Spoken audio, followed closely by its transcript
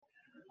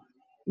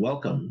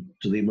Welcome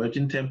to the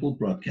Emerging Temple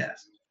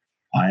broadcast.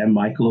 I am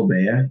Michael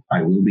Obeya.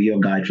 I will be your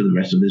guide for the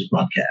rest of this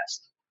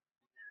broadcast.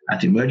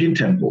 At Emerging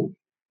Temple,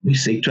 we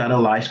seek to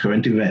analyze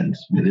current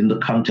events within the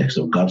context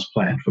of God's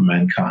plan for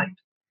mankind,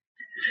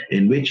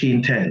 in which He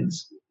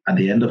intends, at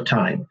the end of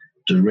time,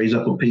 to raise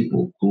up a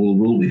people who will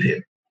rule with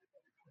Him.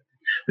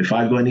 Before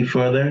I go any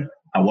further,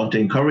 I want to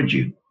encourage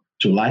you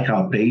to like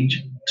our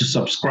page, to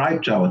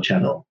subscribe to our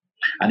channel.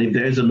 And if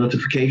there is a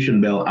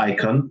notification bell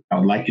icon, I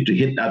would like you to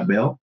hit that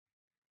bell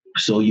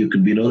so you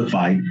can be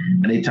notified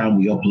anytime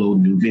we upload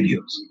new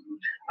videos.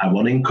 I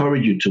want to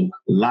encourage you to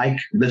like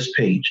this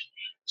page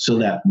so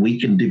that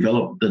we can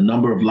develop the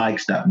number of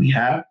likes that we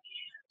have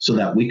so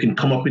that we can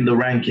come up in the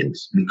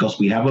rankings because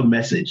we have a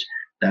message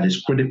that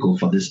is critical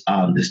for this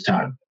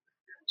time.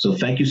 So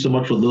thank you so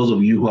much for those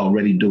of you who are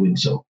already doing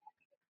so.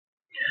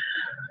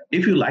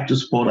 If you'd like to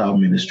support our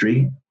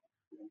ministry,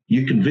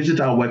 you can visit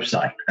our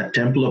website at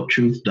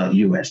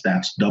templeoftruth.us.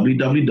 That's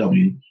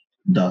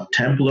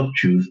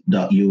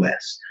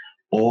www.templeoftruth.us.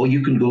 Or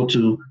you can go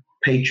to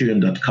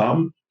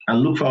patreon.com and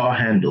look for our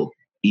handle,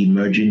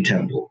 Emerging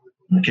Temple.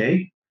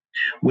 Okay?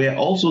 We're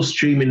also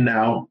streaming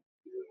now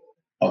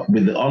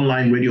with the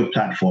online radio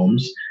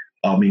platforms,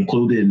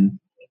 including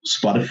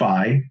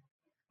Spotify,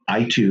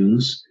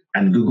 iTunes,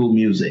 and Google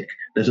Music.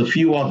 There's a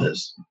few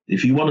others.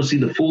 If you want to see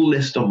the full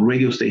list of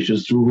radio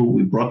stations through whom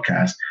we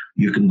broadcast,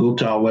 you can go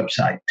to our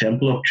website,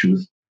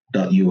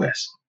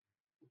 templeoftruth.us.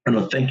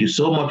 And thank you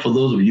so much for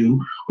those of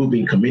you who've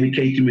been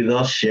communicating with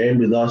us, sharing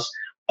with us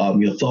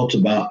your thoughts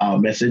about our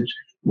message.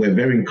 We're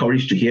very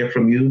encouraged to hear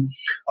from you.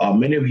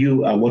 Many of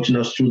you are watching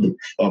us through the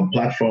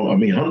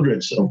platform,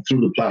 hundreds through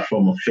the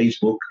platform of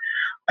Facebook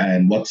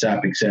and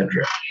WhatsApp,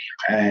 etc.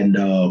 And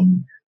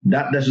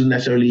that doesn't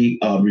necessarily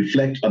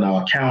reflect on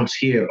our accounts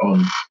here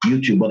on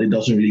YouTube, but it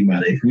doesn't really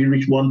matter. If we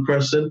reach one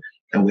person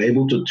and we're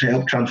able to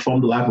help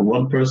transform the life of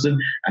one person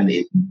and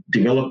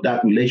develop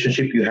that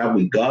relationship you have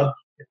with God,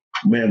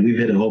 man, we've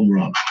hit a home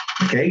run.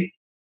 Okay?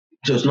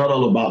 So it's not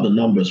all about the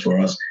numbers for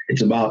us.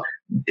 It's about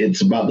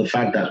the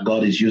fact that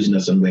God is using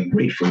us, and we're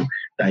grateful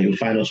that He'll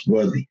find us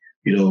worthy,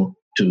 to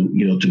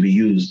be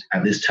used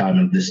at this time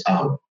and this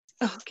hour.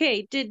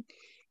 Okay. Did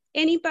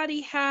anybody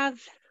have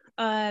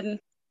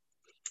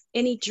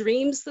any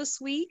dreams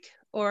this week,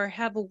 or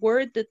have a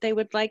word that they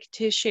would like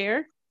to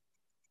share?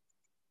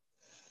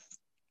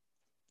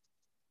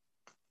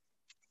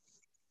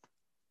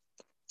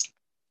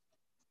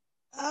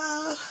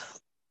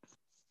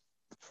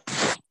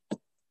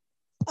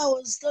 I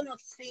was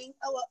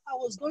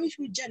going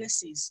through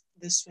Genesis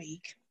this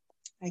week,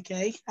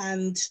 okay,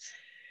 and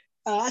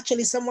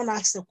actually someone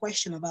asked a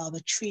question about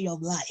the tree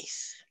of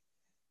life,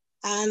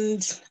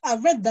 and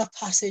I've read that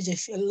passage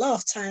a lot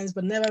of times,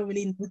 but never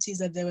really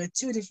noticed that there were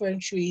two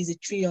different trees: the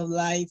tree of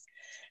life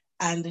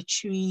and the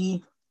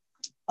tree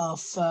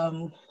of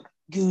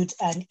good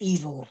and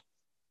evil.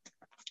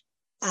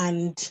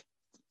 And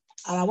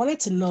I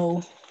wanted to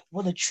know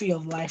what the tree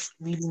of life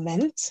really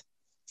meant,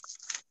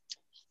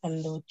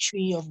 and the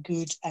tree of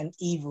good and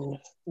evil.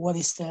 What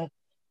is the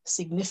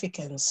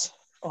significance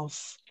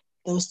of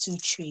those two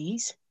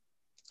trees?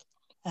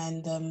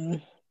 And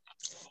then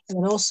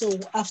also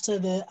after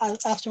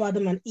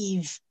Adam and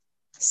Eve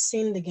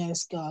sinned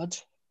against God,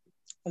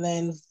 and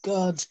then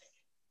God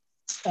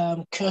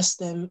cursed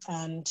them.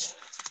 And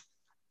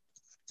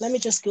let me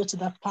just go to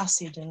that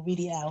passage and read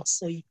it out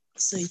so you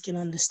can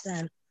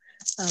understand.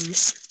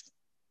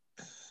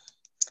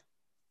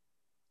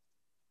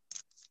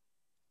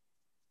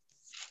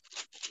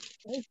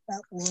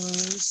 That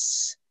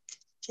was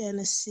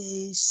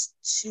Genesis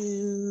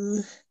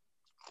 2.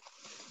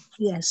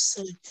 Yes,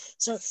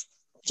 so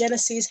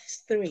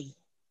Genesis 3,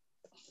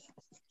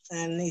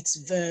 and it's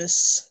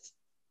verse,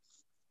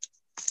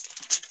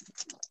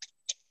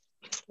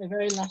 the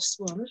very last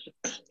one.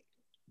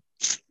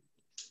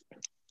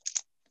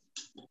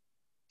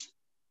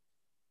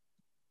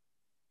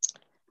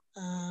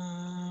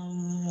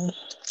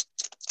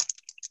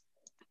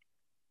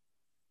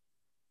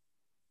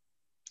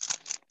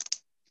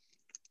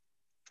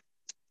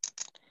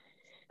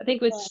 I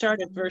think we'd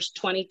start at verse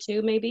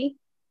 22, maybe.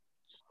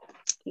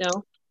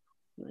 No,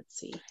 let's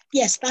see.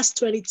 Yes, that's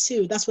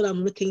 22. That's what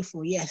I'm looking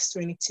for. Yes,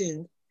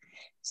 22.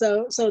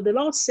 So the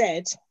Lord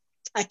said,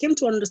 I came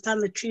to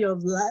understand the tree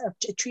of life.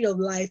 A tree of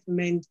life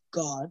meant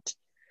God.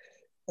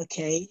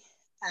 Okay.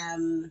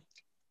 And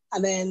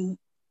then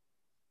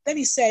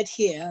He said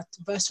here,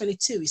 verse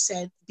 22, He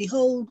said,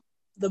 behold,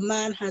 the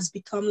man has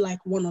become like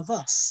one of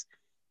us,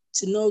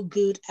 to know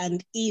good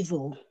and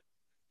evil.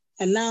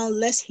 And now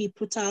lest he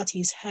put out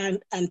his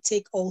hand and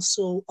take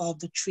also of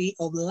the tree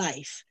of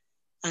life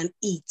and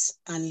eat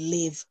and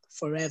live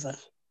forever.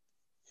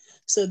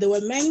 So they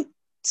were meant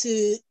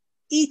to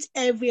eat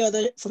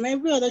from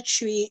every other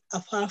tree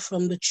apart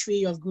from the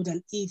tree of good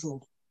and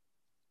evil.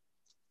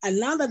 And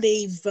now that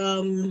they've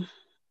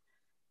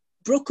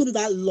broken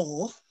that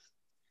law,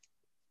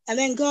 and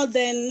then God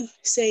then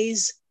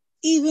says,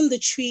 even the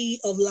tree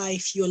of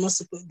life, they're not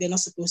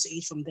supposed to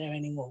eat from there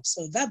anymore.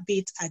 So that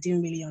bit I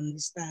didn't really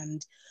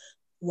understand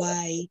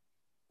why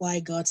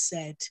God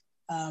said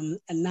And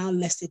now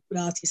lest he put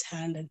out his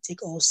hand and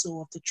take also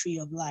of the tree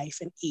of life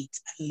and eat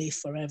and live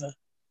forever.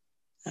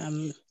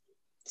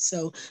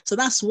 So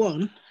that's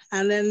one.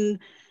 And then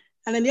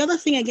the other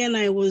thing again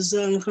I was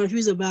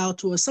confused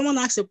about was someone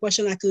asked a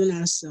question I couldn't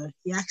answer.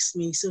 He asked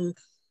me, so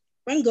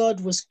when God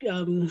was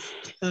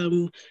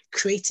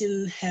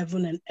creating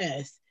heaven and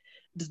earth,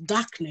 the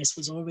darkness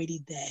was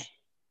already there.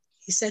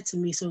 He said to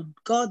me, so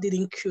God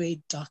didn't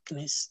create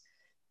darkness,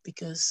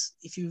 because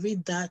if you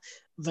read that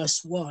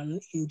verse 1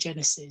 in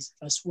Genesis,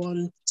 verse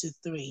 1 to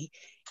 3,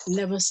 he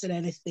never said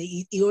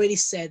anything. He already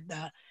said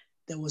that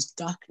there was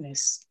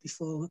darkness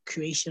before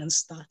creation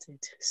started.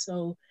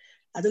 So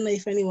I don't know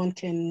if anyone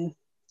can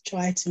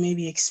try to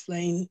maybe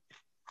explain,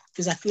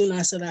 because I couldn't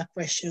answer that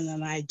question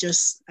and I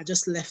just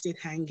left it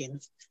hanging.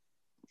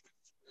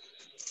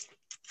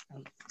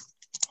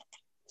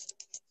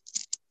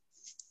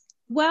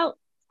 Well,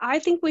 I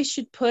think we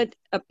should put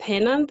a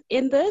pin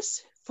in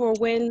this for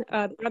when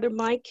Brother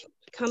Mike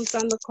comes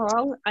on the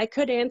call. I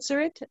could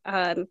answer it,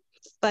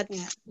 but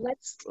Yeah.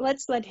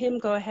 let's let him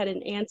go ahead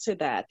and answer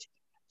that.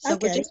 So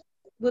Okay.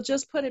 we'll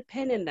just put a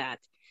pin in that.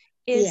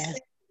 Is Yeah.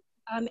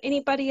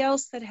 Anybody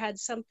else that had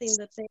something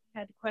that they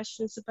had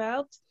questions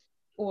about,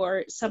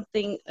 or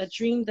something, a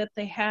dream that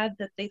they had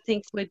that they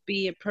think would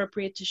be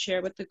appropriate to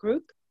share with the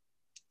group?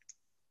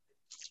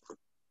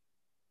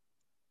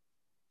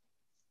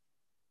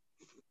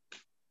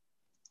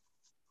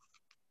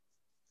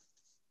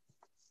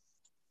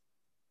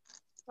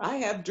 I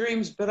have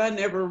dreams, but I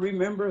never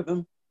remember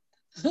them.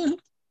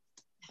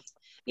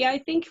 Yeah, I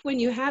think when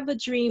you have a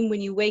dream,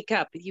 when you wake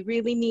up, you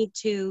really need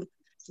to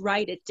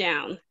write it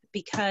down,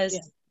 because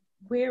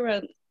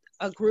we're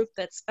a group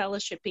that's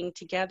fellowshipping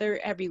together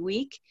every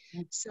week.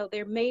 So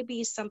there may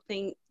be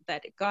something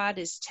that God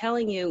is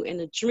telling you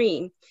in a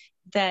dream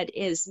that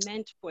is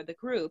meant for the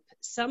group.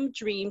 Some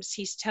dreams,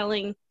 he's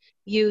telling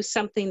you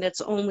something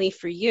that's only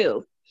for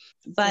you.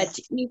 But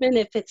even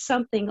if it's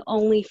something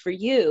only for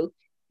you,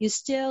 you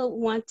still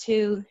want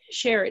to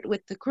share it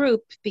with the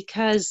group,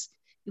 because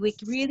we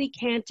really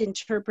can't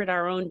interpret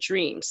our own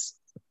dreams.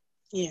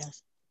 Yeah.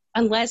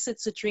 Unless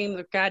it's a dream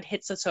where God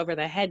hits us over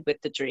the head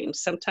with the dream.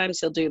 Sometimes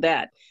he'll do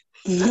that.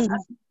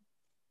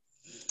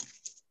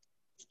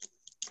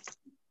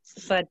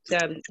 But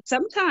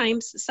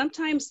sometimes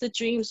the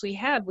dreams we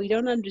have, we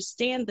don't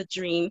understand the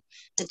dream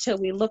until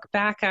we look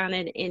back on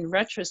it in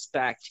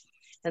retrospect.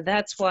 And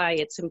that's why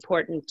it's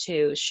important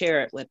to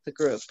share it with the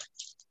group.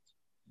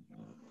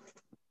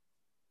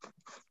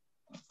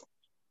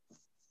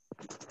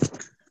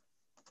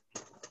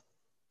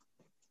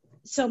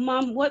 So,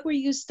 Mom, what were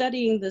you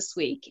studying this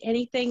week?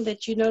 Anything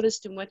that you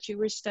noticed in what you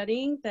were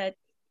studying that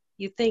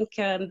you think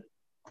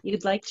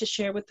you'd like to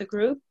share with the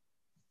group?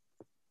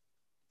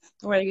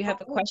 Or you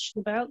have a question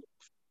about?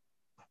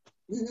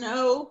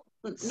 No,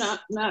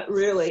 not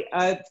really.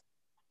 I've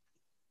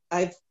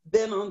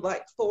been on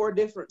like 4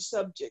 different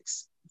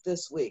subjects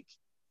this week,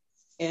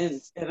 and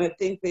I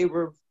think they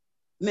were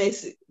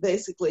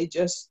basically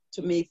just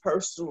to me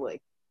personally.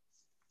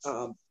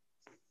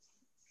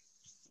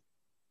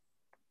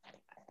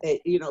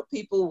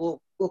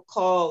 People will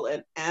call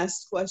and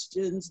ask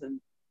questions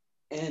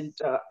and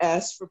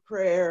ask for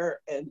prayer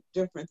and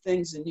different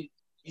things, and you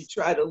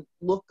try to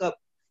look up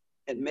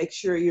and make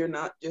sure you're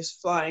not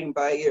just flying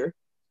by your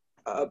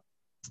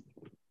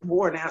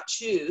worn out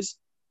shoes.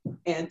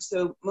 And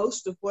so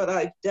most of what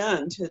I've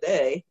done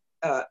today,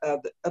 up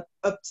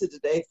to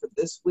today for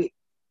this week,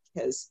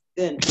 has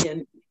been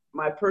in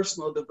my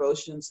personal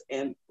devotions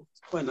and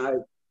when I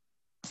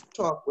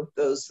talk with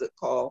those that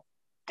call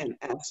and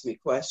ask me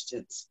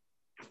questions.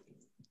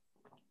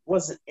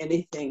 Wasn't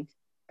anything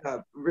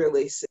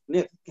really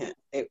significant.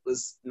 It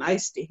was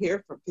nice to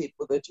hear from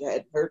people that you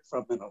hadn't heard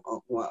from in a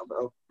long while,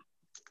 though.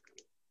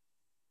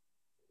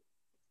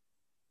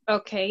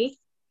 Okay.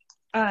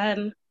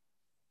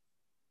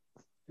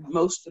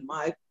 Most of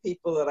my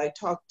people that I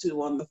talk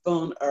to on the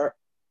phone are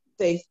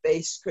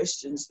faith-based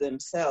Christians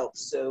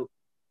themselves. So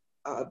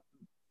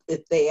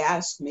if they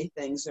ask me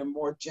things, they're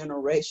more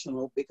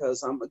generational,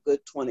 because I'm a good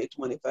 20,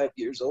 25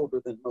 years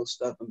older than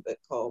most of them that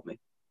call me.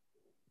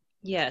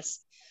 Yes.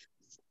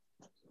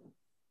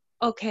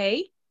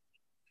 Okay.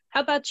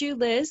 How about you,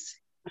 Liz?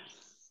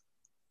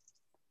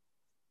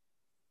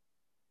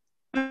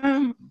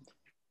 I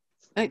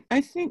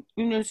think,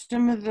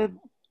 some of the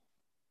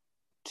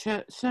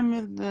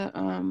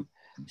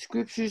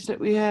scriptures that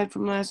we had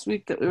from last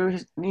week that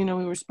we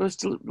were supposed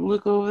to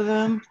look over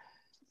them.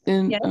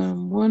 And Yes.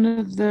 One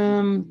of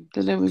them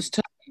that I was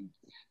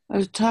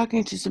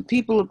talking to some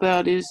people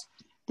about is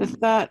the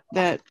thought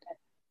that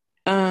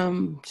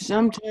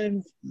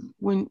sometimes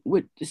when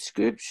with the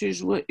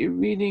scriptures, what you're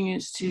reading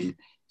is to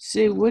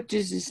say, what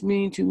does this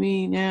mean to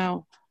me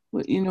now?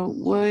 What,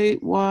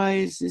 why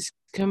is this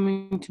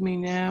coming to me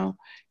now?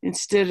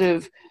 Instead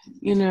of,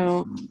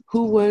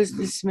 who was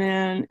this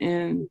man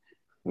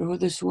or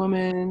this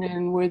woman,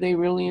 and were they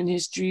really in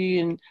history?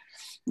 And,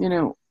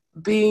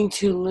 being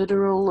too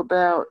literal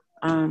about,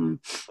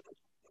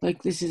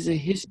 like this is a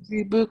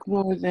history book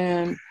more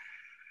than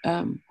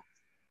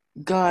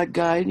God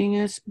guiding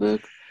us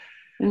book.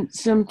 And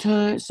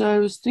sometimes, so I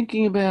was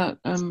thinking about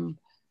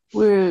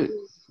where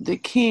the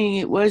king,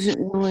 it wasn't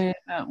really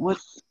about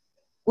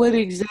what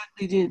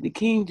exactly did the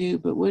king do,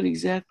 but what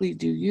exactly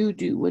do you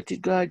do? What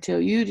did God tell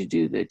you to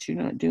do that you're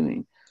not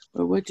doing?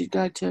 Or what did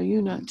God tell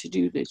you not to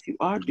do that you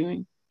are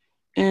doing?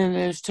 And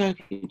I was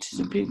talking to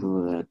some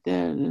people about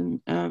that.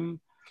 And,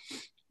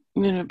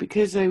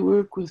 because I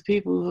work with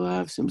people who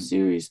have some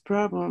serious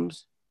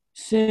problems,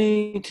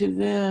 saying to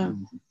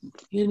them,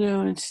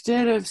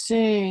 instead of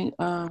saying,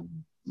 I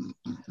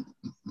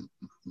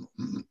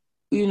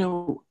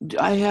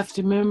have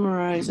to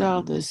memorize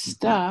all this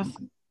stuff,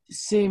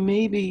 say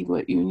maybe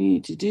what you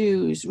need to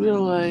do is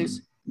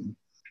realize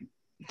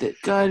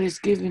that God has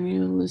given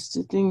you a list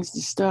of things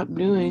to stop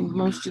doing.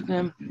 Most of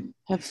them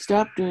have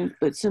stopped doing,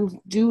 but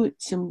some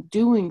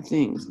doing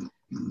things.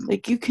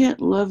 Like you can't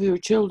love your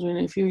children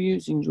if you're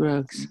using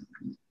drugs.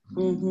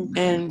 Mm-hmm.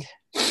 And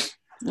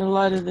a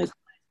lot of the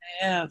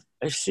they have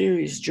are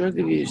serious drug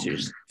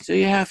abusers. So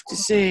you have to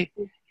say,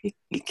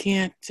 you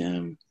can't,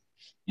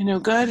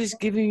 God is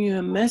giving you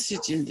a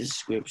message in the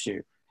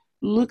scripture.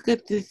 Look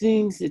at the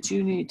things that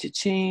you need to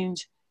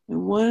change.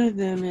 And one of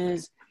them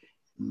is,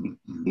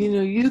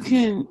 you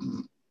can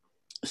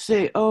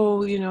say,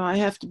 I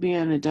have to be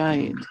on a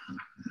diet,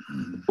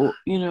 or,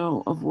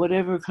 of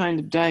whatever kind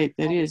of diet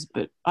that is,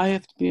 but I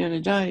have to be on a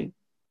diet.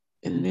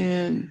 And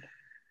then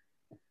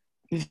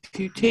if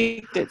you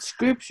take that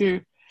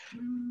scripture,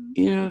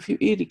 if you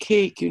eat a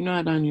cake, you're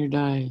not on your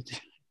diet,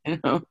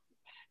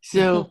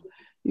 So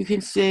you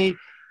can say,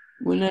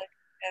 when I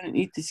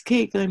eat this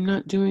cake, I'm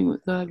not doing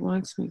what God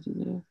wants me to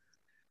do.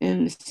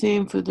 And the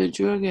same for the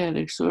drug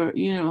addicts, or,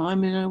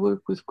 I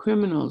work with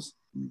criminals.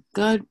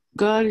 God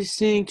is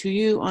saying to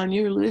you on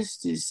your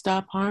list is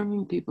stop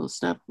harming people,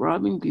 stop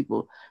robbing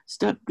people,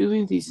 stop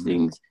doing these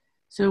things.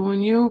 So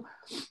when you,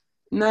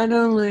 not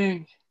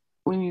only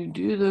when you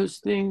do those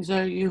things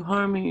are you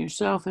harming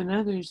yourself and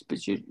others,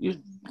 but you're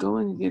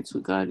going against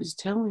what God is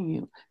telling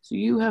you. So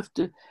you have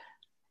to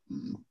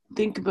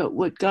think about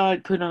what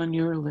God put on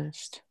your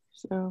list.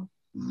 So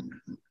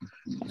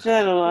I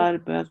thought a lot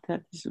about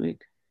that this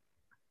week.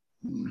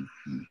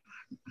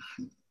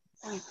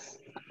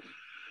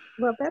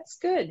 Well, that's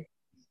good.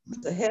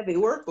 It's a heavy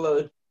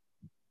workload.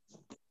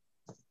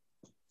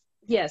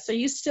 Yes. Are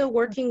you still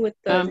working with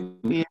the?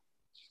 Yeah.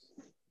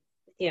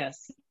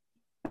 Yes.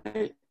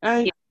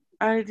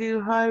 I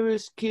do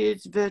high-risk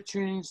kids,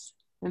 veterans,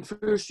 and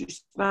first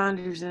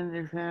responders and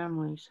their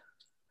families.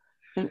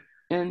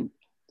 And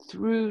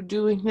through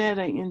doing that,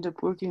 I end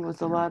up working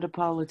with a lot of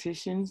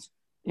politicians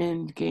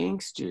and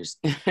gangsters.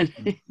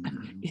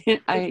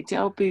 I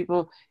tell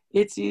people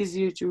it's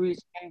easier to reach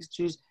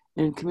gangsters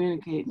and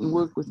communicate and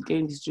work with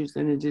gangsters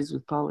than it is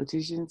with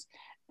politicians.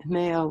 And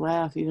they all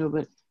laugh,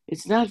 but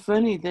it's not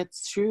funny.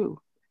 That's true.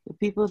 The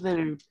people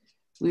that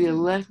we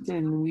elect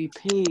and we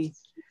pay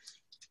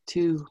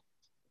to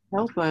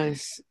help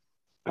us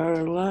are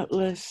a lot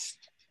less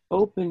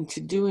open to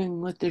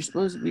doing what they're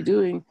supposed to be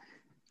doing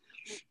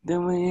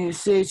than when you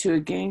say to a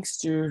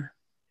gangster,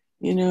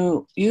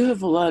 you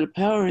have a lot of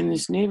power in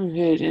this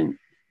neighborhood and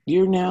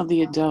you're now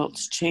the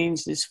adults.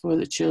 Change this for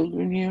the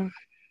children here.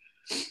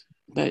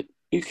 But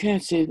you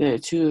can't say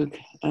that to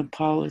a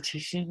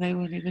politician. They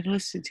won't even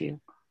listen to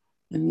you.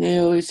 And they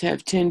always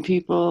have 10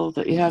 people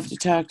that you have to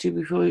talk to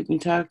before you can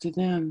talk to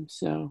them.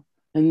 So,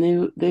 and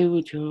they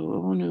would go,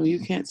 oh no, you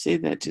can't say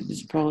that to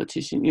this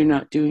politician. You're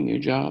not doing your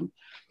job.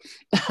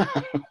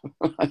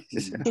 But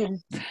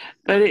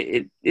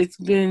it's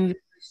been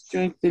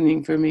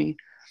strengthening for me.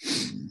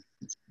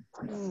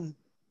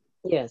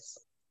 Yes.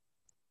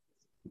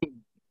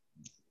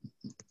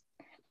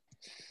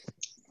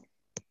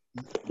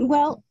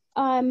 Well,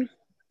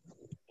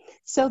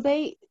 so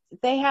they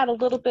had a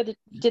little bit of,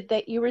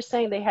 you were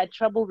saying they had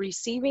trouble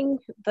receiving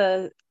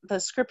the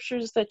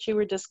scriptures that you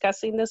were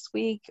discussing this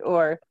week,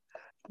 or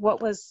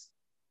what was?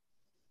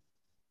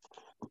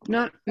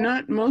 Not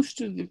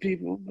most of the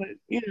people, but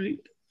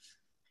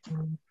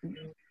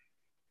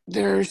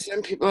there are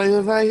some people.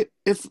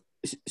 If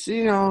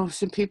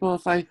some people,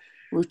 if I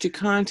were to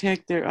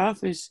contact their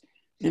office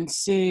and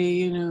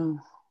say,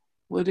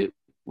 what it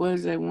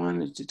was I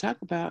wanted to talk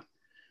about,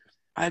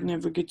 I'd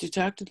never get to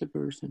talk to the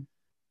person.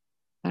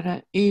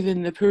 But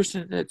even the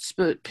person that's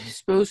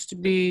supposed to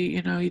be,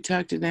 you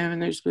talk to them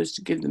and they're supposed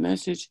to give the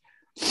message,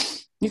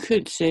 you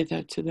could say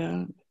that to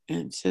them.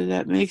 And so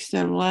that makes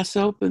them less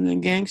open than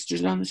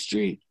gangsters on the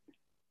street.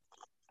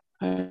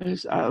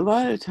 Because a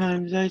lot of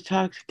times I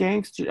talk to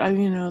gangsters,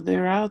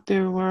 they're out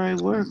there where I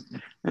work,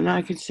 and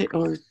I can say,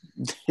 or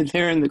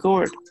they're in the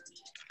court,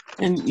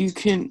 and you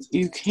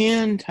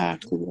can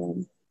talk to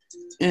them,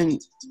 and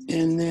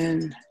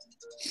then,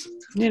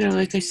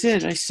 like I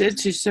said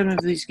to some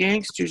of these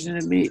gangsters in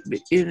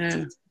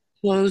a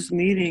closed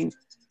meeting,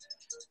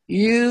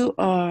 you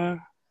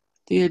are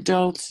the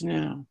adults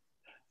now.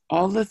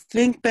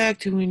 Think back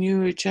to when you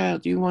were a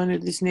child. You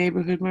wanted this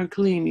neighborhood more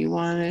clean. You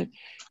wanted,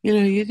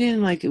 you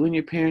didn't like it when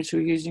your parents were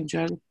using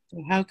drugs.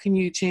 So how can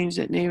you change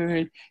that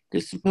neighborhood?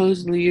 Because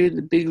supposedly you're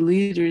the big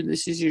leader.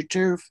 This is your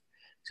turf.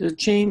 So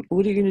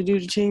what are you going to do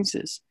to change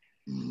this?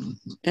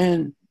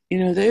 And, you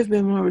know, they've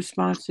been more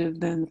responsive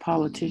than the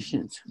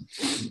politicians.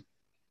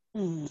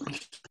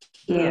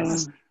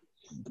 Yes. So,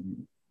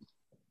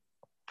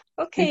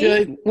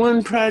 Okay. like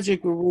one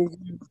project we're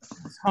working on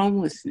is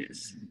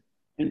homelessness.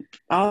 And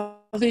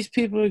all these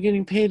people are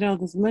getting paid all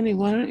this money.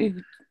 Why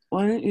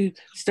don't you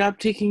stop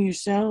taking your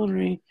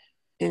salary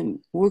and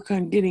work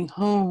on getting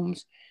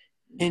homes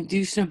and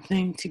do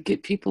something to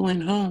get people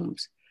in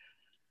homes,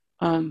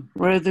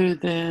 rather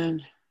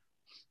than,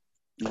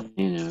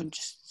 you know,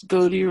 just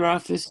go to your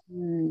office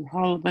and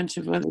haul a bunch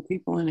of other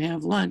people and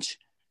have lunch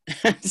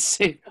and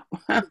say,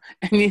 wow,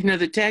 and you know,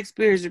 the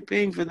taxpayers are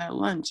paying for that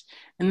lunch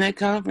and that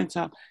conference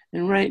hall.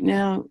 And right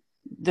now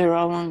they're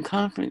all on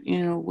conference,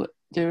 you know, what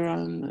they're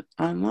on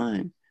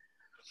online,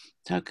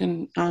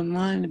 talking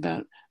online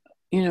about,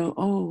 you know,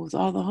 oh, with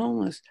all the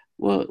homeless.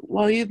 Well,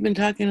 while you've been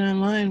talking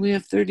online, we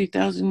have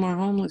 30,000 more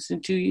homeless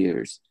in 2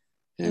 years.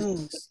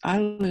 I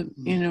live,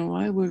 you know,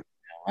 I work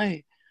in LA.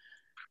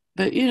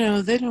 But, you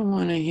know, they don't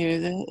want to hear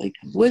that. Like,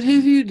 what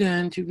have you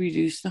done to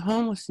reduce the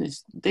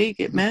homelessness? They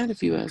get mad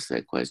if you ask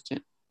that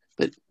question.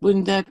 But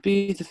wouldn't that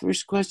be the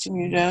first question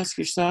you'd ask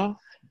yourself?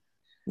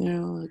 You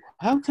know, like,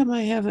 how come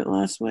I haven't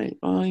lost weight?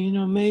 Well, you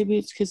know, maybe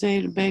it's because I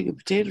ate a bag of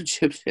potato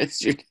chips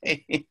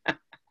yesterday.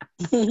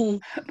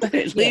 But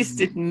at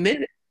least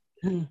admit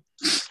it.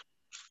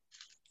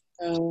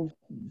 So,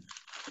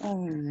 I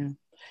don't know.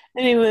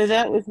 Anyway,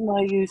 that was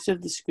my use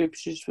of the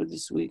scriptures for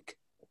this week.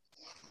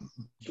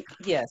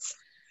 Yes.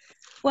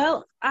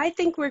 Well, I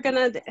think we're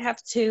going to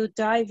have to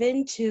dive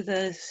into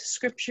the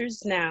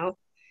scriptures now.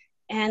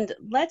 And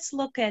let's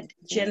look at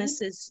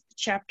Genesis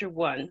chapter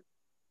 1,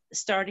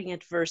 starting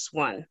at verse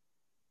 1.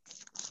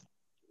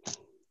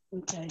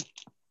 Okay.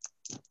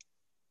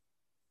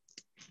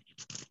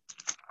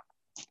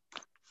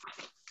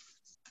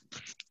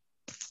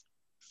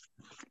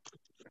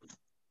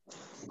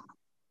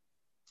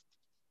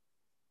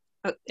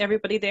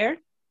 Everybody there?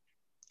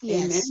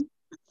 Yes.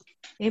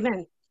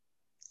 Amen.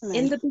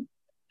 In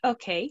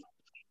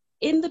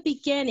the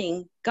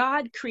beginning,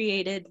 God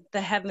created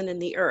the heaven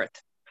and the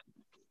earth.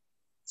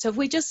 So if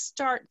we just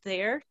start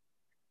there,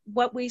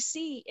 what we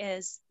see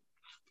is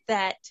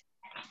that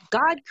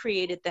God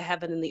created the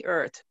heaven and the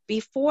earth.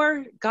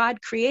 Before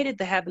God created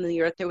the heaven and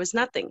the earth, there was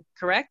nothing,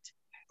 correct?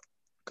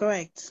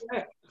 Correct.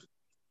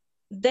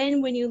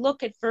 Then when you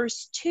look at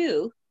verse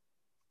 2,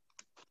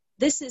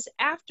 this is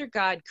after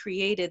God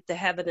created the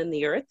heaven and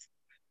the earth.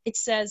 It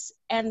says,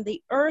 and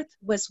the earth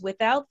was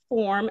without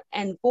form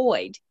and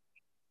void,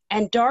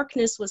 and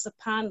darkness was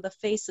upon the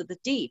face of the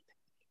deep.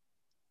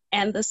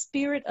 And the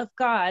Spirit of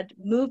God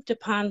moved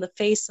upon the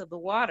face of the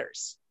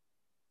waters.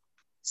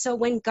 So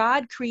when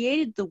God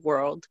created the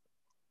world,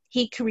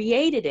 he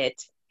created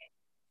it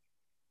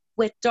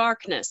with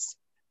darkness.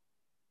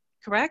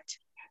 Correct?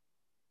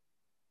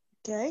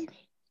 Okay.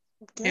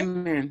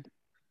 Amen.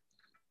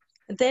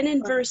 Then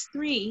in verse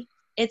 3,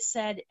 it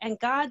said, and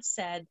God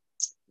said,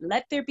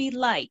 let there be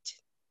light.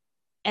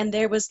 And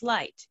there was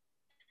light.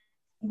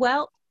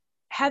 Well,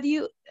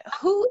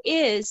 who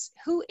is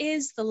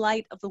the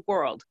light of the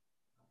world?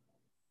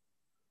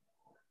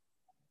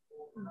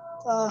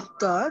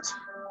 God.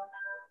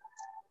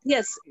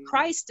 Yes,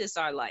 Christ is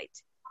our light.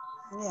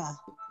 Yeah.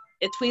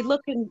 If we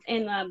look in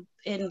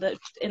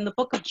the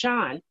book of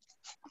John,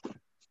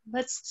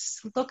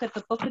 let's look at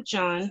the book of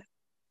John.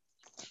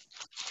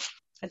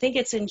 I think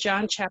it's in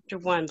John chapter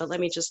 1, but let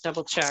me just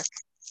double check.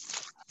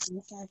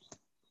 Okay.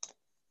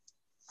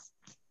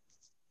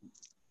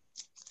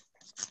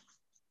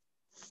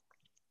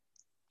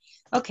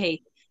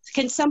 Okay,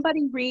 can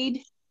somebody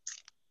read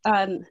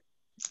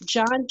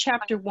John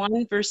chapter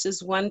 1,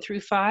 verses 1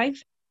 through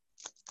 5?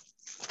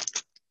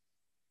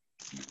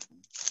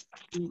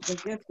 John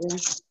chapter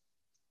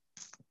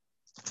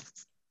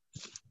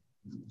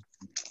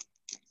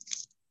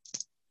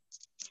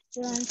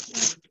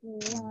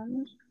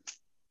 1.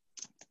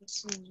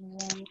 This is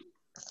 1.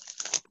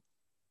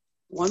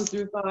 1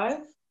 through 5?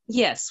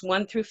 Yes,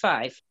 1 through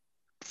 5.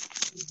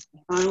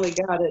 Finally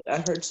got it. I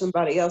heard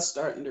somebody else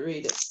starting to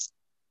read it.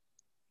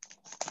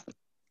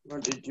 Or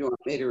did you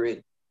want me to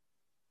read?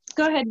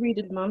 Go ahead, read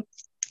it, Mom.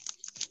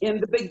 In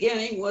the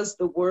beginning was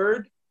the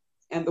Word,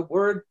 and the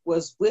Word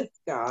was with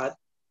God,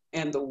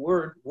 and the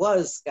Word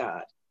was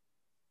God.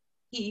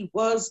 He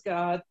was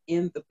God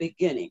in the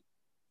beginning.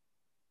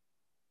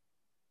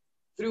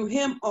 Through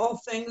him all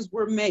things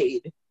were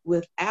made.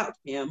 Without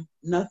him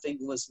nothing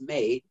was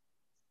made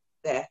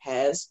that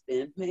has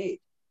been made.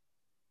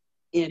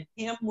 In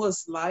him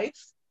was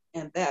life,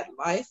 and that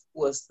life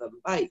was the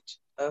light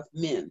of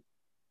men.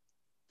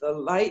 The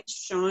light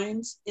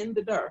shines in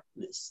the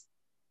darkness,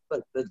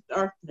 but the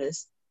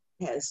darkness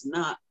has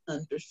not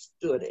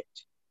understood it.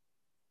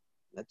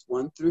 That's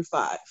 1 through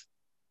 5.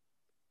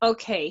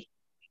 Okay,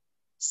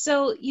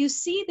 so you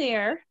see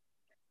there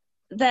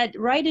that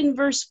right in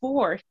verse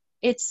 4,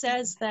 it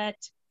says that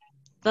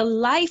the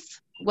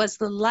life was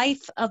the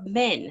life of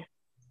men,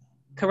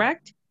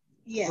 correct?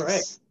 Yes.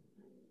 Correct.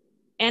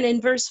 And in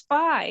verse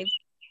 5,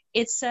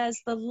 it says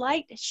the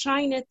light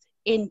shineth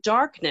in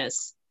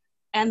darkness,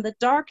 and the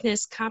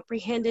darkness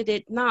comprehended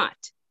it not.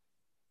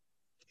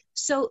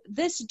 So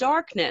this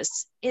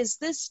darkness, is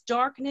this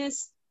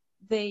darkness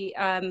the,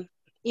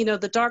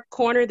 the dark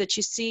corner that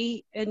you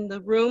see in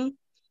the room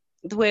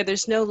where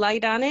there's no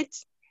light on it?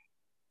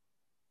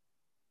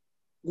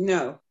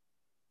 No.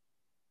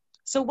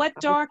 So what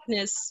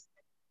darkness,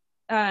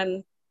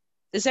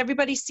 does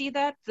everybody see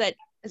that? That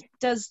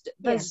does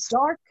Yes.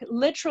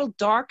 literal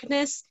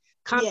darkness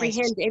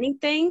comprehend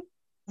anything?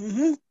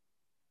 Mm-hmm.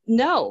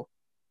 No.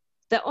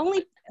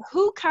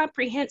 Who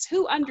comprehends,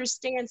 who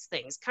understands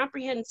things?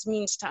 Comprehends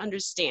means to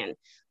understand.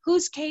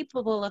 Who's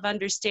capable of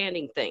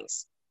understanding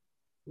things?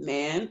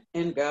 Man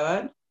and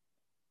God.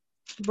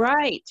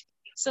 Right.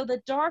 So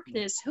the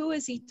darkness, who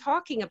is he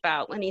talking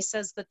about when he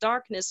says the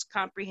darkness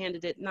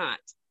comprehended it not?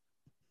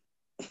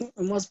 It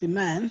must be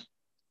man.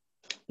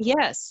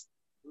 Yes.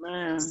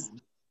 Man.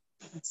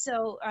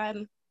 So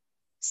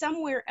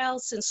somewhere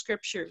else in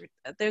scripture,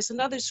 there's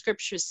another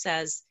scripture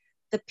says,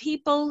 the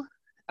people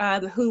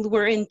who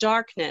were in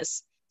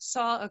darkness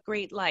saw a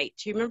great light.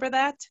 Do you remember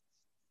that?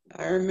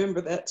 I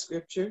remember that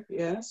scripture,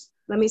 yes.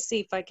 Let me see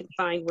if I can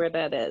find where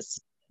that is.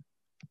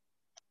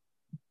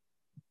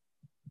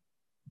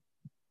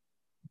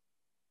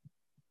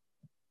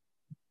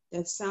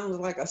 That sounds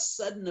like a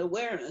sudden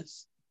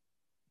awareness.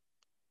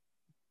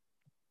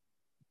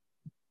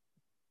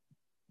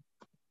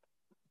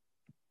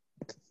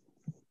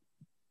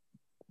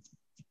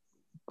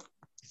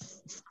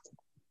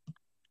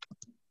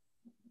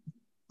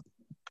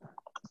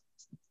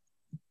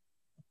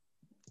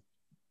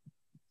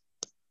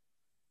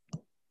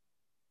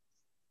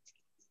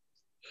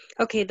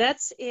 Okay,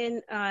 that's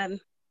in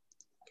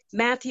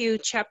Matthew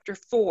chapter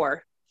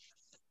 4,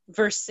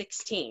 verse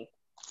 16.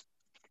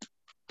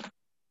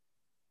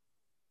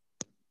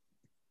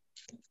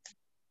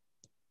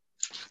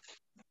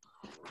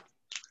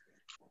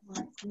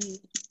 Matthew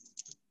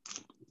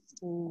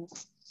 4,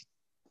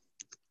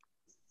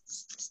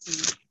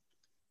 16.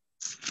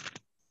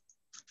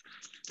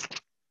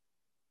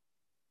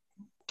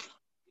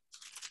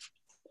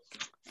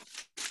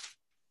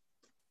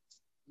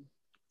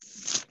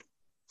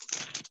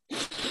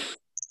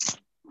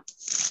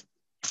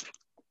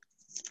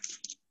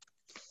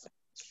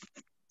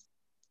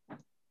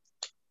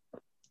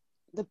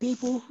 The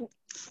people who,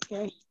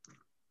 okay,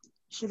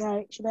 should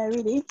I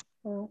read it?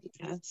 Or-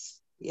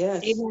 Yes,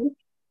 yes. Amen.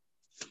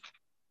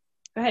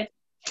 Go ahead.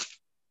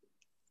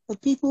 The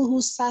people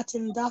who sat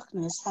in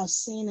darkness have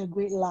seen a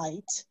great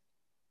light,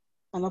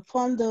 and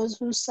upon those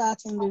who sat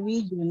in the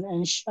region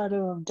and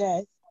shadow of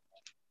death,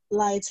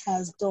 light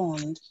has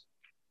dawned.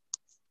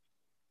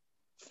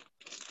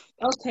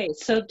 Okay,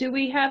 so do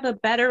we have a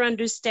better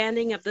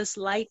understanding of this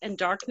light and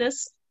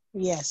darkness?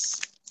 Yes.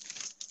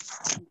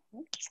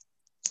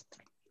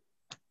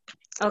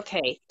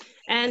 Okay,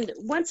 and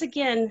once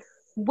again,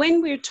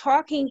 when we're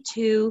talking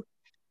to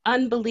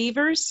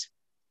unbelievers,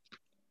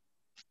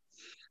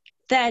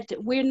 that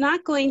we're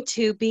not going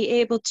to be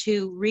able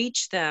to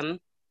reach them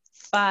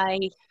by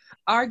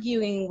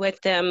arguing with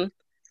them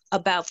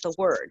about the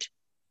word.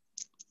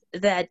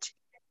 That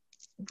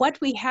what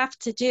we have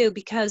to do,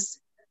 because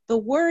the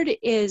word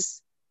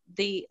is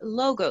the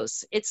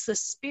logos, it's the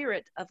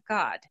Spirit of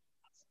God.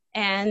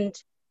 And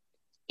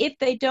if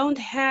they don't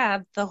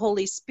have the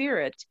Holy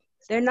Spirit,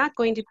 they're not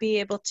going to be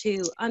able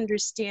to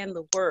understand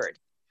the word.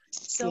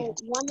 So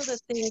one of the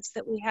things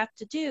that we have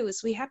to do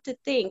is we have to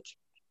think,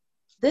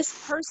 this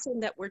person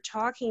that we're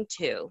talking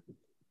to,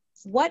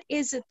 what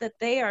is it that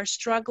they are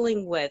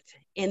struggling with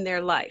in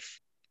their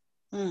life?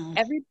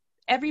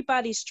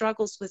 Everybody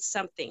struggles with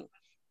something.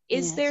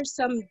 Is there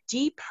some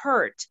deep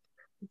hurt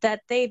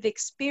that they've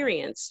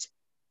experienced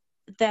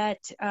that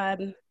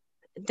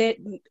that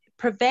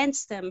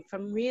prevents them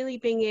from really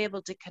being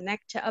able to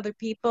connect to other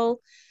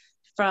people,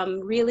 from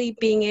really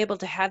being able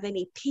to have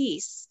any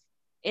peace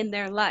in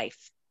their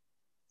life?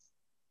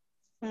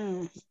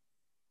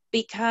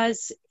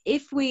 Because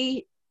if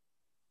we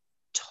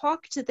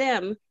talk to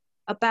them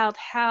about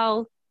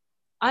how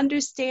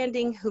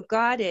understanding who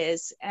God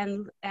is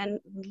and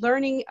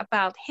learning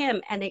about him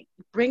and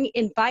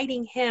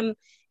inviting him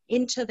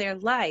into their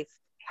life,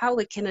 how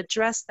it can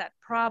address that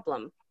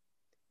problem,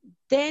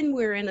 then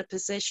we're in a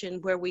position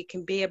where we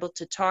can be able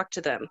to talk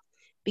to them.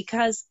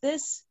 Because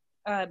this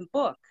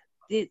book,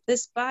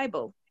 this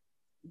Bible,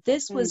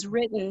 this was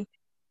written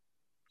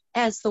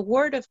as the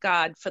word of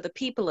God for the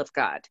people of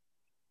God.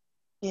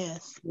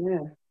 Yes.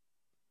 Yeah.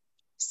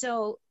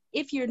 So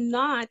if you're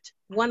not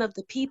one of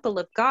the people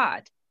of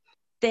God,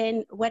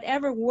 then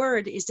whatever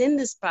word is in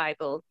this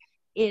Bible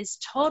is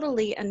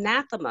totally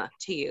anathema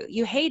to you.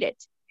 You hate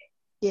it.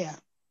 Yeah.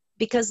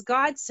 Because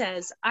God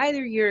says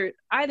either you're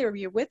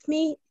with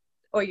me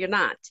or you're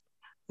not.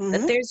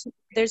 That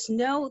there's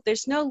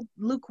no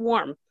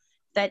lukewarm,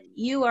 that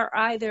you are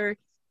either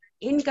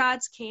in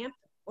God's camp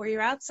or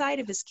you're outside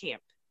of his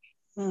camp.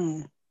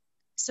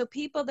 So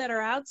people that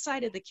are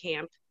outside of the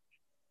camp,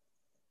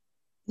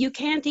 you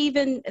can't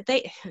even,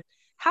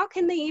 how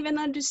can they even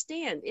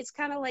understand? It's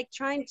kind of like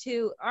trying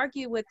to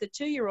argue with the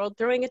 2-year-old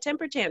throwing a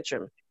temper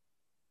tantrum.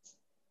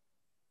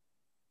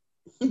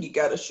 You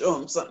got to show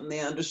them something they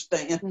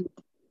understand.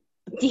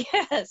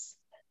 Yes.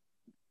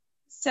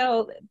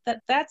 So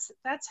that's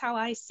how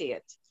I see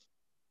it.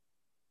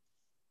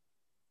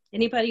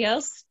 Anybody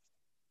else?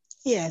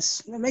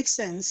 Yes, that makes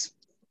sense.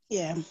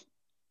 Yeah.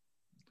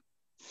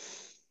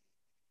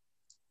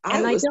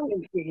 And I was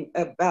thinking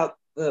about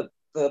the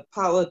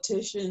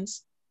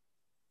politicians.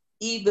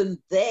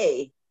 Even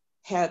they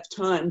have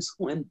times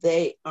when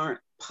they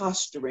aren't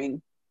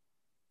posturing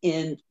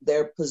in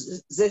their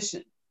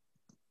position.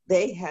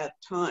 They have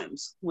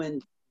times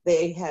when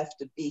they have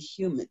to be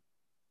human.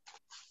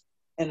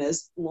 And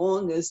as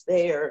long as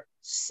they are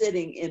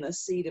sitting in a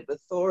seat of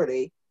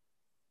authority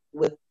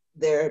with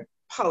their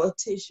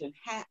politician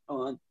hat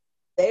on,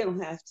 they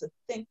don't have to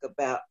think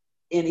about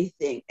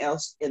anything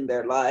else in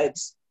their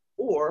lives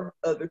or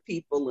other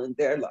people in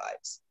their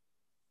lives.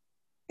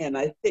 And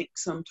I think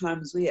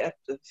sometimes we have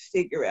to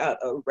figure out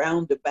a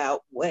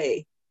roundabout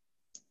way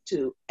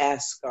to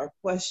ask our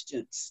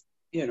questions.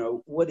 You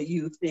know, what do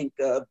you think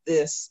of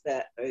this,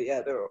 that, or the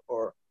other?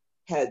 Or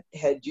had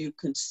you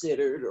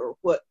considered, or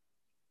what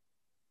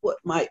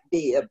might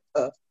be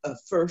a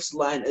first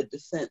line of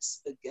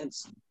defense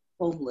against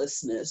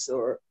homelessness?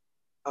 Or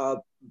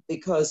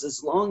because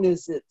as long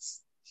as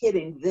it's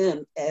hitting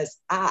them as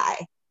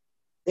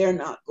they're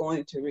not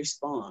going to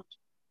respond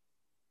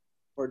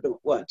or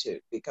don't want to,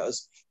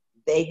 because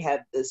they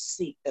have the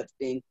seat of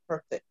being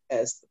perfect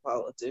as the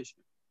politician.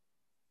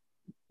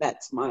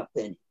 That's my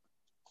opinion.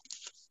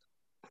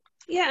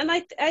 Yeah, and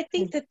I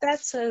think that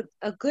that's a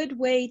good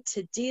way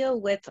to deal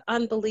with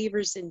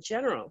unbelievers in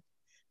general,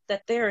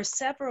 that there are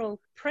several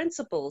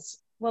principles.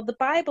 Well, the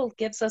Bible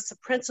gives us a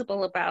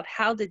principle about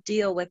how to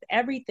deal with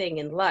everything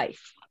in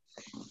life.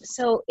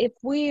 So if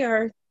we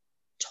are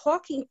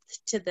talking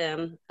to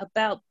them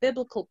about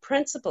biblical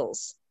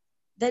principles,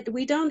 that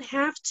we don't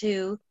have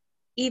to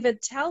even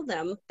tell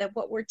them that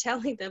what we're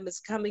telling them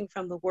is coming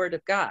from the Word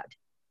of God.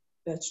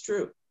 That's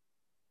true.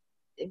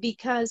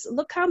 Because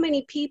look how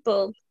many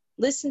people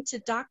listen to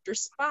Dr.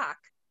 Spock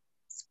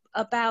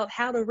about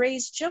how to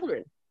raise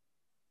children.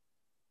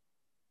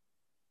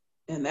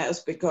 And that's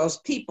because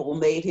people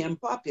made him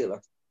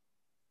popular.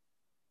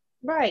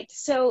 Right.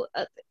 So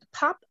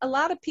a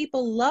lot of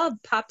people love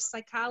pop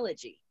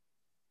psychology.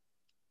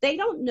 They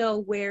don't know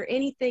where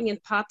anything in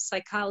pop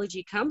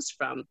psychology comes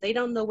from. They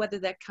don't know whether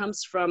that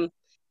comes from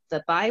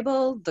the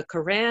Bible, the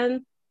Quran.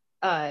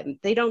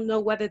 They don't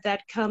know whether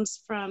that comes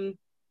from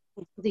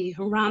the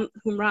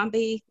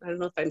Hammurabi, I don't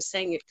know if I'm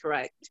saying it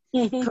correct,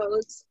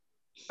 codes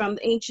from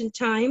ancient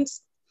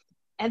times.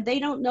 And they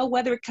don't know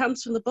whether it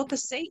comes from the Book of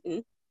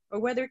Satan or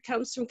whether it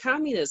comes from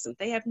communism.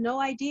 They have no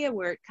idea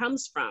where it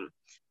comes from,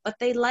 but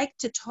they like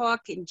to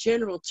talk in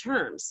general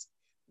terms.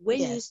 When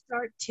you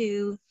start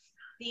to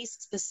be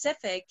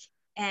specific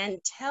and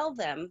tell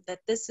them that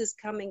this is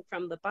coming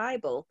from the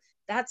Bible,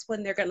 that's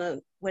when they're gonna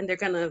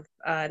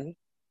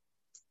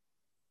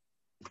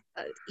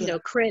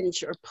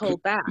cringe or pull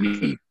back.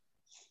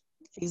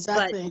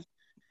 Exactly.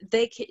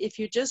 But if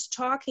you're just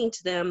talking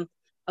to them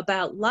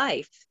about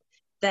life,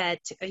 that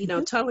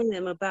telling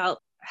them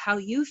about how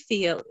you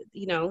feel,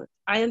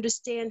 I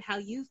understand how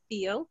you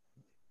feel.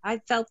 I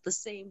felt the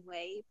same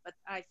way, but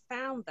I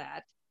found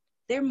that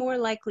they're more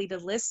likely to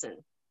listen.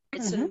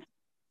 So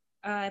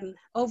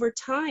over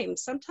time,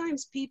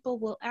 sometimes people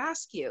will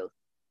ask you,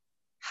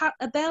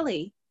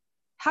 Abeli,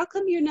 how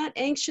come you're not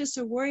anxious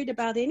or worried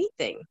about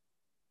anything?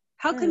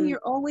 How come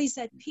you're always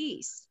at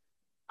peace?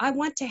 I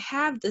want to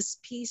have this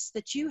peace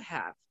that you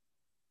have.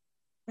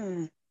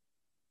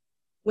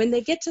 When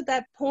they get to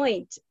that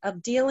point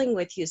of dealing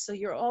with you, so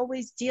you're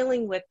always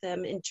dealing with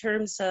them in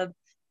terms of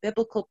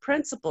biblical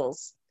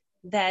principles,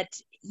 that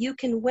you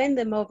can win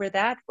them over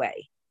that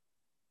way.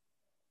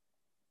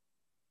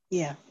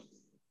 Yeah.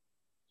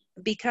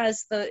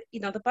 Because the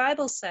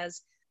Bible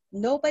says,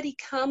 nobody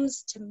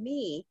comes to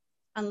me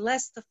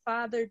unless the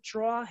Father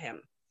draw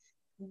him.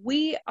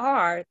 We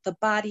are the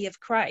body of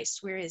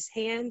Christ. We're his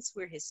hands,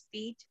 we're his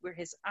feet, we're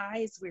his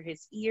eyes, we're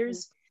his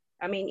ears.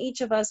 I mean,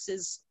 each of us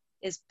is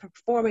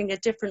performing a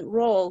different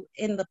role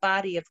in the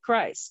body of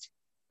Christ.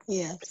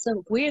 Yeah.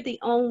 So we're the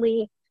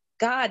only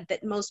God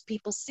that most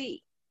people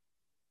see.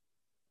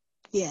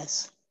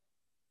 Yes.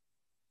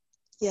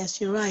 Yes,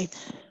 you're right.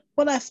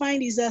 What I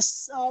find is that,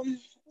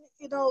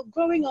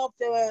 growing up,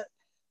 there were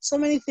so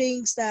many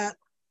things that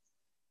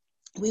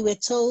we were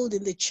told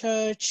in the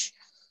church.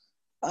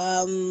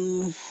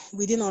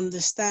 We didn't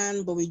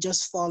understand, but we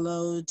just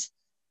followed.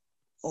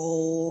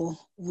 Or,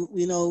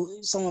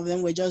 some of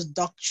them were just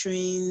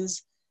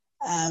doctrines.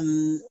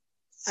 And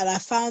I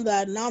found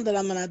that now that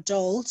I'm an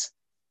adult,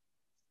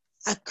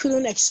 I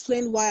couldn't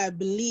explain why I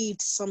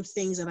believed some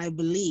things that I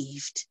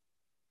believed.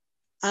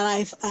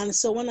 And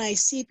so when I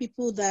see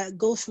people that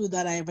go through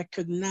that, I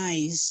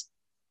recognize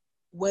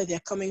where they're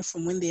coming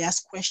from when they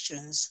ask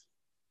questions.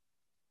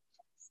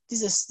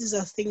 These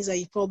are things that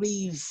you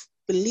probably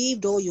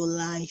believed all your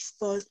life,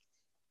 but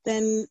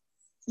then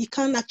you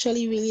can't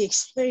actually really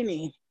explain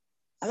it.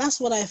 And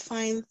that's what I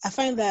find. I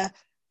find that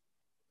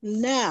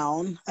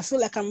now I feel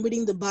like I'm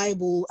reading the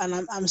Bible and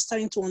I'm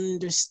starting to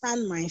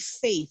understand my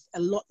faith a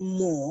lot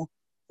more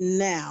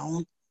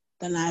now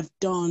than I've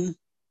done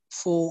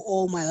for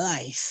all my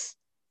life.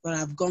 But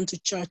I've gone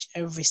to church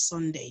every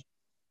Sunday.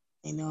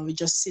 You know, we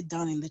just sit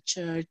down in the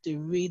church, to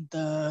read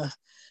the,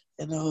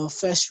 you know,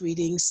 first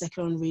reading,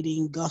 second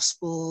reading,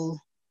 gospel,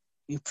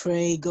 we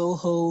pray, go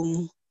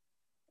home.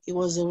 It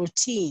was a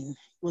routine.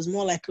 It was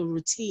more like a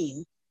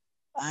routine.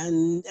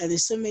 And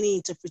there's so many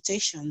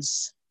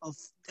interpretations of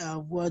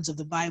words of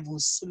the Bible.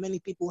 So many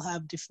people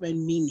have different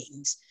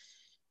meanings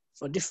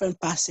for different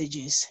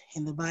passages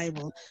in the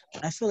Bible.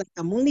 But I feel like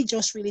I'm only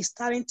just really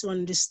starting to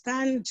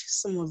understand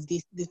some of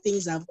the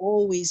things I've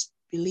always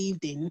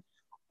believed in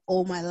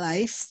all my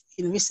life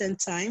in recent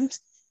times.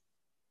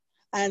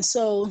 And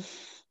so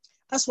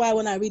that's why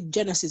when I read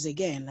Genesis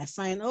again, I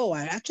find, oh,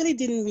 I actually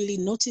didn't really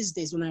notice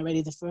this when I read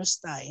it the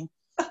first time.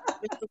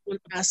 When someone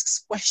asks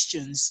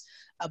questions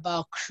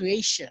about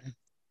creation.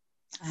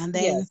 And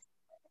then, Yes.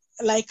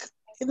 like,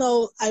 you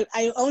know,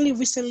 I only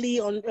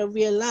recently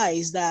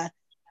realized that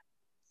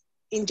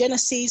in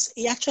Genesis,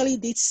 he actually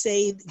did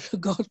say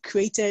God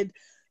created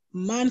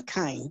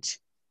mankind.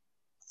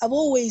 I've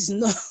always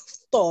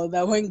thought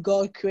that when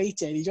God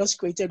created, he just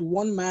created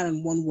one man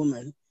and one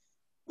woman.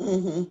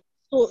 Mm-hmm.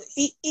 So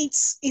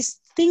it's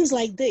things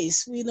like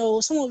this, you know,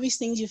 some of these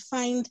things you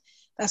find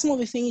that some of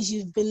the things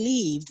you've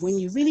believed when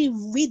you really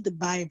read the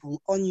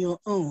Bible on your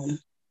own,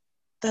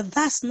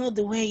 that's not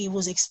the way it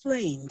was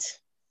explained.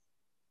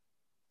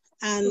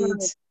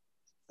 And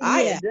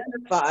I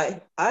yeah.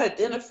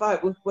 identify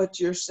with what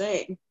you're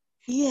saying.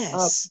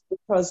 Yes.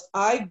 Because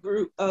I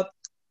grew up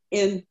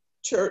in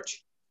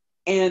church,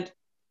 and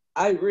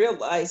I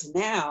realize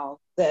now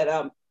that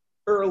I'm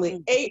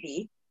early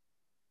 80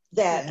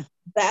 that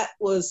that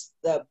was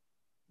the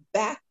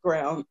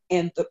background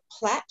and the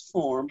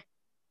platform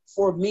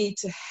for me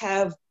to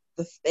have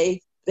the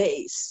faith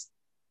base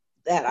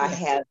that I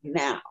have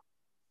now.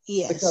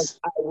 Yes. Because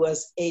I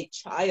was a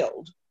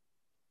child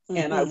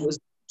and I was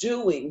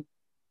doing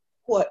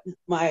what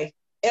my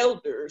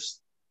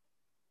elders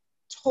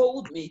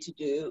told me to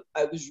do.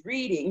 I was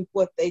reading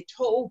what they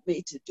told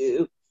me to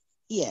do.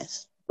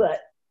 Yes.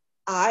 But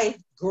I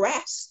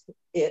grasped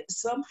it.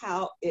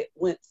 Somehow it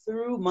went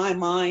through my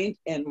mind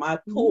and my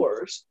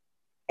pores.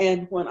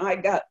 And when I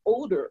got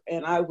older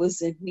and I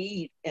was in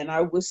need and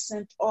I was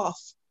sent off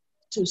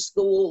to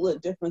school and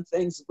different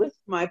things with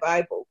my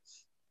Bible,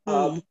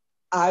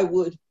 I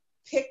would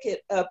pick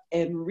it up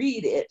and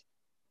read it.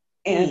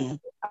 And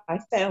I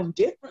found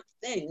different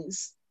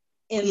things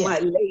in my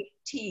late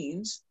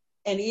teens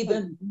and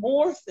even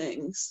more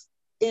things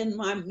in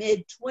my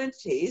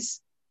mid-20s.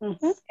 And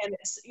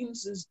it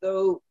seems as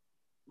though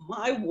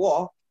my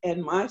walk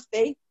and my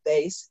faith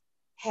base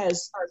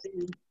has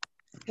been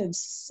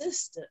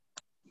consistent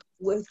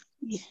with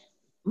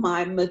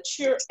my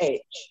mature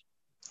age.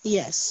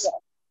 Yes.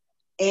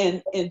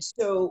 And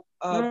so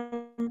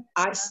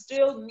I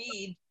still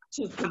need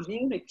to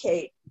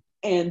communicate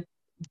and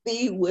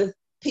be with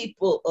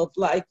people of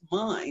like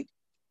mind,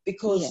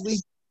 because we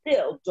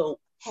still don't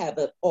have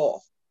it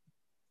all.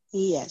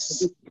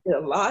 Yes. A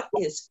lot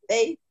is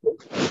faith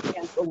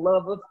and the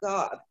love of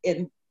God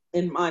in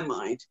my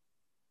mind.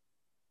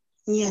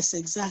 Yes,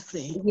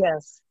 exactly.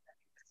 Yes.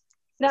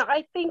 Now,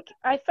 I think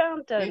I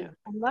found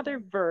another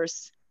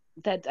verse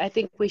that I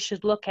think we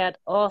should look at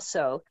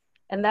also,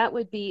 and that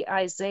would be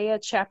Isaiah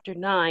chapter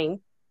 9,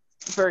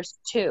 verse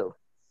 2.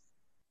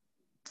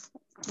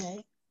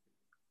 Okay.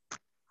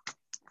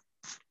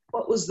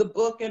 What was the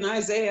book in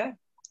Isaiah?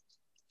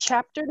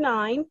 Chapter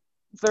 9,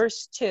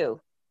 verse 2.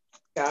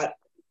 Got it.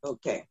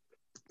 Okay.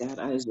 Got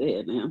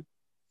Isaiah now.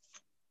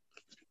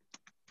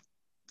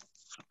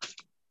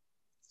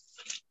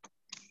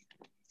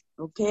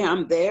 Okay,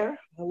 I'm there.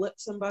 I'll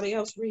let somebody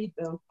else read,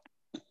 though.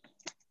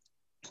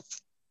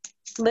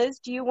 Liz,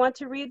 do you want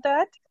to read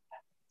that?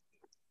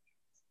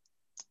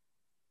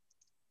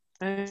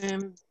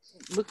 I'm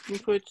looking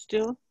for it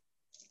still.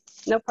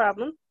 No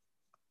problem.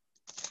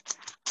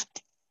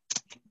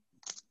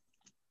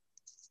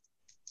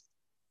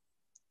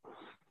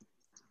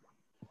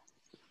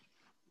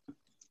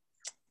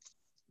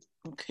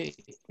 Okay.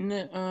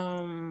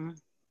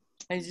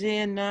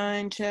 Isaiah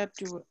 9,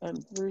 chapter,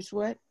 verse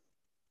what?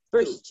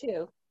 Verse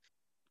 2.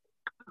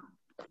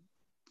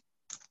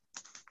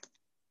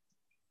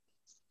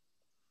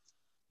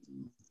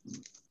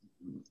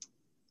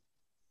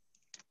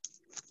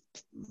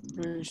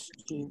 Verse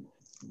 2.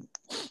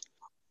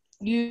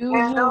 You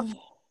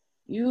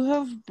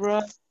have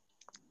brought,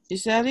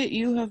 is that it?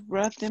 You have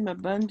brought them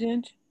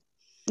abundant?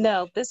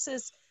 No, this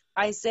is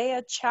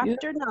Isaiah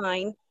chapter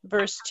 9,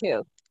 verse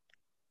 2.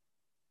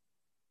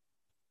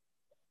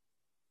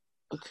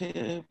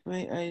 Okay,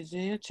 wait,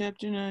 Isaiah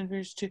chapter 9,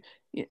 verse 2.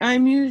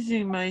 I'm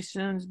using my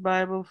son's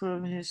Bible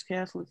from his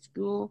Catholic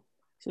school,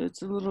 so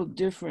it's a little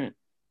different.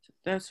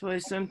 That's why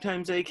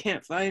sometimes I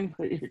can't find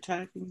what you're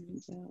talking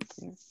about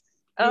there.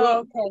 Oh,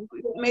 okay.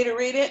 You want me to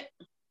read it?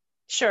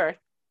 Sure. It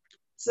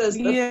says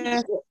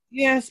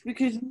yes,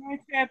 because my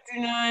chapter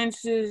 9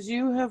 says,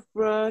 you have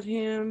brought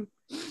him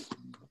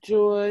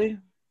joy.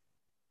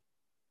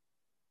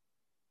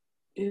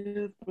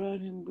 It brought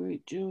him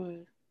great joy.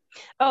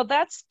 Oh,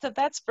 that's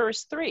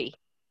verse 3.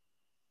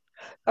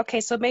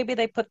 Okay, so maybe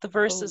they put the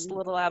verses a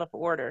little out of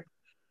order.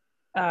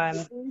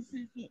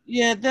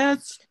 Yeah,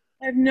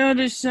 I've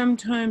noticed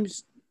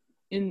sometimes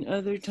in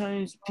other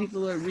times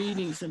people are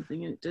reading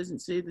something and it doesn't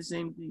say the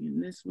same thing in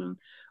this one,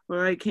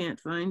 or I can't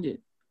find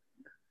it.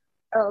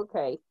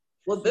 Okay.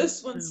 Well,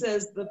 this one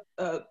says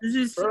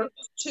verse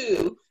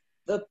 2,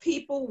 the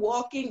people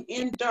walking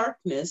in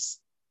darkness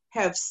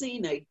have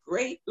seen a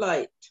great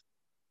light.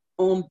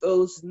 On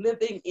those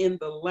living in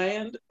the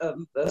land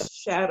of the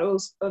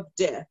shadows of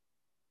death,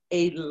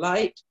 a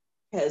light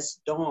has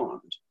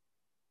dawned.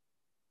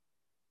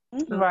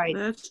 Right.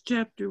 That's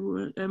chapter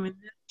 1. I mean,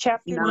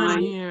 chapter 9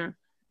 here.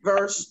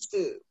 Verse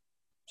 2.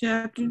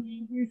 Chapter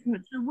 9, verse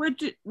 1. So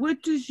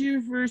what does your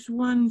verse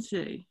 1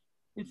 say?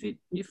 If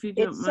you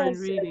don't mind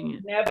reading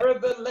it.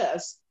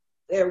 Nevertheless,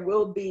 there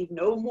will be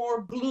no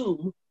more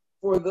gloom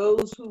for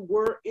those who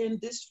were in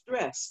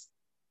distress.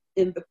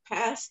 In the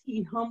past,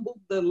 he humbled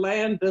the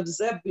land of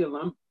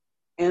Zebulun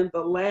and the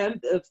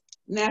land of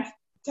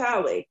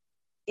Naphtali.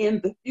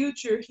 In the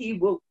future, he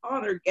will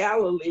honor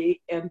Galilee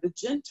and the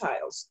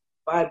Gentiles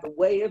by the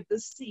way of the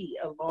sea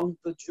along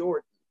the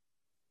Jordan.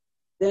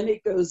 Then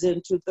it goes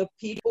into the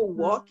people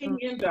walking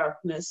in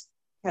darkness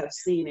have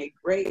seen a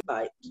great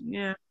light.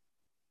 Yeah.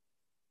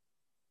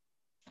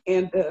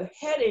 And the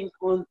heading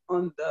on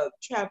the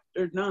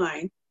chapter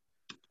 9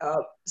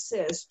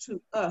 says,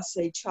 to us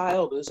a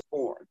child is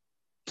born.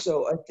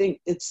 So I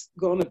think it's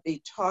going to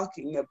be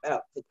talking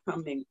about the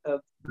coming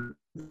of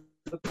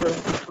the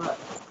birth of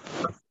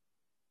Christ.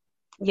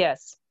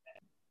 Yes.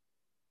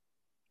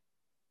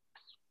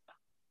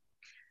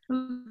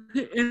 And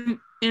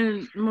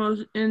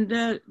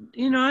that,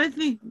 I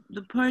think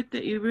the part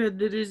that you read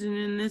that isn't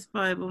in this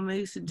Bible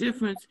makes a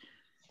difference.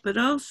 But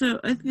also,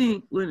 I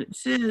think when it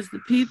says the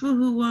people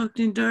who walked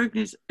in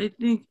darkness, I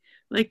think,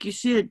 like you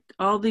said,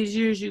 all these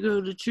years you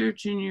go to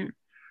church and you're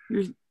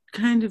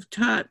kind of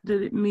taught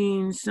that it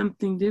means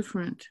something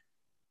different,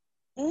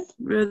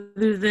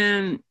 rather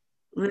than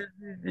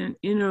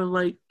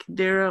like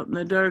they're out in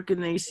the dark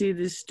and they see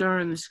this star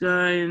in the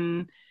sky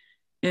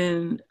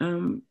and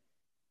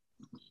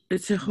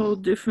it's a whole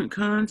different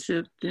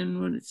concept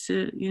than what it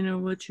said.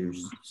 What you're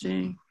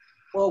saying.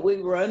 Well,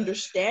 we were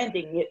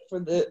understanding it for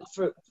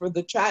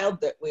the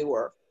child that we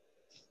were.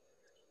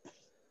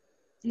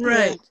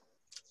 Right.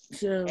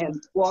 So,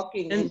 and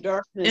walking in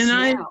darkness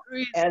now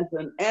as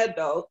an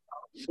adult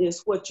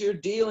is what you're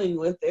dealing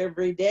with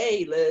every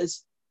day,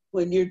 Liz,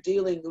 when you're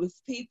dealing with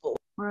people.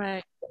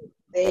 Right.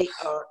 They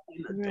are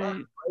in a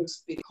dark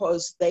place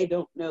because they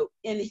don't know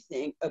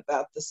anything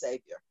about the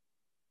Savior.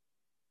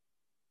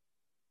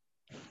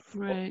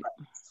 Right.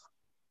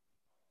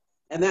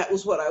 And that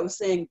was what I was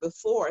saying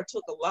before. I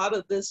took a lot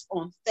of this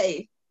on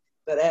faith,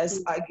 but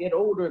as I get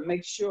older and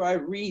make sure I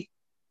read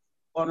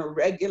on a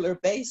regular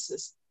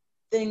basis,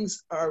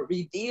 things are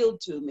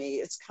revealed to me.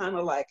 It's kind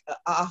of like an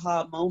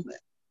aha moment.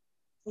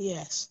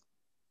 Yes.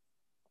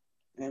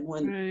 And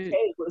when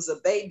Kay was a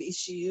baby,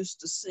 she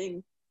used to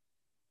sing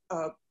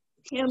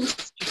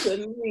hymns. She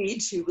couldn't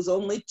read. She was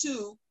only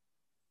 2.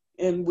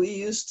 And we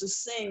used to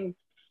sing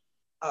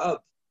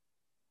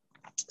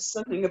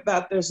something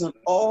about there's an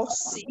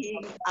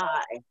all-seeing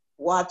eye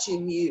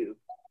watching you.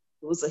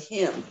 It was a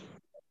hymn.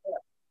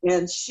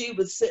 And she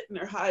would sit in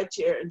her high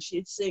chair and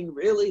she'd sing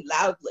really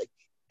loudly.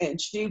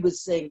 And she would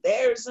sing,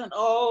 there's an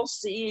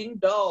all-seeing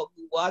dog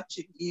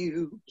watching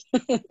you.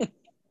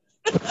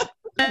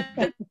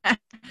 and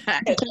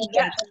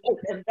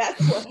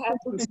that's what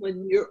happens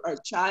when you're a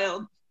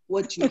child,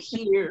 what you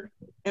hear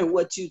and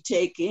what you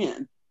take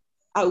in.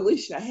 I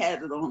wish I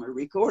had it on a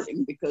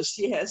recording because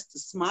she has to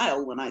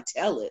smile when I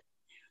tell it.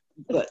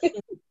 But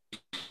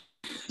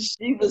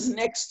she was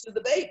next to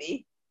the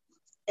baby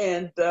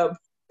and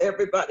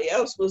everybody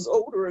else was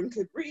older and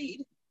could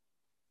read.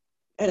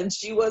 And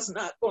she was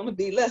not going to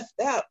be left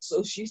out.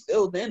 So she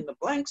filled in the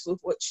blanks with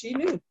what she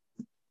knew.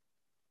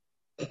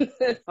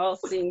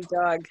 All-seeing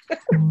dog.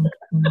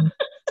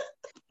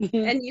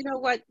 And you know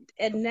what?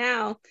 And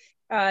now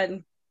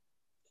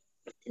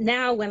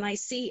when I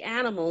see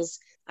animals,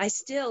 I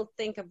still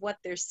think of what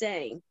they're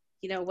saying,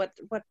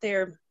 what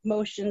their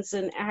motions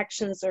and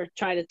actions are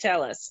trying to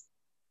tell us.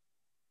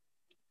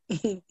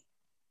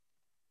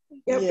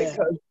 Yeah,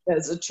 because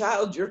as a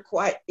child, you're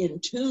quite in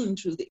tune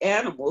to the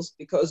animals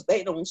because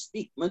they don't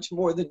speak much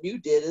more than you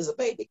did as a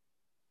baby.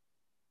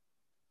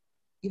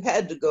 You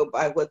had to go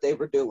by what they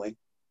were doing.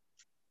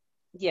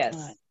 Yes.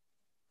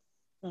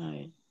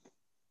 Right.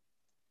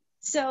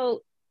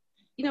 So,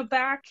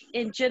 back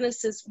in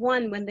Genesis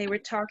 1, when they were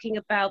talking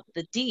about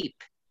the deep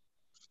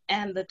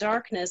and the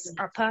darkness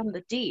upon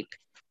the deep,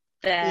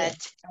 that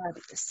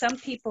some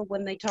people,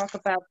 when they talk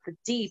about the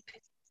deep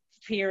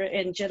here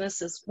in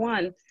Genesis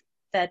 1,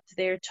 that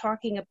they're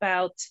talking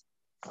about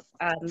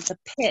the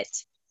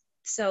pit.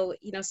 So,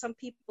 some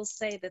people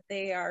say that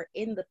they are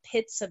in the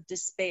pits of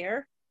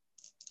despair,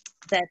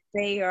 that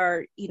they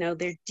are,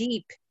 they're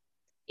deep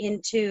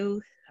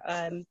into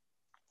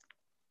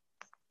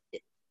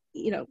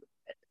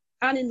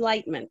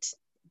unenlightenment,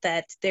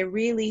 that they're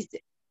really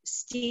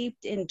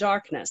steeped in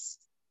darkness.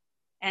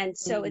 And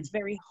so it's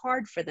very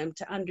hard for them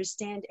to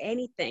understand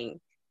anything,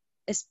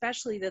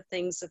 especially the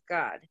things of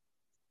God.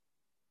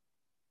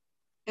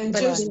 And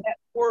just that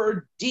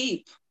word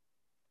deep,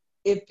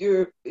 if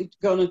you're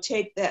going to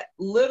take that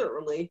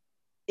literally,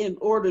 in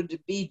order to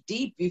be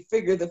deep, you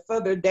figure the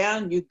further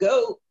down you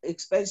go,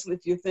 especially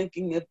if you're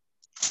thinking of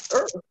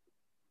earth,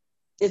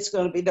 it's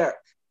going to be dark.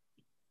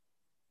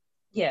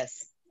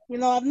 Yes.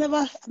 I've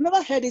never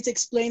heard it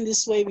explained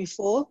this way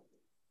before.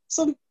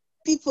 Some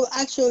people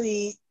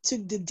actually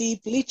took the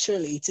deep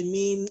literally to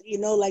mean,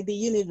 like the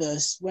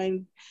universe.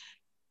 When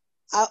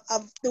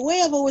the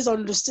way I've always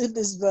understood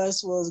this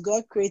verse was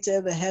God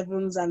created the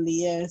heavens and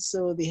the earth.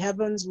 So the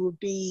heavens would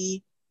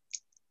be,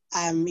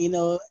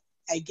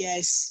 I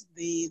guess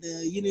the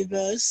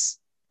universe,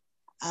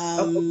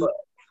 and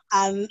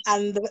then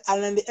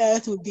the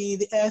earth would be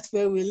the earth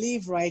where we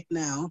live right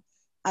now.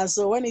 And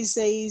so when he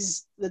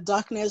says the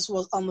darkness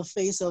was on the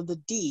face of the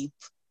deep,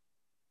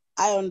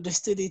 I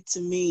understood it to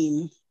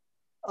mean,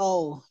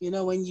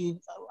 when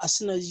as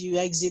soon as you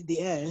exit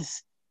the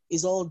earth,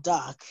 it's all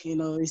dark.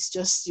 It's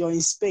just you're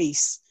in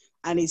space,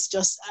 and it's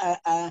just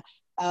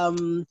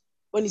when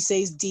he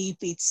says deep,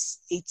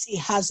 it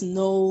has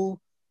no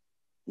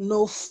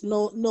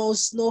floor.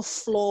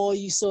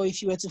 So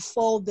if you were to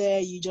fall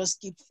there, you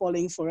just keep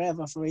falling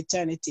forever, for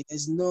eternity.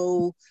 There's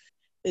no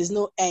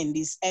end.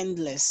 It's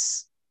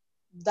endless.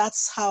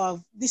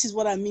 This is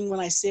what I mean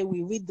when I say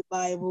we read the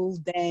Bible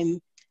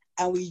then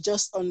and we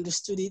just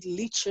understood it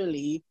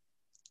literally.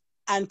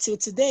 Until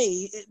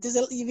today,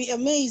 you'll be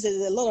amazed that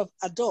there's a lot of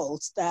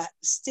adults that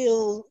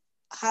still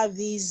have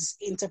these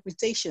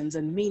interpretations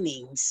and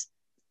meanings.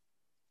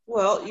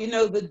 Well,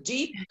 the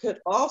deep could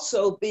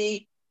also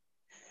be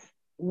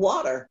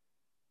water.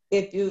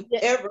 If you've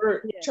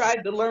ever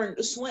tried to learn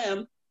to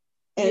swim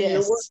and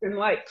you're working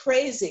like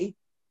crazy,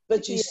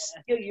 but you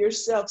feel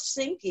yourself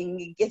sinking,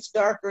 it gets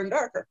darker and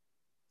darker.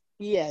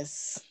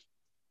 Yes.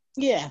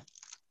 Yeah.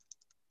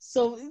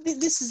 So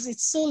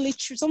it's so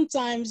literal.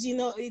 Sometimes,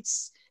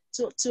 it's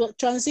to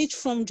transit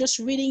from just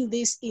reading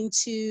this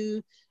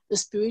into the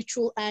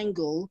spiritual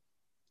angle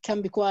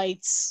can be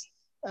quite,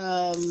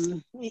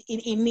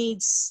 it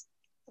needs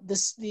the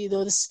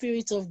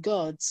Spirit of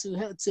God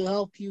to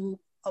help you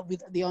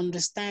with the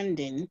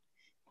understanding.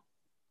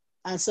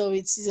 And so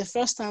it's the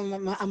first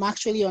time I'm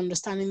actually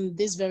understanding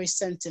this very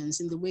sentence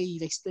in the way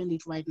you've explained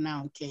it right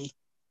now, okay?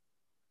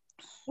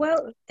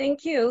 Well,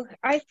 thank you.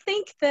 I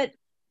think that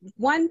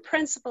one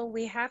principle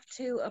we have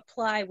to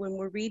apply when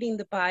we're reading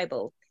the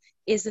Bible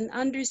is an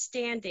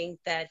understanding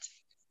that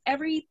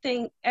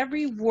everything,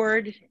 every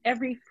word,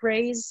 every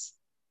phrase,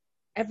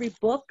 every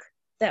book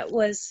that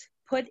was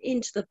put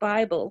into the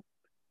Bible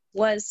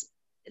was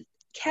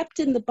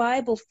kept in the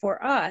Bible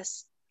for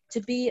us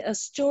to be a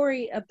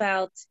story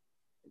about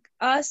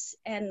us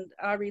and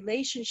our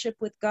relationship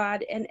with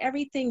God, and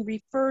everything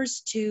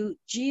refers to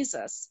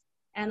Jesus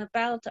and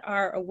about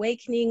our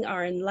awakening,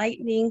 our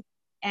enlightening,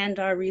 and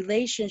our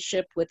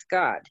relationship with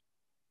God.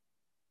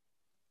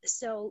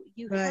 So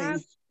you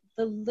have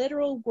the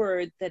literal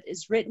word that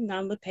is written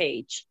on the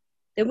page.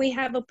 Then we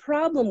have a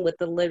problem with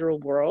the literal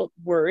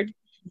word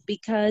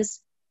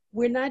because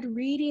we're not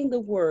reading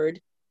the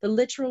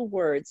literal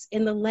words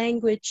in the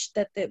language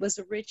that it was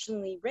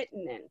originally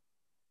written in.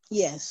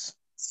 Yes.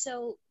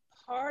 So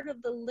part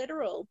of the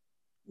literal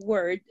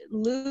word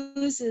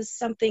loses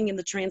something in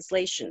the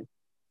translation.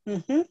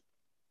 Mm-hmm.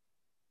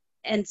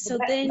 And so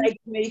that then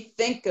makes me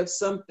think of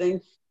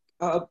something.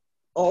 All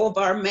of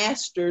our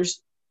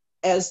masters,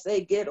 as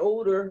they get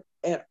older,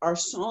 and our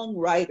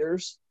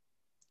songwriters,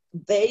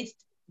 they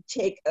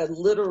take a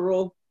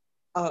literal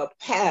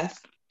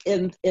path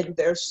in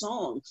their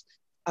songs.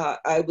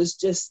 I was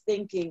just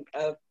thinking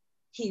of,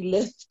 he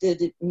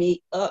lifted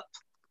me up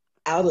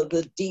out of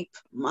the deep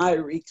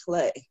miry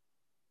clay.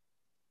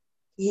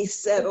 He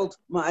settled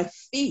my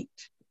feet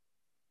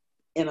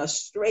in a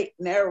straight,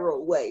 narrow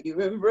way. Do you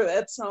remember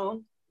that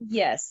song?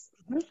 Yes.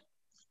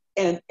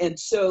 And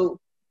so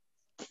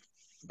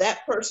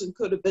that person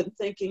could have been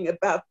thinking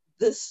about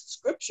this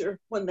scripture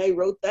when they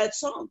wrote that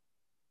song.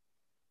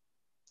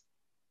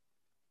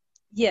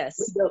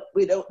 Yes.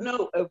 We don't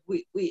know if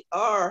we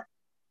are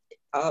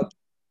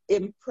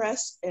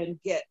impressed and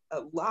get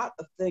a lot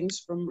of things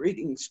from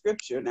reading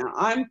scripture. Now,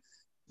 I'm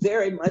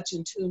very much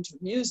in tune to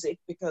music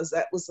because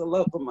that was the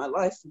love of my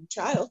life from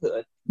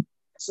childhood.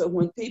 So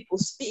when people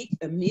speak,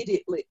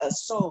 immediately a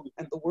song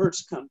and the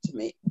words come to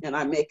me and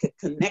I make a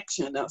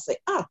connection. I'll say,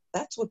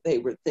 that's what they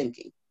were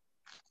thinking.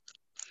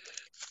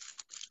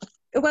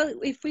 Well,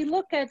 if we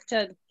look at,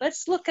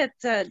 let's look at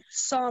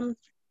Psalm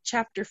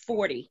chapter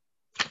 40,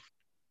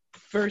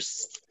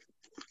 verse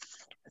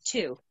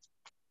 2.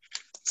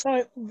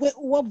 Sorry,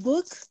 what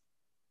book?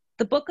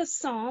 The book of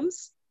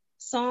Psalms,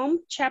 Psalm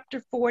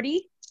chapter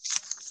 40.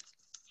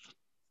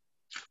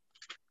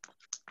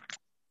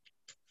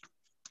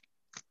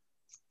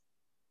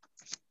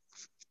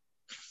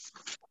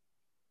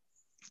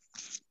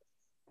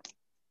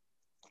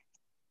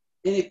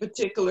 Any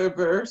particular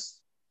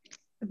verse?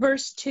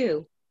 Verse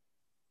 2.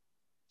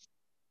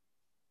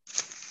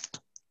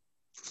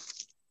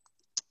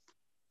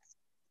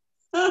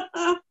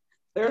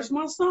 There's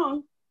my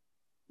song.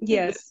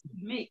 Yes.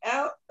 He lifted me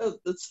out of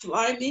the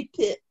slimy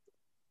pit,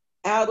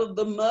 out of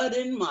the mud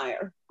and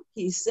mire.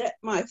 He set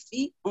my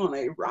feet on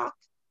a rock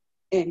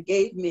and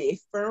gave me a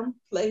firm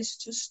place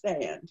to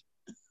stand.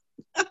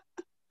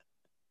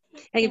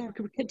 And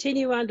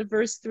continue on to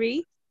verse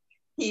 3.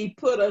 He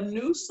put a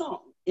new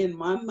song in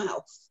my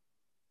mouth,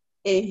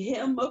 a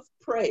hymn of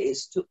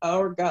praise to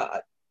our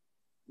God.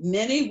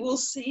 Many will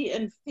see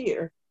and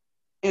fear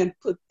and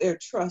put their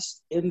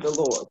trust in the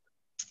Lord.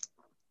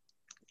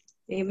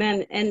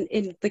 Amen. And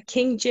in the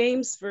King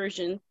James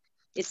Version,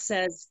 it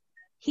says,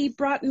 he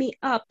brought me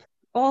up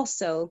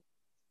also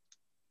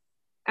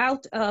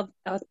out of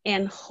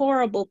an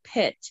horrible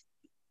pit,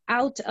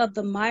 out of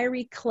the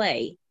miry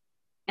clay,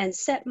 and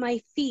set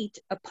my feet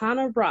upon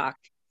a rock,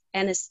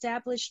 and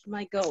established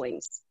my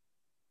goings.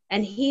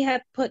 And he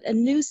hath put a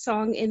new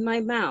song in my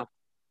mouth,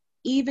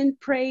 even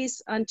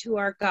praise unto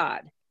our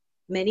God.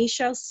 Many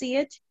shall see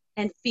it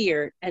and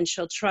fear, and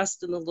shall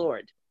trust in the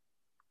Lord.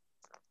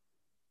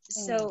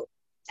 So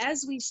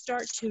as we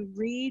start to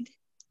read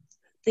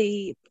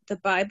the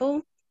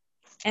Bible,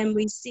 and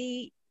we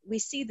see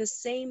the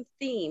same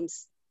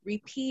themes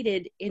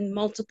repeated in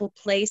multiple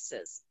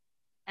places.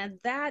 And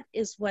that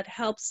is what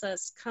helps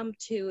us come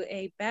to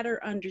a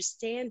better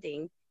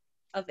understanding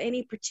of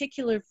any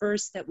particular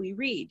verse that we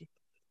read,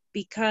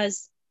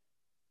 because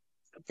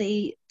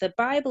the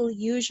Bible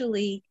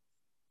usually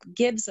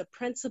gives a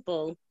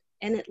principle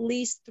in at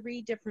least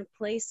 3 different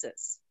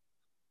places.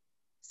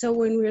 So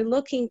when we're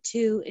looking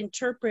to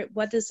interpret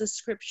what does a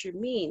scripture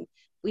mean,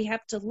 we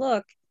have to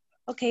look,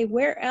 okay,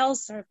 where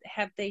else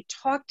have they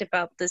talked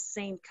about this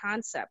same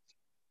concept?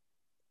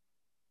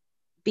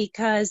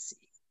 Because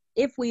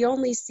if we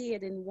only see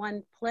it in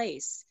one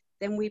place,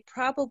 then we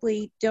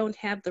probably don't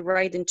have the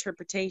right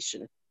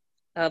interpretation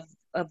of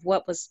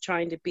what was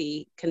trying to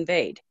be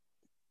conveyed.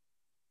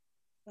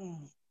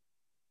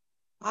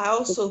 I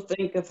also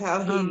think of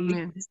how he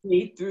leads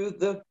me through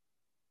the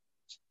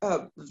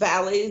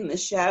valley in the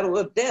shadow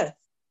of death.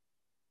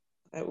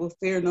 I will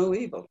fear no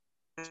evil.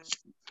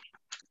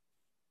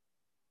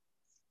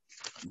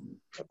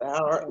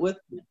 Thou art with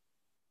me.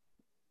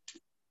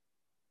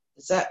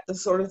 Is that the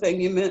sort of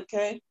thing you meant,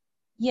 Kay?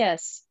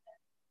 Yes.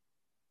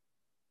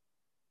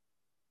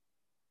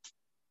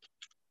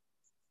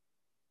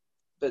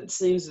 But it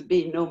seems to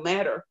be no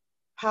matter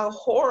how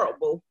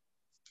horrible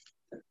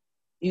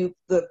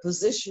the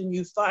position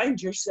you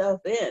find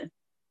yourself in,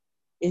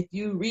 if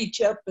you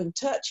reach up and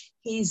touch,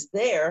 he's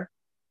there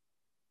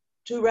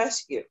to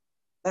rescue.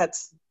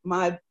 That's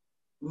my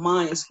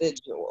mind's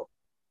visual.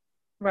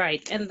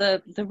 Right. And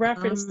the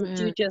reference that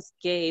you just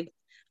gave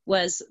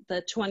was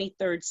the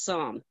 23rd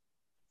Psalm.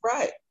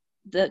 Right.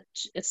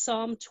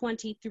 Psalm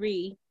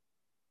 23,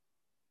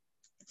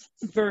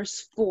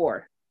 verse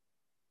 4.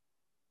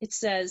 It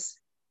says,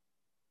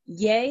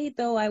 yea,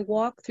 though I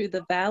walk through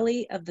the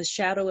valley of the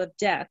shadow of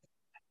death,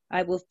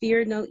 I will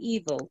fear no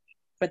evil,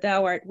 for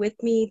thou art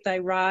with me, thy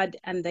rod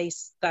and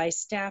thy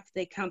staff,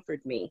 they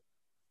comfort me.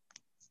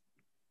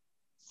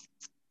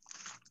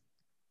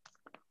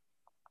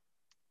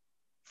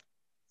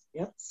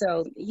 Yep.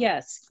 So,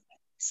 yes.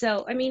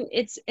 So, I mean,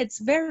 it's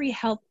very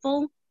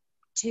helpful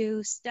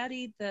to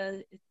study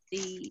the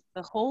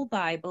whole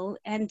Bible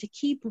and to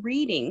keep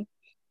reading,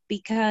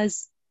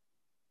 because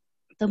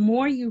the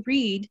more you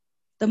read,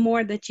 the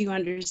more that you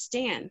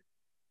understand.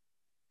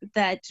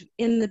 That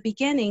in the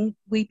beginning,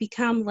 we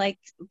become like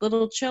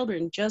little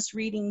children, just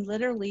reading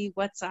literally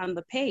what's on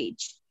the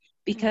page,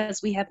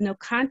 because we have no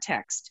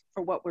context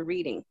for what we're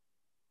reading.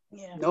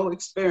 Yeah. No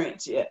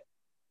experience yet.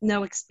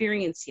 No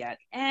experience yet.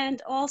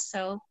 And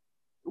also,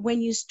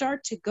 when you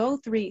start to go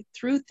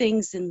through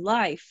things in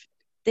life,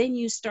 then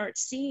you start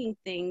seeing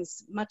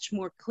things much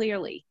more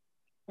clearly.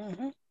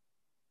 Mm-hmm.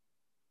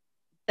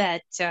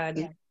 That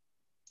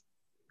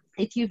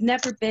if you've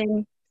never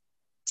been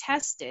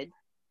tested,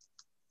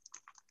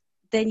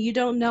 then you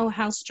don't know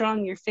how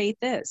strong your faith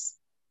is.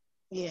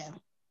 Yeah.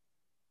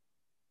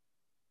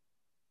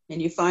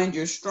 And you find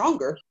you're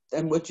stronger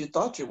than what you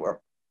thought you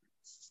were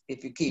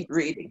if you keep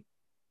reading.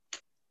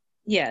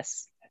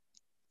 Yes.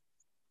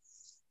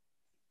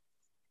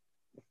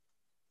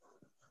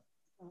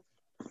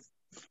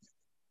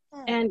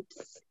 And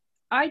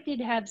I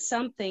did have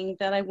something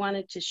that I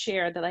wanted to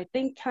share that I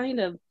think kind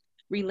of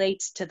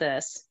relates to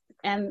this.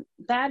 And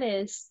that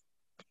is,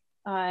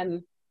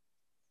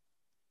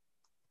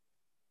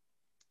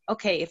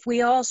 okay, if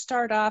we all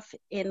start off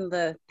in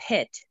the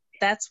pit,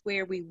 that's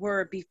where we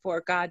were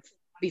before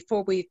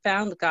we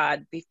found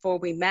God, before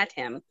we met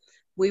him.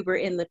 We were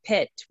in the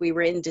pit. We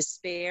were in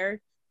despair.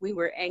 We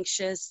were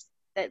anxious,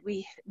 that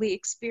we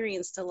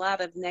experienced a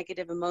lot of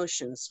negative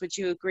emotions. Would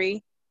you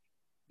agree?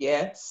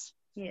 Yes.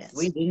 Yes.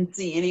 We didn't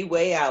see any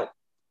way out.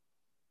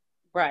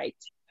 Right.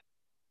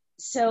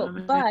 So,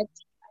 but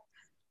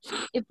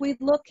if we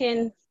look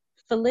in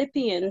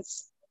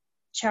Philippians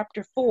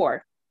chapter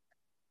 4,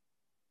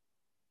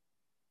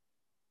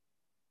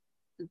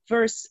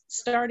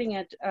 starting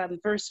at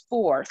verse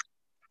 4,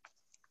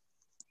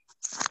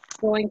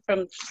 going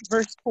from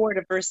verse 4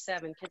 to verse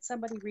 7. Can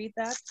somebody read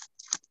that?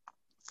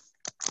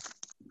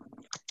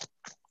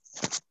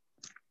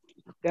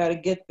 Got to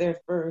get there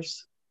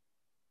first.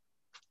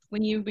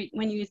 When you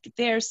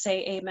there,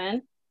 say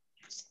amen.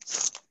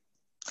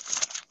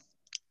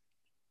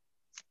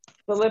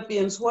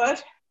 Philippians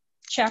what?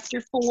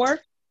 Chapter 4,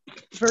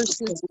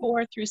 verses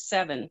 4 through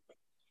 7.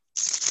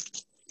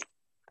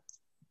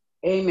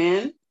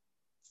 Amen.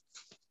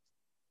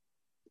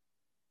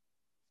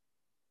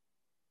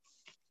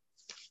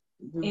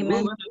 Amen.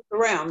 Moving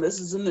around. This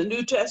is in the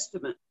New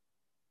Testament.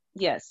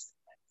 Yes.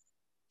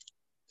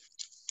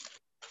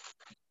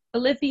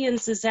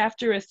 Philippians is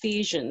after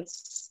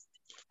Ephesians.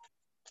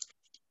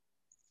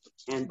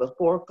 And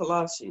before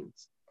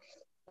Colossians.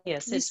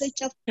 Yes, You it's say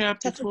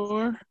Chapter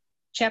 4.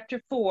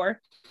 chapter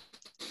 4,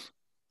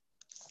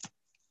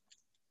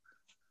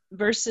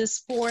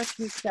 verses 4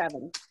 through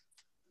 7.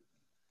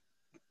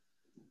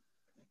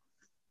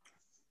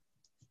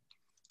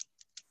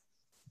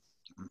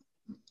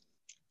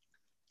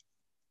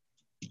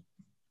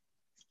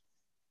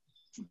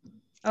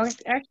 Oh,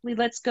 actually,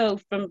 let's go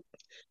from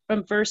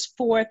verse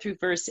 4 through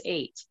verse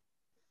 8.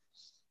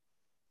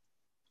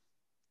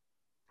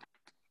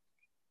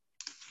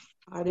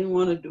 I didn't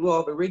want to do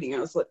all the reading. I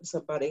was letting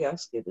somebody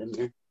else get in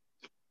there.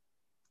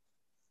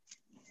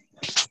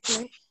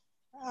 Okay.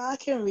 I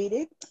can read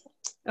it.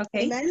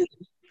 Okay. Amen.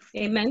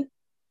 Amen.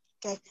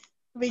 Okay.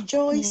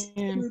 Rejoice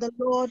Amen. in the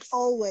Lord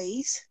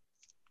always.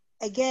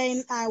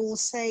 Again, I will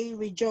say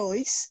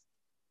rejoice.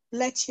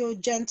 Let your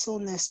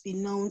gentleness be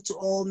known to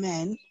all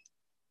men.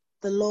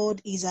 The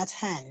Lord is at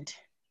hand.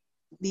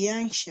 Be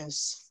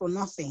anxious for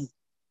nothing,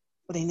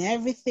 but in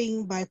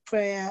everything by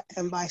prayer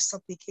and by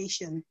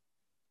supplication,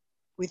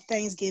 with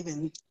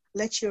thanksgiving,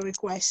 let your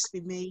requests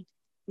be made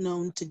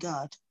known to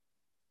God.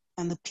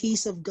 And the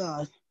peace of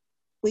God,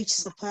 which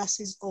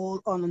surpasses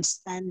all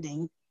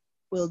understanding,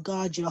 will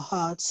guard your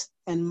hearts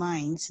and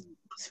minds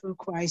through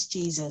Christ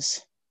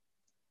Jesus.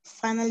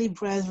 Finally,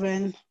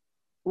 brethren,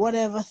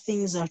 whatever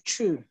things are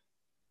true,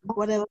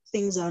 whatever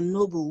things are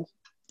noble,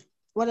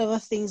 whatever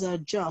things are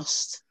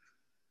just,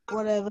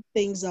 whatever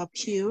things are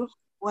pure,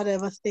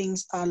 whatever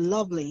things are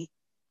lovely,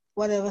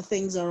 whatever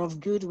things are of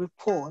good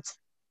report,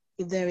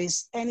 if there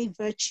is any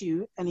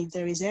virtue and if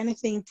there is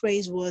anything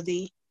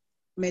praiseworthy,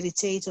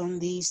 meditate on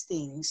these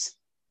things.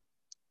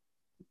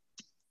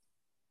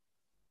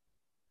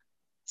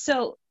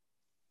 So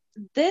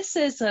this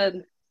is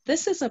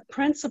a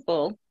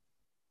principle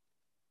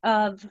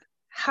of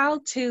how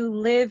to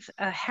live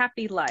a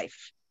happy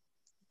life.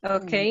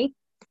 Okay?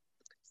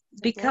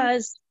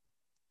 Because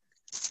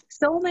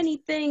so many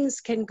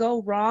things can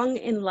go wrong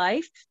in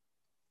life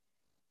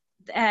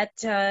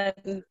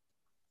that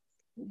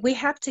we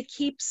have to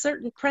keep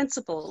certain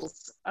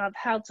principles of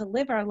how to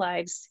live our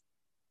lives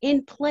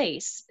in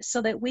place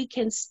so that we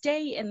can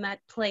stay in that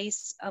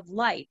place of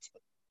light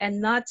and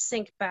not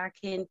sink back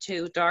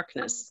into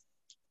darkness.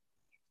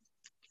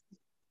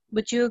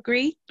 Would you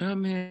agree?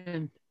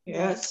 Amen.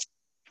 Yes.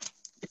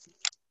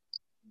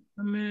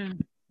 Amen.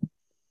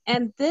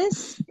 And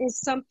this is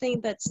something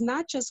that's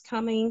not just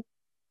coming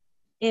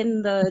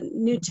in the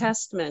New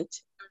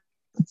Testament.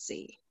 Let's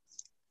see.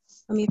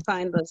 Let me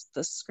find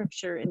the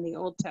scripture in the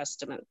Old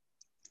Testament.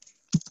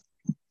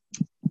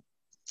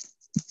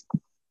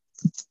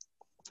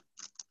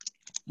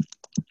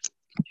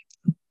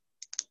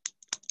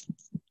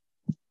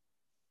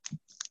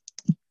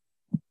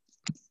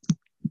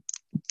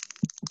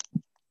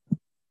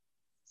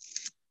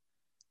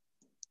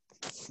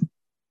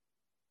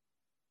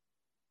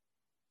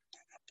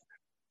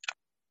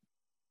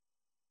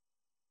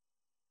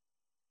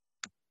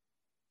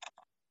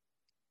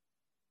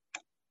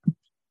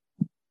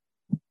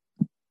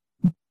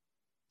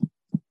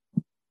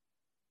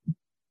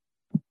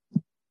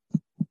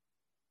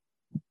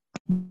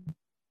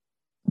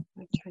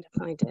 I'm trying to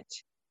find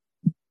it.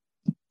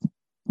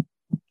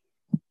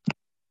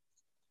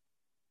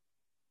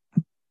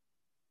 I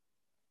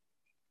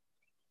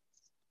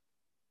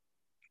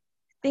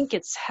think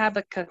it's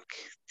Habakkuk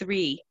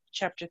 3,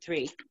 chapter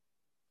 3.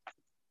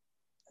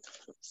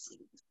 Let's see.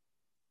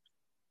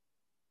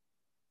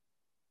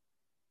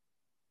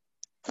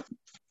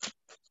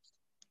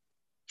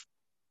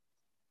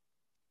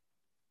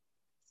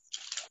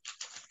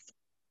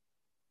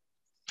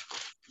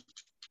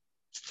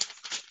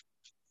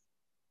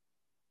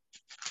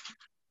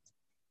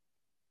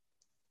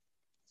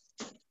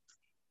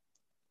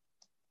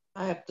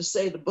 I have to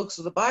say the books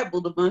of the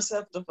Bible to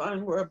myself to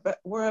find where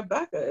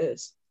Habakkuk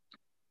is.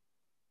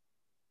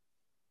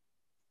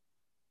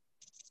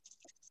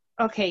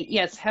 Okay,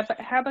 yes,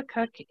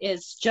 Habakkuk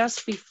is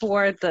just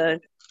before the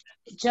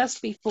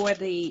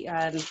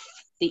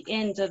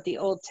end of the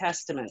Old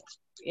Testament.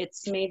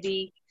 It's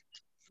maybe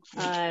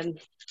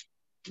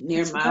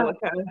Near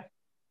Malachi.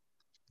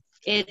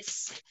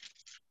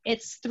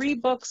 It's 3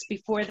 books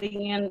before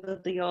the end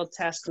of the Old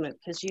Testament,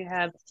 because you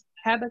have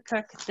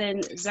Habakkuk,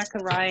 then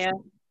Zechariah,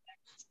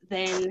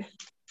 then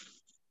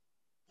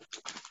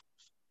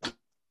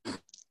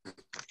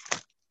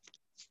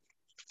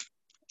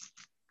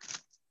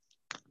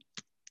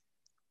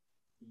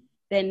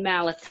then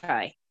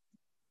Malachi.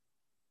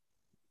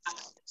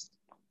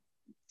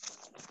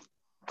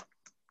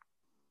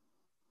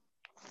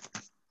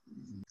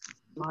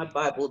 My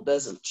Bible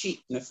doesn't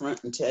cheat in the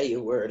front and tell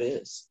you where it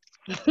is.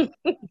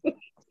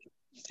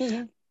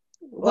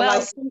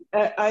 Well,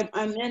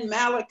 I'm in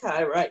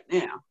Malachi right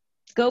now.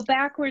 Go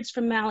backwards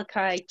from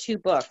Malachi 2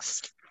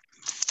 books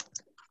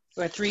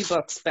or 3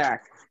 books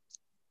back.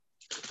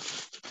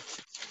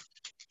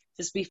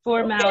 Just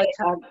before Malachi.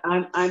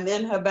 I'm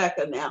in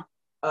Habakkuk now.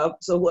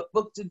 So what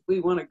book did we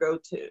want to go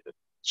to?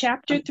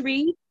 Chapter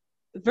 3,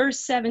 verse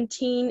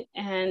 17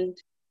 and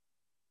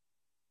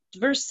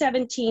verse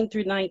 17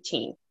 through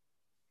 19.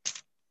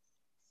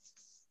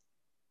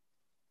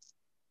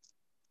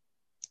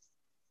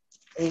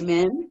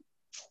 Amen.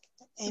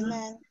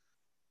 Amen.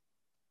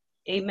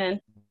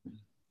 Amen.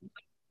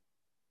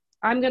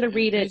 I'm going to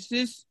read it.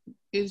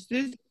 Is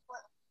this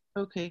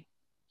okay?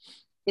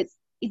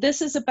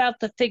 This is about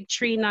the fig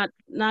tree not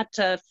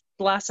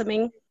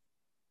blossoming.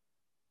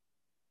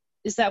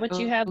 Is that what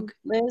you have, okay.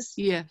 Liz?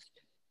 Yes.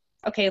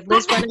 Okay,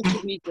 Liz, why don't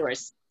you read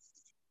yours?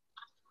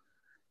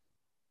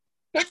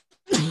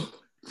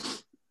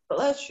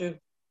 Bless you.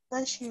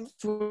 Bless you.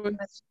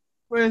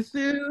 For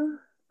through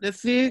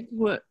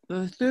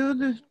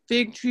the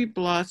fig tree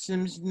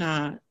blossoms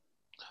not.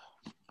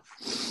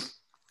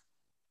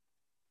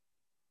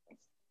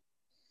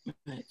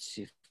 Let's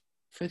see.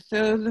 For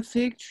though the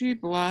fig tree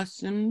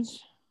blossoms,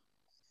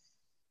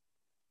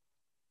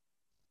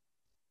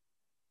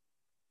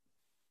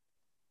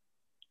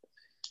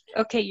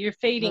 Okay, you're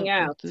fading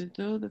out.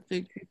 Though the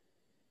fig tree.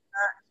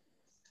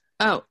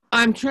 Oh,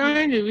 I'm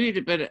trying to read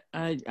it, but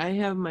I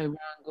have my round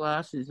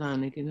glasses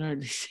on. I can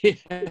hardly see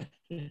it.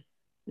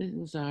 This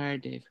is a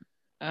hard day.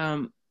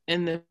 And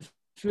the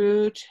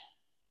fruit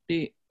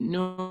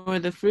nor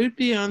the fruit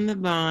be on the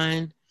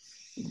vine,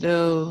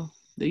 though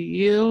the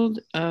yield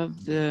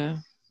of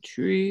the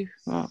tree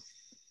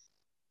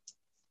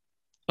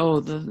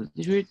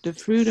the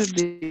fruit of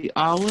the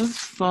olive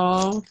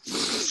fall.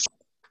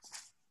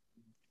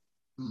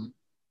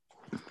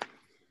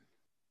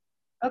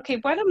 Okay,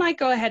 why don't I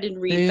go ahead and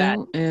read that?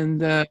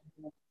 And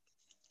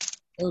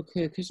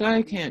okay, because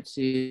I can't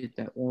see it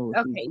that well with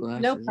okay, these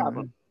glasses no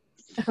problem.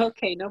 On.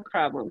 Okay, no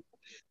problem.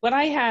 What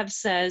I have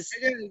says.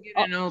 I gotta get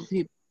an old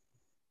people.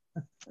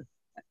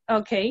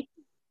 Okay.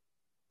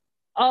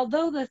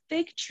 Although the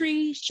fig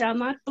tree shall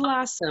not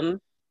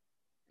blossom,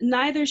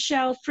 neither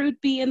shall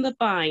fruit be in the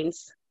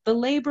vines, the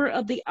labor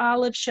of the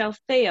olive shall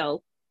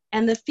fail,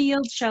 and the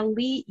field shall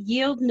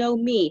yield no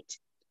meat.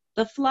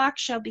 The flock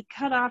shall be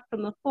cut off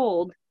from the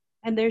fold,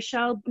 and there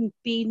shall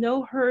be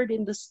no herd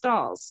in the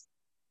stalls.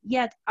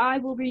 Yet I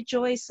will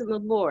rejoice in the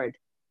Lord.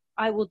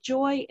 I will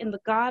joy in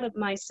the God of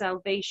my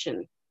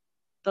salvation.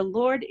 The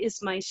Lord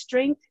is my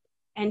strength,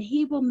 and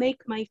he will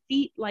make my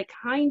feet like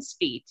hinds'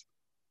 feet,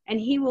 and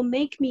he will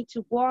make me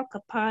to walk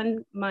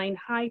upon mine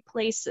high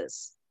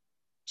places,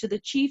 to the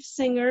chief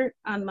singer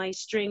on my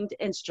stringed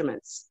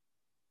instruments.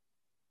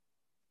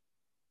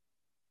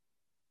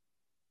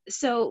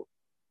 So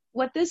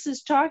what this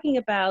is talking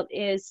about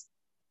is,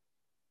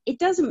 it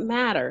doesn't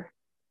matter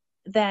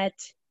that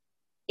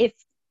if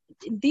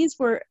these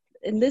were,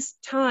 in this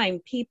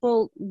time,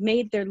 people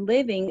made their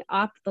living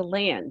off the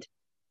land,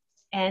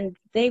 and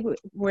they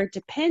were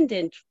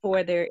dependent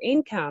for their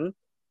income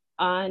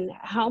on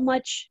how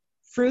much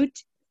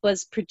fruit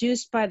was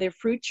produced by their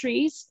fruit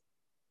trees,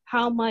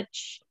 how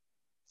much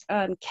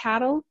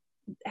cattle,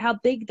 how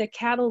big the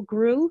cattle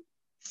grew.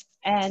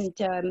 And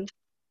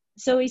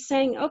so he's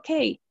saying,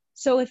 okay,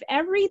 so if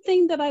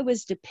everything that I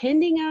was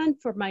depending on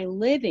for my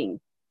living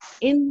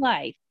in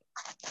life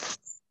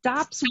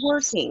stops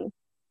working,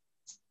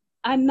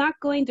 I'm not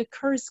going to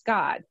curse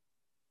God,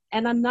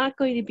 and I'm not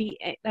going to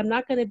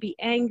be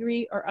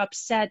angry or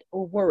upset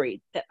or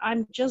worried. That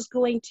I'm just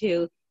going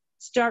to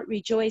start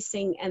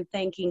rejoicing and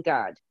thanking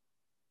God,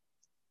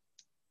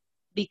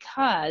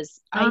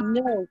 because I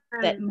know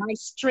that my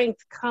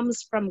strength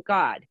comes from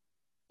God.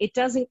 It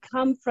doesn't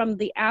come from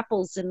the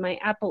apples in my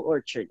apple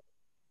orchard.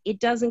 It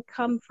doesn't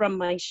come from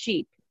my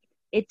sheep.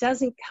 It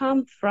doesn't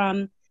come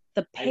from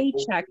the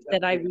paycheck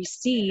that I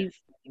receive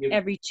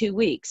every 2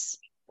 weeks.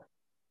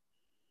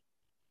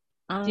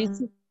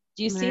 Do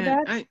you see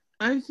that?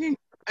 I think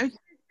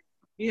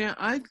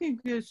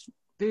this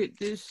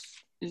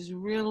is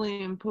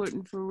really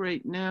important for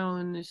right now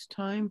in this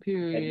time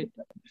period.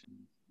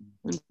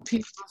 When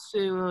people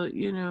say, well,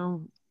 you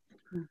know,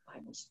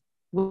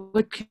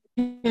 what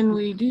can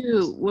we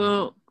do?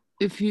 Well,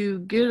 if you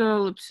get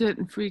all upset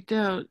and freaked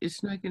out,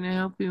 it's not going to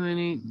help you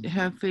any.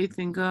 Have faith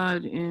in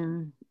God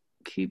and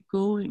keep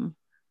going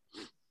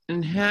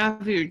and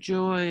have your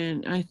joy.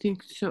 And I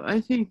think,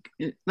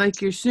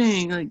 like you're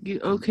saying,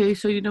 okay,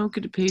 so you don't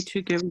get a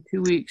paycheck every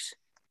 2 weeks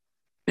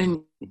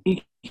and you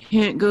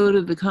can't go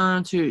to the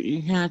concert,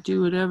 you can't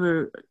do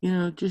whatever, you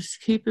know, just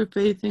keep your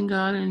faith in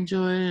God and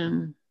joy,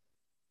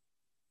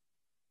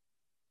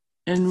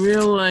 and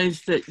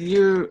realize that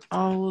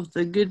all of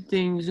the good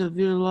things of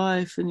your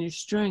life and your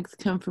strength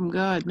come from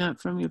God,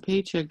 not from your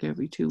paycheck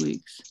every 2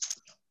 weeks.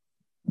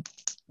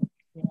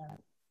 Yeah.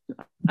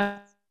 I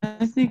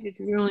think it's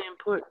really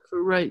important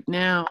for right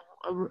now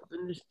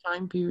in this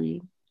time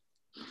period.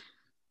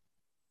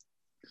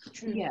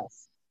 True.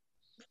 Yes.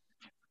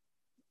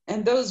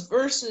 And those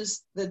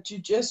verses that you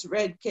just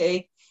read,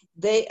 Kay,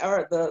 they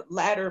are the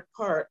latter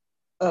part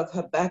of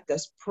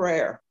Habakkuk's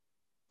prayer.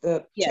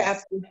 The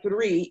Yes. chapter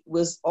 3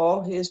 was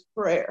all his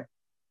prayer.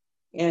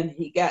 And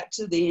he got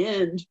to the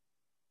end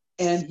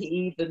and he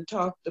even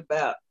talked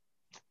about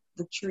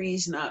the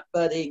trees not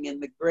budding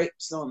and the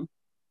grapes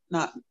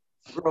not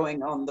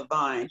growing on the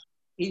vine.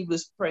 He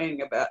was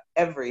praying about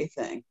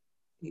everything.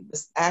 He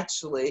was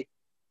actually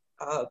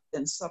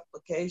in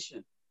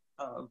supplication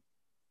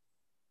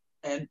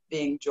and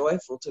being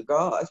joyful to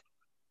God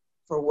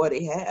for what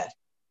he had,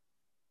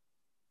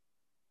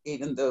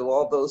 even though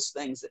all those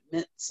things that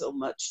meant so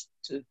much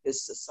to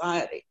his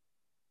society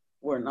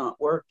were not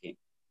working.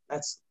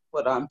 That's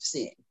what I'm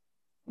seeing.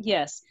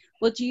 Yes.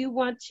 Well, do you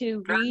want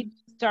to read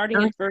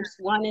starting at verse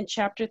 1 in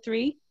chapter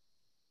 3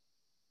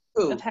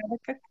 Who? of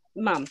Habakkuk?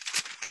 Mom.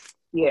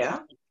 Yeah.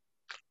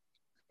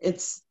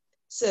 It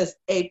says,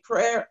 a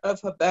prayer of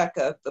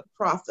Habakkuk the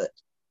prophet.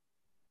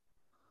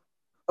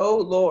 Oh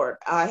Lord,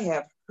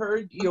 I've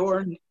heard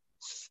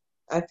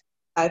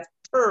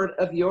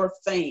of your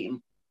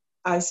fame.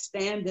 I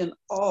stand in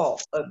awe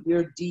of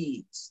your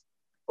deeds.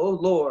 O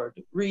Lord,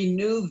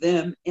 renew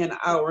them in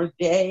our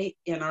day,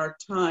 in our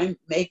time,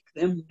 make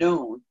them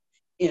known.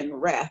 In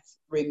wrath,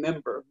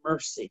 remember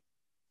mercy.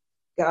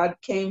 God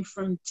came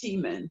from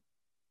Teman,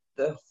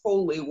 the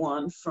Holy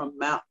One from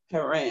Mount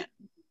Paran.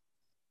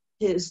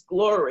 His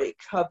glory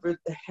covered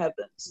the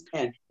heavens,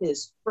 and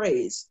his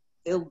praise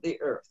filled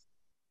the earth.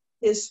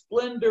 His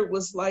splendor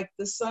was like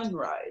the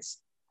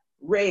sunrise.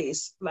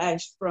 Rays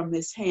flashed from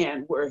his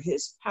hand where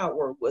his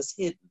power was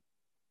hidden.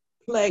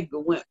 Plague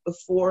went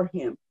before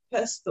him.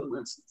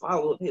 Pestilence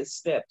followed his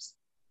steps.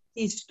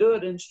 He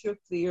stood and shook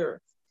the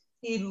earth.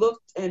 He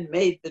looked and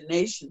made the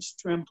nations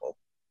tremble.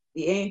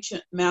 The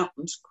ancient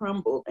mountains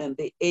crumbled and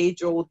the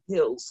age-old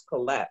hills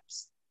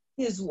collapsed.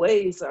 His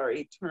ways are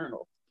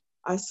eternal.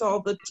 I saw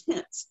the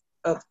tents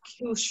of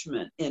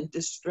Cushman in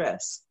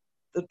distress,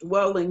 the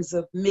dwellings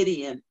of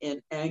Midian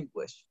in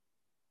anguish.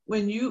 Were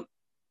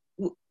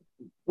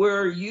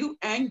you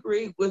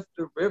angry with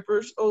the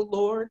rivers, O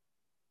Lord?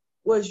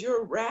 Was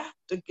your wrath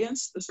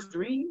against the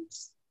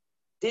streams?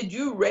 Did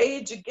you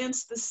rage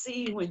against the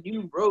sea when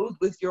you rode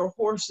with your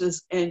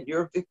horses and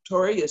your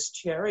victorious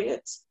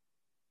chariots?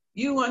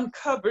 You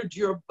uncovered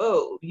your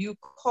bow. You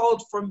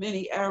called for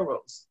many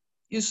arrows.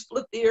 You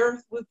split the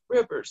earth with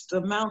rivers.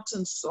 The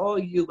mountains saw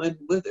you and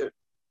withered.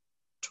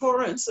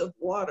 Torrents of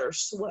water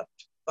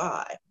swept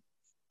by.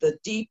 The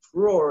deep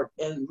roared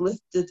and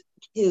lifted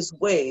his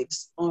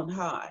waves on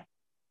high.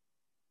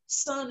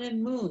 Sun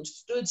and moon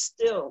stood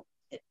still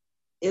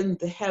in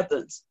the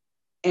heavens,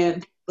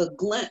 and the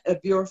glint of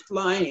your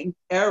flying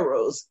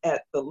arrows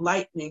at the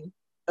lightning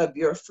of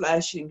your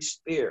flashing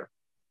spear.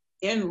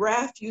 In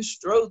wrath you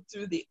strode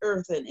through the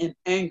earth, and in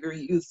anger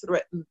you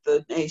threatened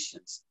the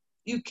nations.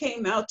 You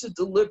came out to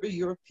deliver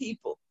your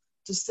people,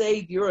 to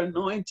save your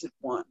anointed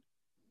one.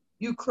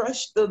 You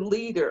crushed the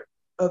leader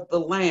of the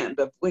land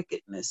of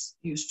wickedness.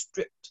 You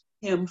stripped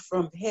him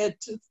from head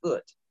to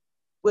foot.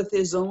 With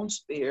his own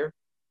spear,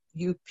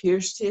 you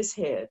pierced his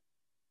head.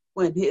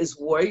 When his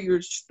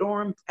warriors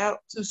stormed out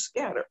to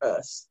scatter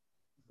us,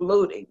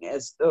 gloating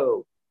as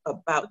though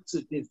about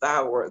to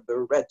devour the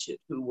wretched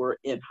who were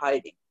in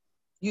hiding.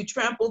 You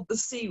trampled the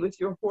sea with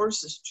your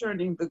horses,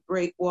 churning the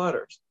great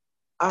waters.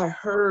 I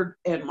heard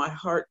and my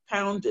heart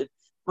pounded.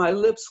 My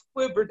lips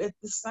quivered at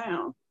the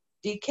sound.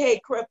 Decay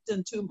crept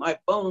into my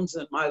bones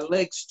and my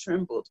legs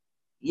trembled.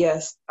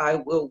 Yes, I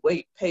will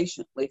wait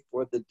patiently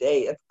for the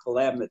day of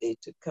calamity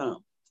to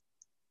come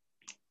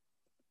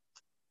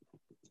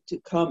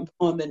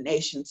on the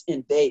nations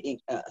invading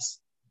us.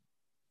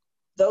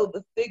 Though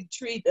the fig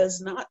tree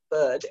does not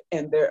bud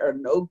and there are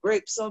no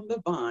grapes on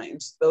the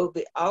vines, though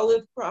the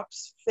olive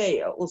crops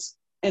fails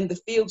and the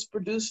fields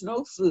produce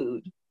no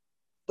food,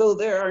 though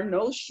there are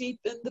no sheep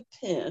in the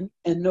pen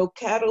and no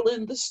cattle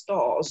in the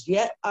stalls,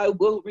 yet I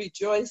will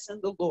rejoice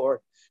in the Lord.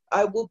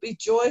 I will be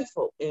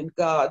joyful in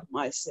God,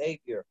 my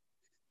Savior.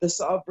 The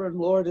sovereign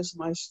Lord is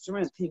my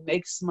strength. He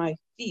makes my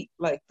feet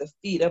like the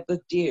feet of a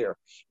deer.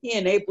 He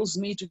enables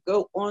me to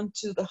go on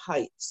to the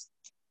heights.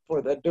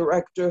 For the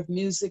director of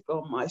music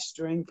on my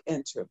stringed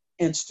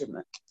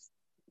instrument.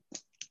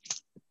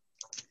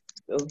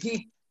 So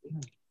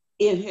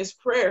in his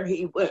prayer,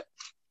 he went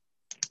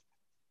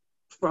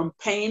from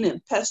pain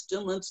and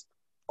pestilence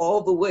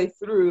all the way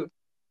through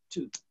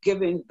to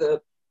giving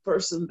the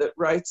person that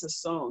writes a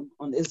song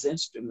on his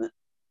instrument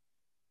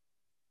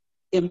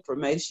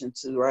information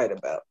to write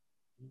about.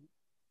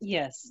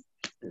 Yes.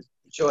 It's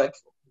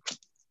joyful.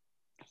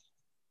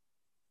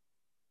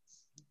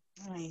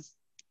 Right.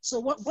 So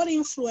what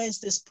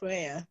influenced this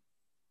prayer?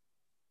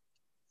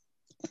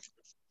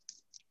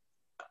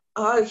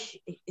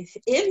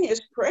 In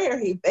his prayer,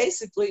 he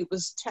basically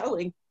was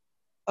telling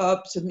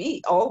to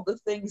me all the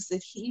things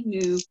that he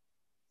knew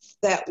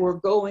that were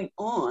going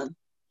on,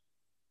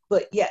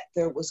 but yet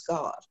there was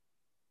God.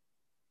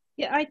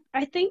 Yeah,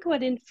 I think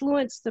what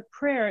influenced the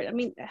prayer, I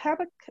mean,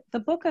 the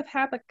book of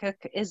Habakkuk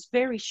is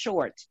very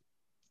short.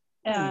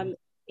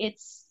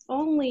 It's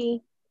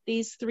only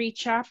these 3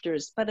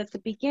 chapters, but at the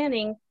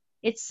beginning,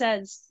 it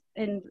says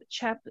in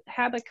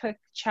Habakkuk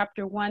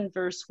chapter 1,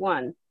 verse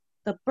 1,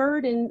 the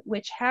burden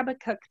which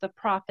Habakkuk the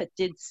prophet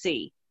did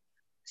see.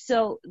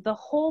 So the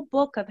whole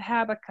book of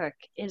Habakkuk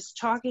is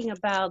talking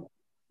about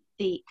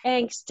the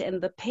angst and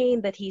the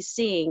pain that he's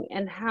seeing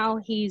and how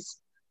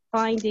he's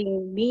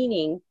finding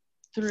meaning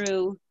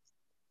through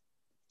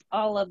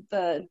all of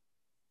the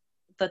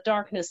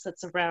darkness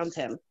that's around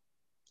him.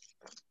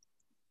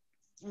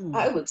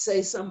 I would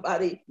say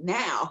somebody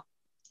now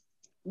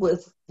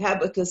with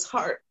Habakkuk's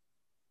heart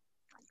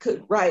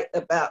could write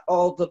about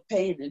all the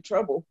pain and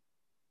trouble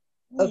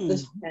of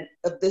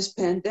this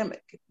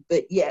pandemic,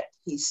 but yet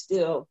he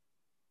still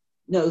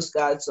knows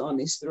God's on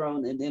his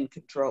throne and in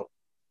control.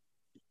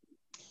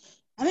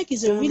 I think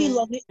it's a really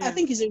lovely, I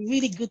think it's a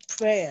really good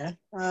prayer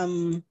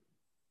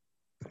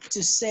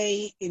to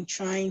say in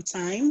trying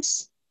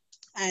times.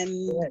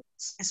 And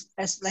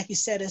as like you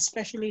said,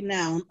 especially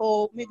now,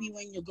 or maybe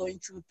when you're going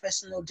through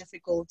personal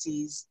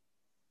difficulties.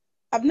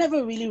 I've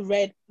never really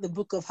read the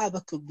book of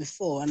Habakkuk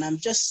before, and I'm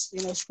just,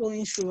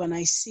 scrolling through and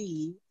I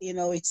see,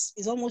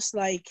 it's almost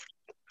like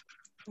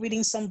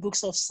reading some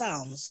books of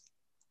Psalms.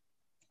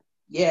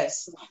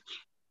 Yes.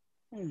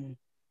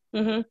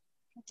 Mm-hmm.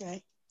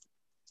 Okay.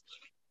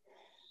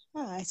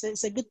 All right, so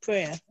it's a good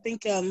prayer. I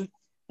think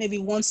maybe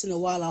once in a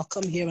while I'll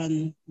come here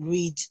and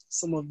read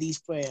some of these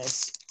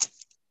prayers.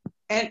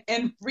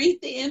 And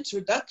read the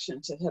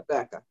introduction to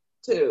Habakkuk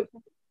too.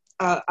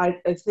 I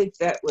think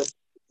that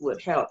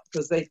would help,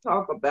 because they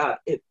talk about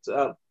it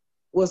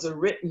was a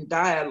written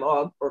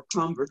dialogue or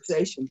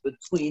conversation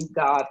between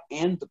God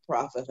and the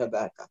prophet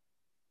Habakkuk.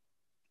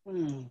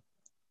 Can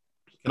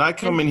I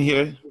come in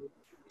here?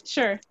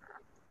 Sure.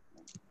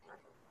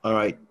 All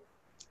right.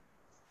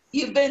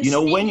 You've been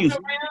sneaking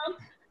around,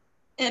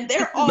 and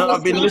they're all. No,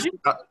 I've been listening.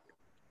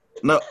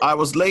 No, I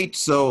was late,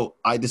 so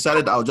I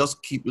decided I'll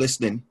just keep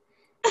listening,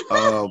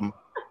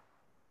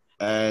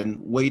 and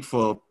wait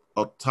for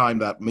a time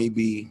that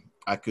maybe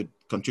I could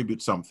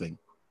contribute something.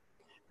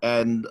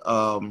 And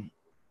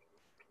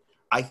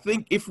I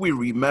think if we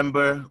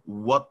remember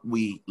what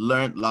we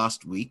learned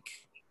last week,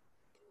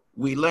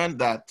 we learned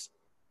that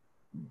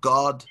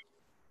God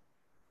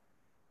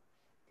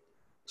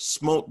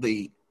smote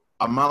the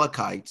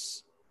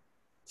Amalekites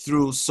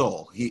through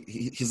Saul.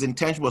 His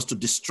intention was to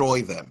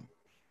destroy them.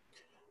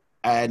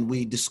 And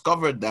we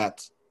discovered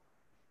that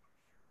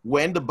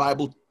when the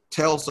Bible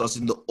tells us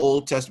in the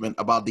Old Testament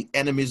about the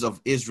enemies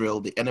of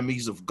Israel, the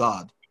enemies of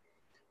God,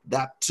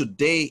 that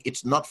today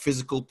it's not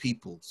physical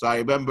people. So I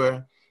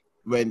remember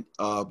when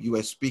you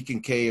were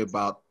speaking, Kay,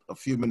 about a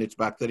few minutes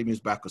back, 30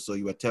 minutes back or so,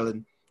 you were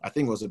telling, I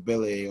think it was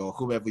Abele or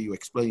whoever you were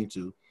explaining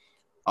to,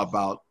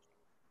 about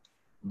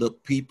the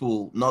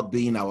people not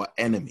being our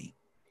enemy.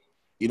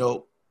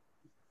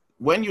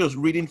 When you're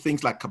reading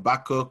things like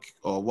Habakkuk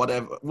or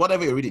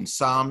whatever you're reading,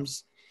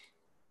 Psalms,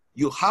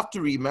 you have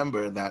to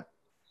remember that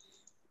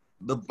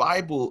the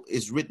Bible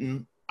is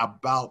written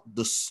about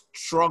the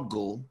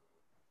struggle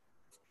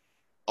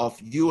of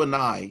you and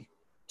I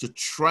to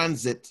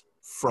transit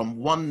from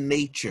one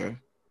nature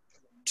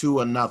to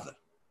another.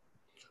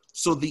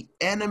 So the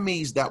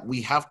enemies that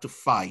we have to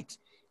fight,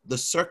 the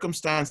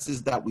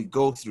circumstances that we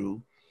go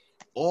through,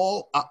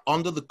 all are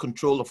under the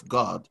control of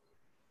God.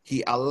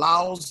 He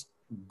allows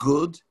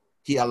good,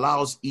 he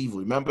allows evil.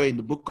 Remember in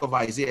the book of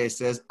Isaiah, it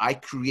says, I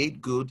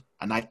create good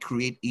and I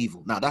create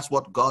evil. Now that's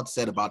what God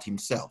said about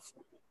himself.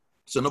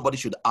 So nobody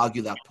should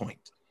argue that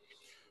point.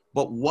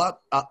 But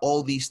what are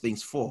all these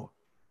things for?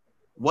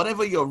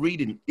 Whatever you're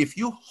reading, if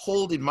you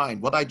hold in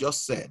mind what I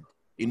just said,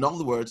 in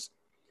other words,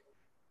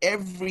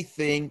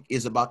 everything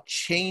is about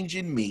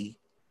changing me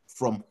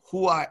from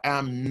who I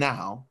am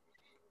now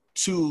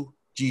to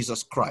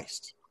Jesus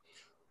Christ.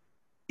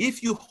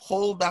 If you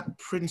hold that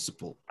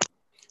principle,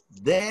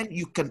 then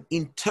you can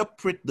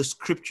interpret the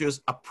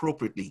scriptures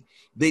appropriately.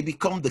 They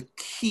become the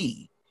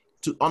key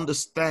to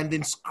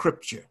understanding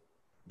scripture.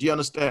 Do you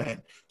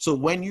understand? So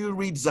when you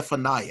read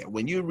Zephaniah,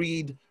 when you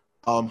read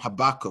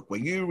Habakkuk,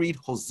 when you read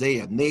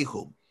Hosea,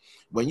 Nahum,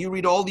 when you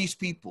read all these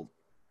people,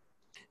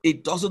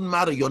 it doesn't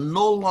matter. You're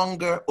no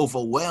longer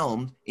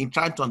overwhelmed in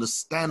trying to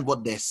understand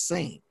what they're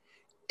saying.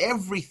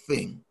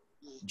 Everything.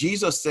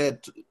 Jesus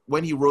said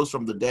when he rose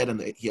from the dead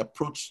and he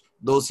approached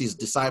those his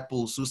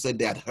disciples who said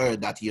they had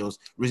heard that he was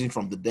risen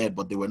from the dead,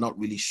 but they were not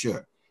really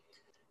sure.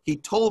 He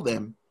told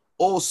them,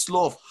 "O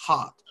slow of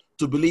heart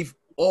to believe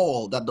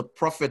all that the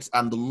prophets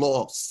and the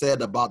law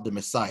said about the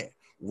Messiah."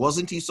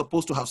 Wasn't he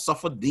supposed to have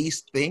suffered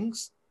these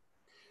things?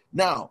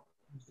 Now,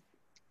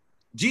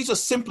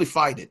 Jesus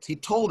simplified it. He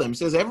told them, he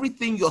says,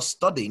 everything you're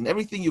studying,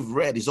 everything you've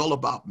read is all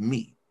about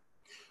me.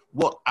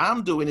 What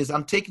I'm doing is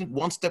I'm taking it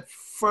one step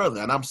further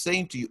and I'm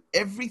saying to you,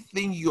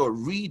 everything you're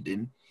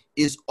reading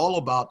is all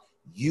about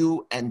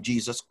you and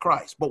Jesus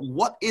Christ. But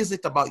what is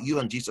it about you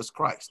and Jesus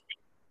Christ?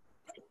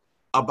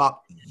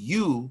 About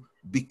you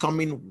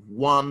becoming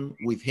one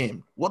with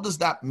him. What does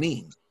that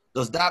mean?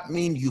 Does that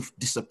mean you've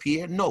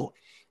disappeared? No.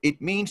 It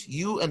means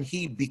you and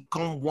he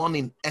become one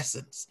in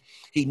essence.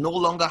 He no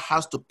longer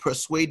has to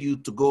persuade you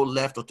to go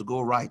left or to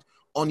go right.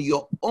 On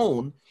your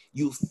own,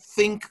 you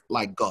think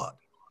like God.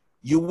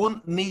 You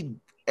wouldn't need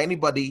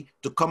anybody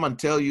to come and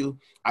tell you,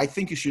 I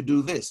think you should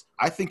do this.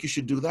 I think you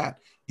should do that.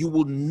 You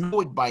will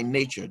know it by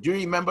nature. Do you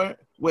remember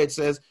where it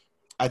says,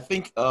 I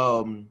think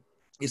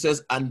it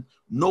says, and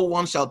no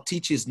one shall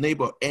teach his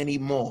neighbor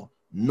anymore.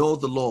 Know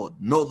the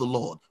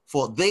Lord,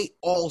 for they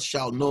all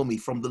shall know me,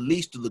 from the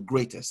least to the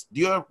greatest.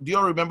 Do you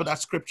all remember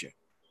that scripture?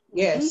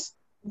 Yes.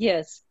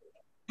 Yes.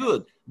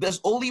 Good. There's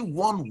only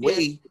one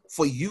way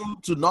for you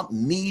to not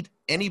need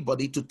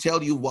anybody to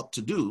tell you what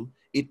to do.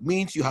 It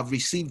means you have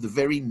received the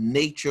very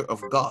nature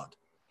of God.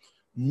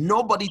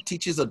 Nobody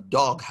teaches a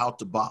dog how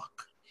to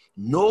bark.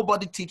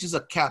 Nobody teaches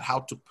a cat how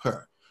to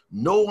purr.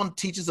 No one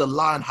teaches a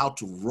lion how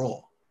to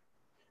roar.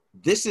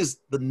 This is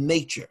the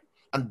nature.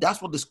 And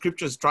that's what the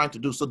scripture is trying to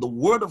do. So the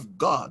word of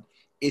God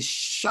is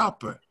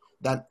sharper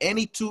than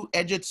any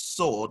two-edged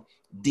sword,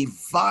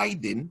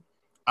 dividing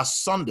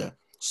asunder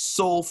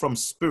soul from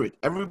spirit.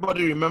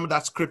 Everybody remember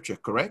that scripture,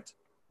 correct?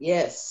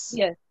 Yes.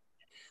 Yes.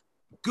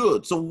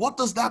 Good. So what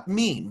does that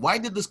mean? Why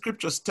did the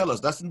scriptures tell us?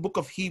 That's in the book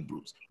of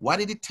Hebrews. Why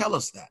did it tell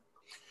us that?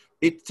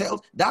 It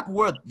tells that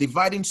word,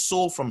 dividing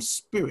soul from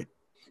spirit.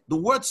 The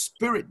word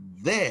spirit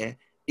there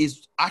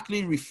is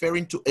actually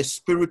referring to a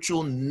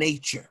spiritual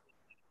nature.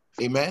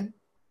 Amen?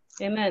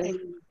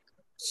 Amen.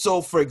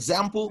 So, for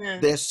example,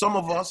 there's some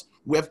of us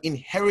who have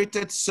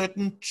inherited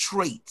certain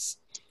traits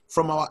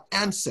from our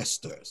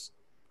ancestors,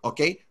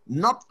 okay?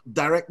 Not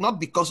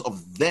because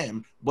of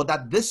them, but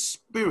that this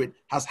spirit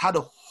has had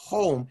a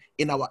home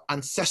in our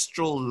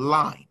ancestral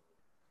line.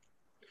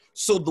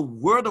 So the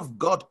word of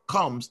God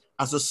comes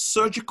as a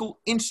surgical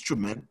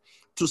instrument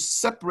to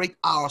separate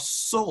our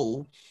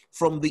soul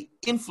from the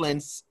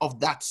influence of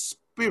that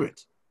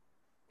spirit,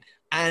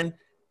 and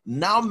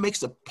now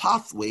makes a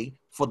pathway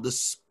for the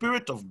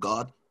Spirit of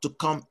God to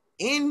come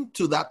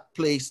into that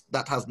place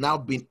that has now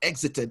been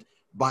exited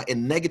by a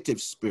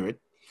negative spirit,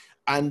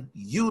 and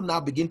you now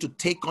begin to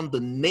take on the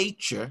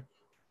nature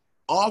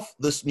of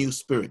this new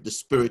spirit, the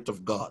Spirit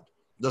of God.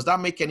 Does that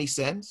make any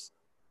sense?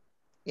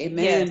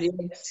 Amen.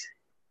 Yes.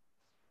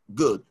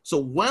 Good. So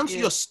once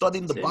Yes. you're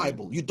studying the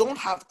Bible, you don't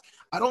have,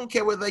 I don't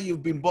care whether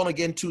you've been born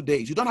again 2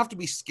 days. You don't have to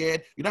be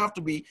scared. You don't have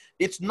to be,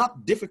 it's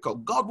not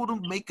difficult. God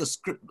wouldn't make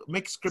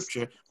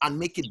scripture and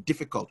make it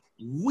difficult.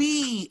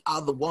 We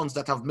are the ones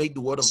that have made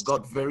the word of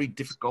God very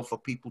difficult for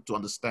people to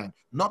understand,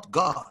 not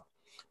God.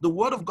 The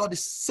word of God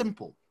is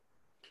simple.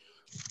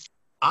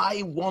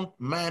 I want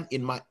man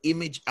in my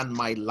image and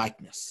my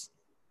likeness.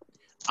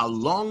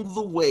 Along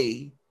the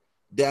way,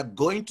 they're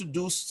going to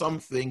do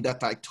something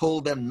that I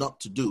told them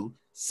not to do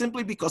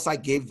simply because I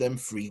gave them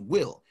free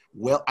will.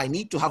 Well, I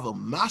need to have a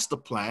master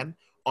plan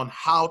on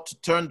how to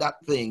turn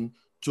that thing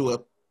to a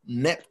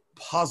net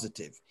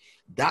positive.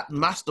 That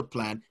master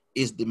plan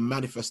is the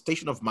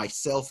manifestation of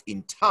myself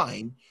in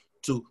time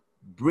to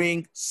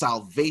bring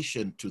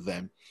salvation to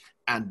them.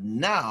 And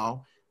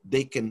now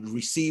they can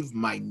receive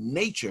my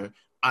nature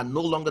and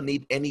no longer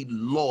need any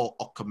law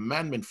or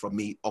commandment from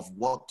me of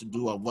what to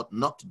do and what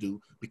not to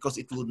do, because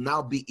it will now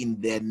be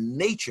in their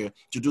nature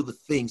to do the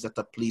things that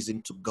are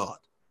pleasing to God.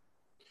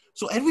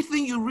 So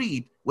everything you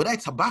read, whether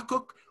it's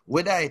Habakkuk,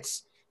 whether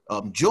it's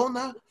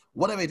Jonah,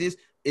 whatever it is,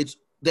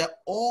 they're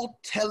all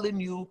telling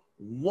you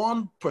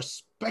one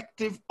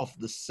perspective of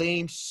the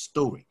same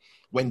story.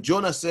 When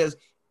Jonah says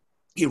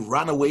he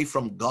ran away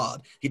from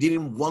God, he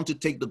didn't want to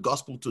take the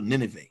gospel to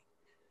Nineveh.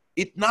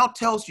 It now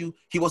tells you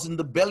he was in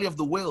the belly of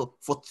the whale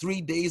for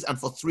 3 days and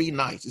for 3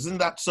 nights. Isn't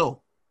that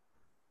so?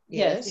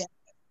 Yes.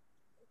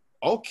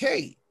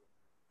 Okay.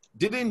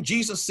 Didn't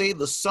Jesus say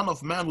the Son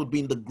of Man would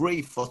be in the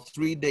grave for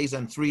 3 days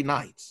and 3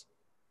 nights?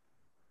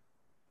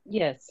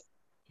 Yes.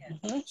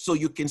 So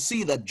you can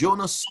see that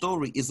Jonah's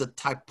story is a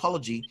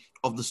typology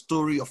of the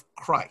story of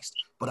Christ.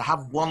 But I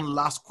have one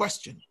last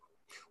question.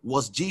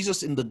 Was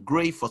Jesus in the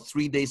grave for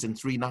 3 days and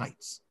 3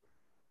 nights?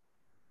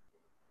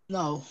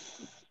 No.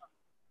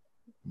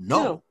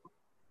 No.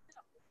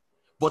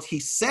 But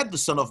he said the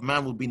Son of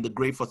Man will be in the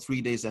grave for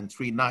 3 days and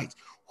 3 nights.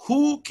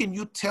 Who can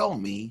you tell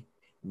me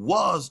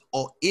was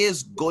or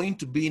is going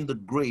to be in the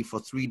grave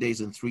for 3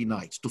 days and 3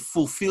 nights to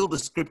fulfill the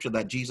scripture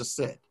that Jesus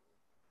said?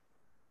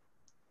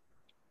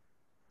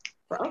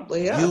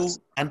 Probably You us.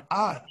 and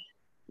I.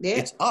 Yeah.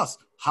 It's us.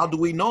 How do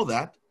we know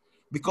that?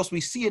 Because we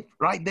see it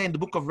right there in the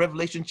book of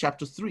Revelation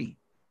chapter 3.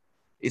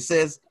 It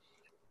says,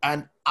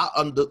 and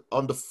on the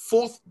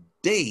 4th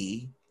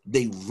day,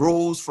 they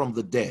rose from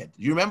the dead.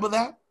 You remember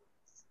that?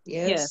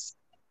 Yes.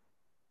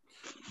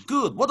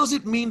 Good. What does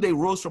it mean they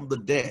rose from the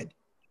dead?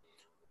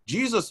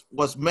 Jesus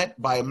was met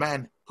by a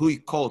man who he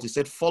called. He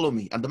said, follow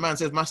me. And the man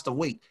says, Master,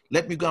 wait,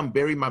 let me go and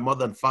bury my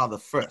mother and father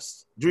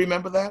first. Do you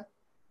remember that?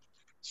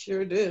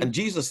 Sure do. And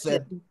Jesus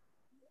said,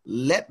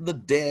 let the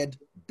dead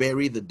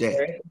bury the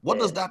dead. What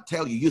does that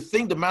tell you? You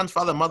think the man's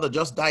father and mother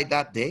just died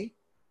that day?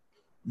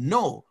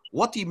 No.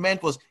 What he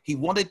meant was he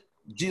wanted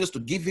Jesus to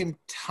give him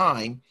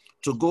time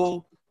to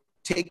go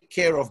take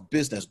care of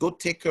business. Go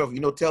take care of,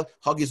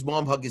 hug his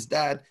mom, hug his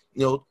dad,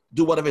 do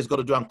whatever he's got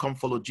to do and come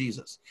follow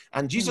Jesus.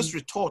 And Jesus'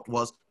 retort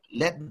was,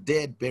 let the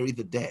dead bury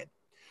the dead.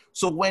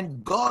 So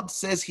when God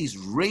says he's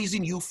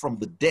raising you from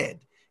the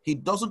dead, he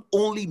doesn't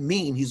only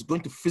mean he's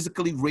going to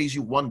physically raise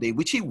you one day,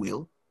 which he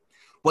will,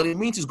 but it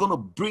means he's going to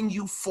bring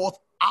you forth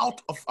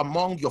out of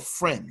among your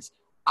friends,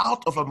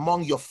 out of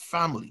among your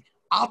family,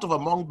 out of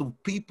among the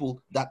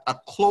people that are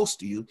close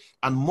to you,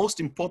 and most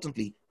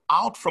importantly,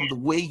 out from the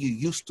way you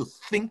used to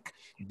think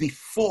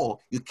before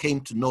you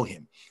came to know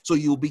him. So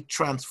you'll be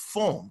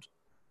transformed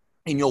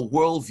in your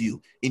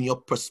worldview, in your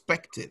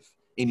perspective,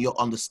 in your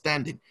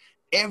understanding.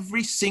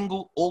 Every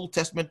single Old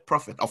Testament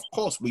prophet, of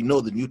course, we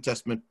know the New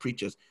Testament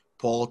preachers,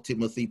 Paul,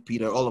 Timothy,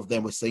 Peter, all of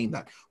them were saying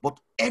that. But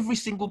every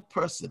single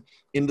person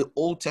in the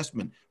Old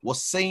Testament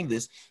was saying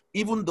this,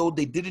 even though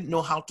they didn't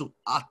know how to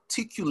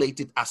articulate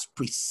it as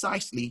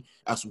precisely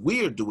as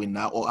we're doing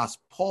now or as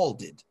Paul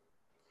did.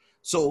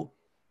 So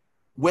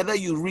whether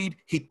you read,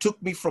 he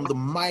took me from the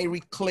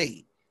miry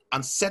clay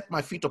and set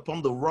my feet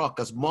upon the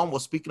rock, as Mom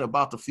was speaking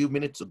about a few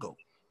minutes ago.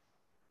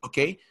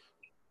 Okay?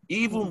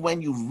 Even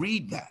when you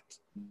read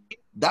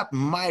that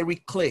miry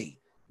clay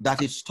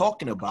that he's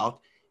talking about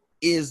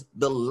is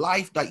the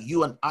life that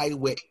you and I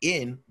were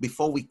in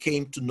before we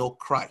came to know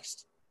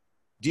Christ.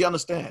 Do you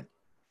understand?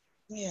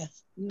 Yeah.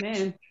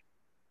 Amen.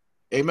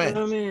 Amen.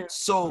 Amen.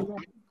 So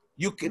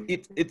you can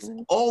it's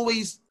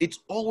always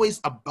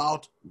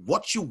about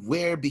what you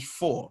were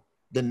before,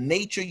 the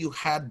nature you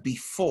had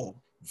before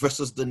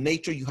versus the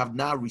nature you have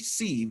now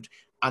received,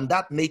 and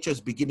that nature is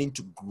beginning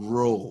to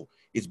grow,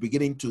 it's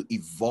beginning to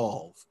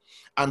evolve.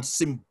 And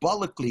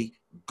symbolically,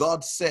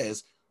 God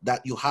says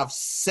that you have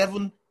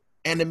 7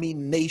 enemy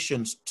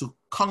nations to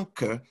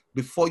conquer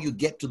before you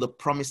get to the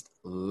promised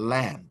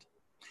land.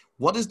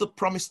 What is the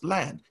promised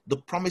land? The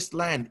promised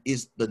land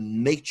is the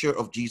nature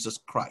of Jesus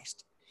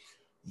Christ.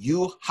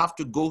 You have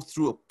to go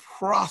through a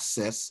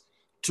process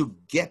to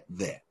get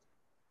there.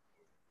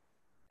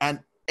 And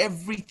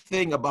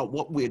everything about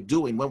what we're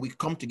doing when we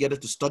come together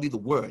to study the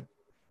word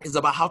is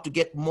about how to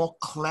get more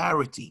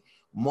clarity,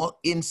 more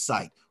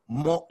insight,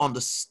 more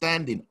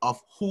understanding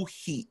of who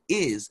he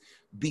is,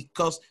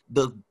 because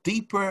the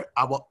deeper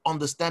our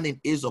understanding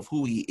is of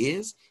who he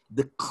is,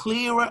 the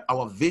clearer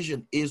our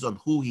vision is on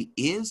who he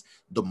is,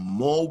 the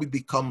more we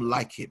become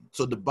like him.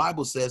 So the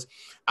Bible says,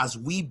 as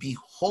we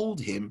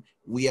behold him,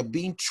 we are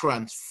being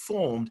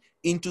transformed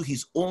into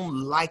his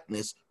own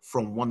likeness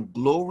from one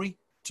glory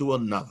to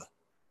another.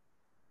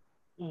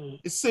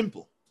 It's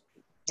simple.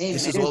 Amen.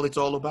 This is all it's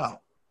all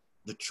about.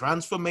 The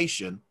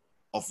transformation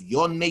of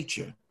your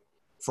nature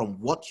from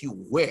what you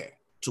were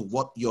to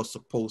what you're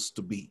supposed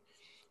to be.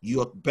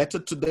 You're better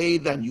today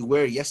than you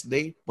were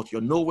yesterday, but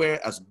you're nowhere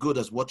as good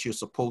as what you're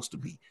supposed to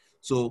be.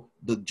 So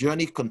the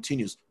journey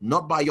continues,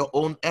 not by your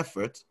own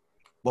effort,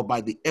 but by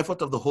the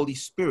effort of the Holy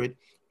Spirit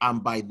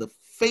and by the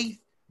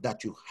faith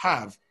that you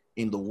have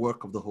in the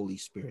work of the Holy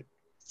Spirit.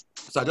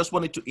 So I just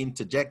wanted to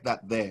interject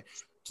that there,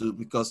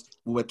 because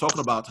we were talking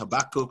about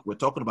Habakkuk, we're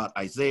talking about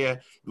Isaiah,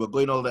 we're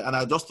going all that, and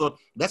I just thought,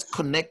 let's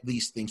connect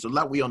these things so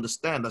that we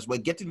understand, as we're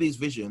getting these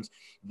visions,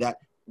 that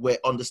we're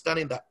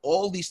understanding that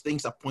all these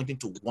things are pointing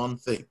to one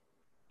thing,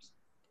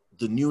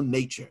 the new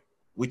nature,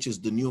 which is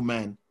the new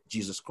man,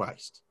 Jesus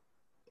Christ.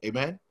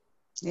 Amen?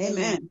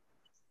 Amen.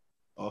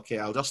 Okay,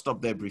 I'll just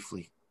stop there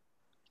briefly.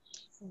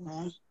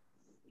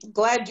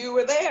 Glad you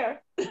were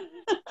there.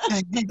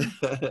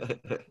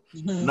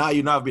 Now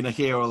you know I've been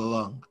here all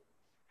along.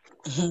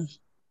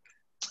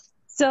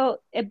 So,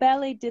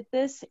 Ebele, did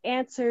this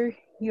answer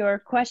your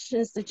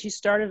questions that you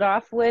started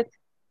off with?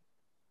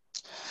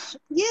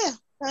 Yeah.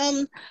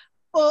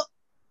 Well,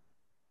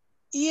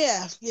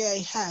 yeah,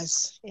 it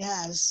has. It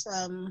has.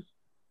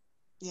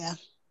 Yeah.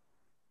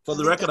 For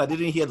the record, I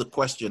didn't hear the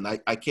question.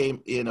 I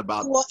came in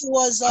about What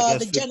was I guess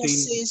the 15,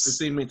 Genesis?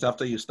 15 minutes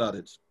after you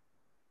started.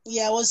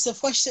 Yeah, it was the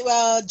question.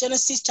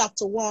 Genesis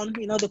chapter 1.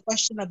 You know, the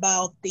question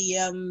about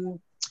the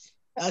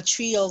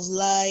tree of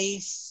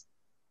life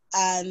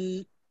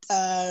and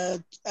a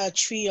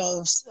tree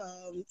of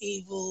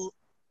evil,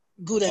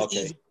 good and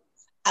evil,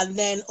 and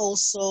then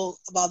also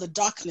about the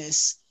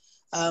darkness,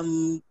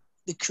 the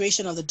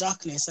creation of the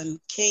darkness. And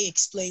Kay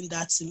explained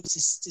that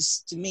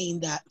to mean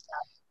that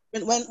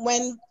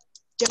when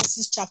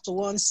Genesis chapter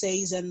 1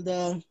 says, and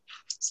the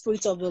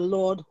Spirit of the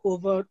Lord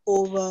hovered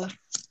over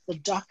the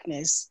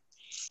darkness,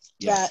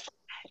 that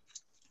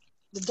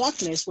the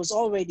darkness was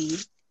already,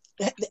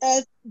 the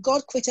earth,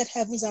 God created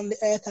heavens and the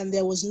earth, and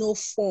there was no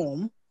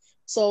form.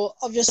 So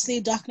obviously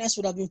darkness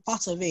would have been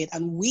part of it,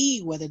 and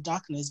we were the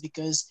darkness,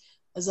 because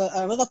there's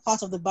another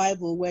part of the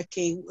Bible where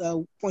Kay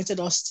pointed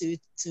us to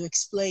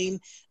explain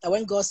that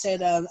when God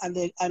said,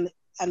 let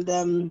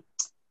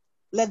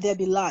there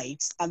be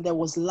light, and there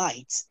was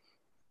light.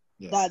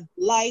 Yeah. That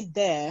light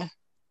there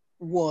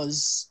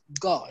was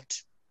God.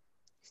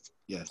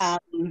 Yes.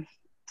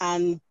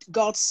 And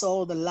God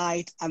saw the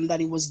light and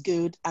that it was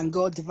good, and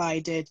God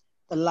divided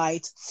the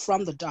light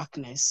from the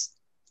darkness.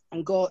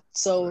 And God,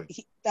 so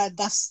right.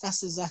 That's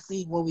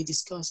exactly what we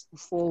discussed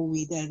before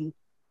we then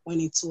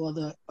went into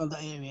other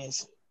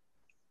areas.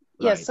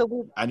 Yeah, Right. so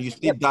we, And you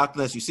see yep.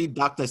 darkness. You see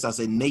darkness as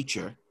a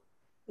nature,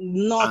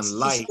 Not and to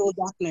light show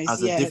darkness.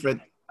 as a Yeah.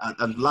 different,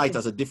 and light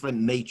as a different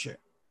nature.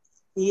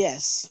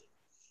 Yes.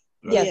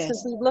 Right. Yes, Yes.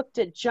 because we looked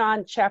at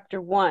John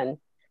chapter 1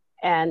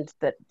 and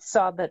that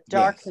saw that Yes.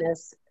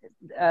 darkness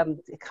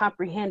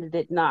comprehended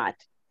it not,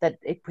 that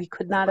we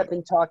could not have Right.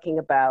 been talking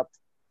about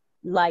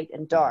light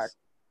and dark.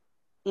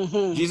 Yes.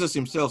 Mm-hmm. Jesus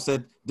himself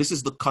said, "This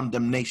is the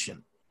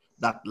condemnation,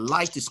 that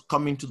light is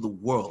coming to the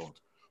world,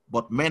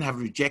 but men have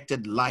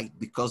rejected light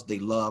because they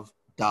love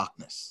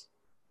darkness."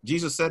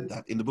 Jesus said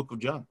that in the book of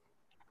John.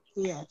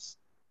 Yes.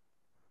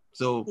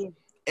 So Yeah.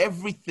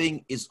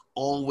 everything is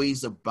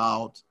always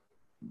about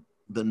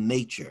the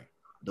nature,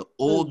 the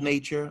old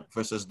nature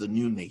versus the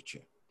new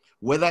nature.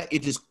 Whether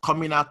it is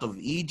coming out of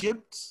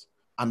Egypt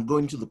and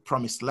going to the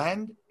promised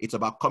land, it's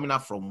about coming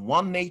out from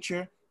one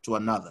nature to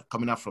another,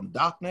 coming out from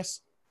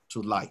darkness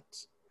to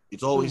light.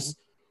 It's always,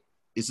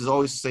 this is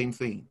always the same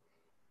thing.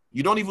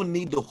 You don't even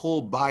need the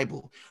whole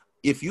Bible.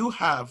 If you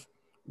have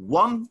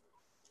one,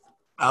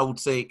 I would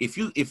say, if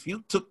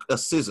you took a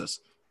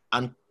scissors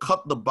and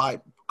cut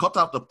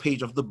out the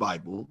page of the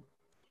Bible,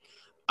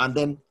 and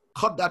then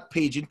cut that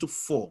page into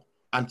 4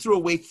 and throw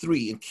away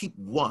 3 and keep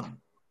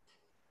 1,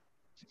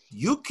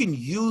 you can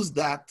use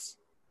that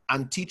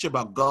and teach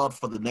about God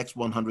for the next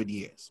 100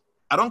 years.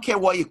 I don't care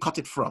where you cut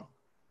it from.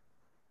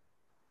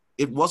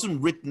 It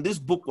wasn't written, this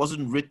book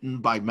wasn't written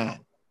by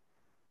man.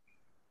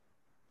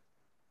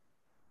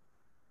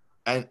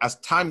 And as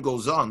time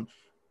goes on,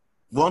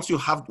 once you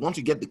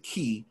get the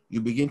key,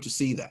 you begin to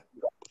see that.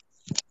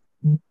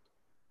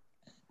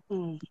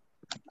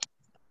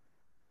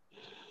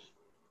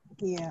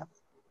 Yeah.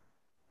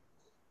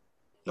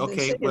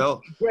 Okay,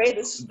 well,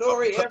 greatest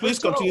story ever please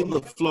continue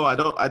told. the flow. I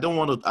don't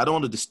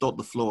want to distort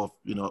the flow of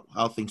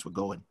how things were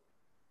going.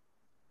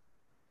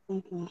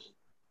 Mm-hmm.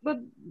 But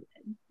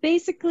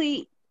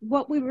basically,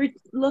 what we were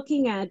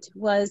looking at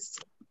was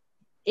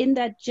in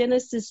that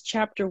Genesis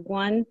chapter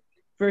 1,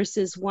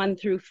 verses 1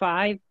 through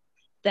 5,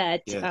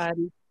 that Yes.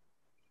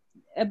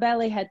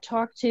 Abele had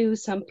talked to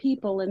some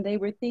people, and they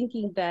were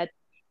thinking that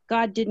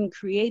God didn't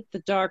create the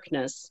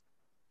darkness,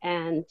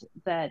 and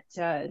that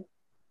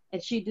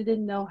and she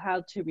didn't know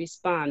how to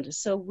respond.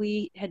 So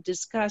we had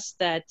discussed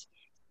that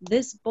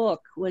this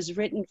book was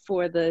written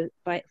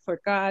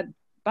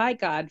by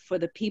God for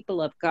the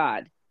people of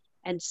God.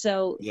 And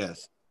so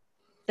Yes.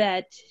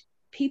 that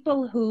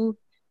people who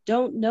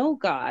don't know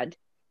God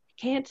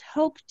can't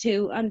hope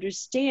to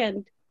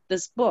understand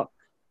this book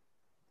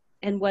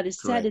and what is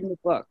said in the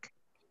book.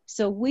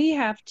 So we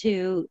have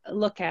to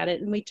look at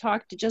it, and we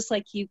talked, just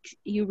like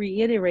you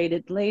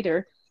reiterated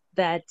later,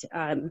 that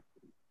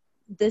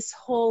this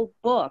whole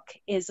book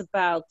is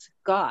about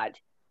God,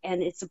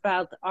 and it's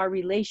about our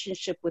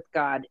relationship with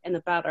God, and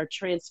about our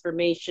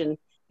transformation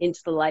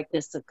into the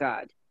likeness of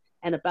God,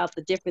 and about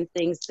the different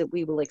things that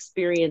we will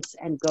experience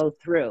and go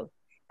through.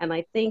 And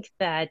I think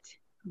that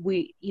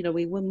we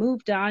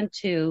moved on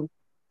to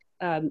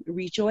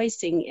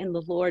rejoicing in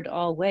the Lord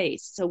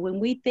always. So when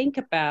we think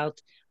about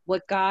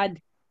what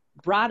God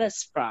brought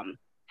us from,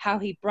 how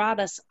he brought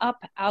us up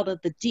out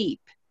of the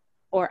deep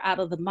or out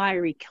of the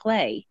miry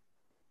clay,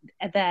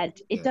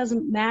 that it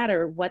doesn't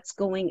matter what's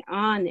going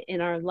on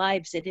in our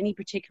lives at any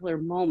particular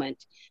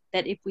moment,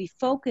 that if we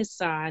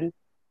focus on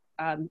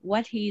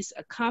what he's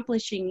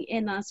accomplishing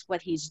in us,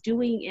 what he's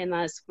doing in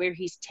us, where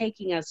he's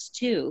taking us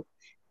to,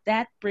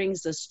 that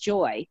brings us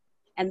joy.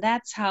 And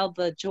that's how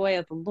the joy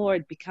of the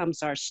Lord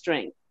becomes our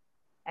strength.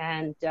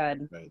 And,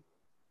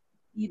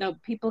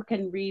 people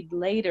can read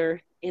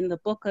later in the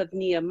book of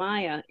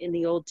Nehemiah in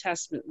the Old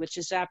Testament, which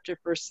is after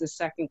 1st and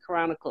 2nd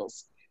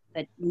Chronicles,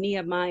 that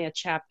Nehemiah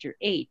chapter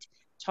 8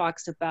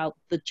 talks about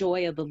the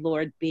joy of the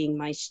Lord being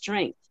my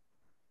strength.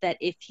 That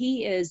if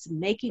he is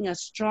making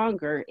us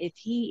stronger, if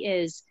he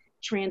is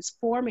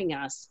transforming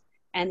us,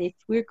 and if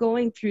we're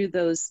going through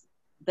those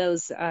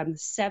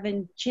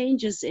 7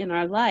 changes in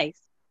our life,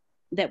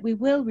 that we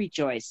will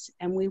rejoice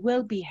and we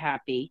will be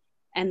happy,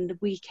 and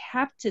we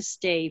have to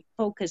stay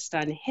focused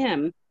on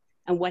him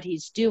and what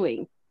he's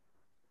doing,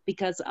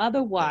 because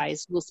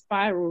otherwise we'll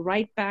spiral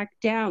right back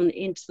down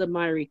into the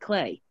miry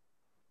clay,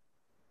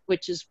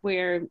 which is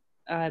where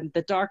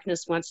the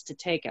darkness wants to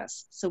take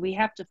us. So we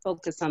have to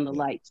focus on the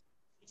light.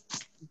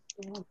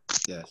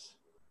 Yes.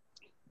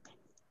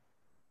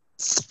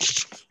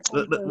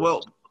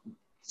 Well,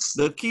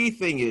 the key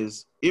thing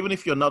is, even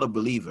if you're not a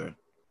believer,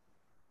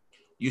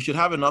 you should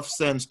have enough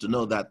sense to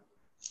know that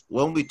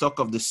when we talk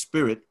of the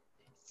spirit,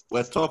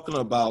 we're talking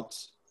about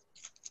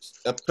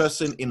a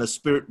person in a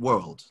spirit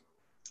world,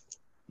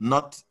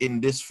 not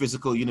in this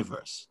physical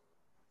universe.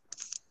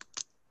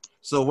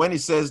 So when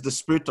it says the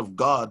Spirit of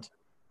God,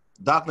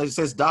 darkness, it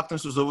says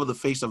darkness was over the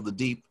face of the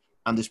deep,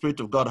 and the Spirit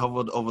of God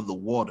hovered over the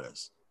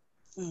waters.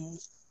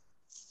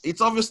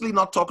 It's obviously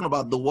not talking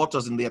about the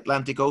waters in the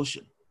Atlantic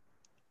Ocean.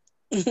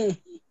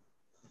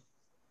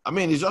 I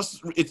mean, it's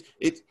just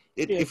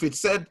if it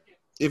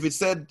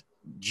said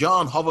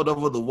John hovered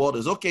over the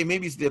waters, okay,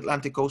 maybe it's the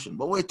Atlantic Ocean,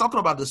 but we're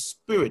talking about the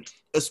spirit.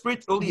 A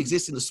spirit only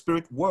exists in the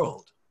spirit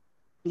world.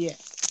 Yeah.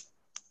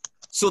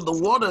 So the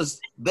waters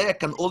there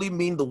can only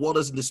mean the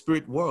waters in the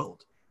spirit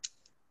world.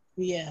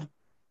 Yeah.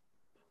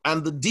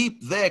 And the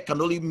deep there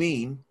can only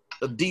mean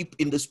the deep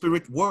in the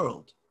spirit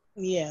world.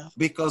 Yeah.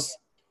 Because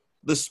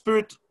the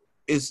spirit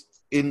is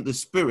in the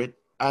spirit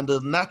and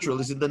the natural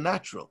is in the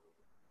natural.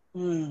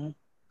 Mm.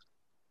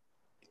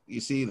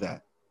 You see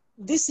that?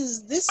 This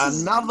is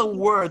Another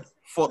word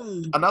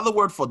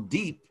for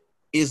deep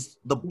is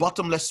the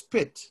bottomless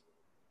pit.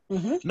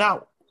 Mm-hmm.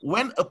 Now,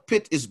 when a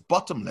pit is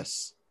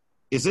bottomless,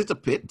 is it a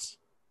pit?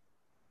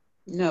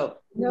 No.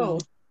 No.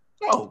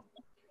 No.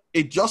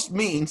 It just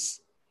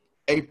means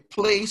a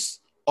place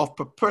of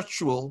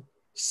perpetual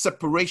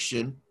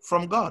separation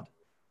from God.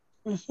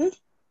 Mm-hmm.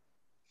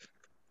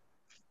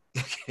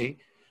 Okay.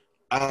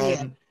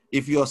 And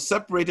if you're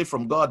separated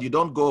from God, you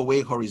don't go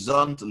away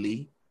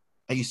horizontally,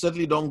 and you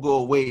certainly don't go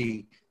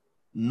away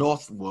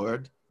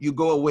northward. You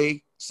go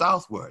away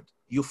southward.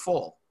 You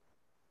fall.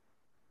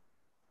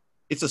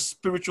 It's a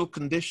spiritual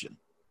condition.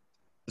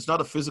 It's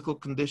not a physical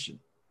condition.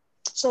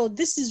 So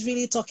this is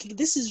really talking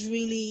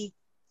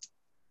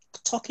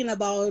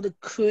about the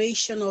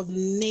creation of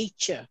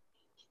nature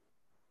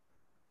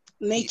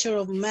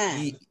of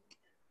man.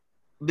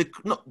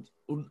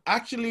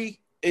 Actually,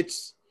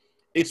 it's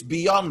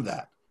beyond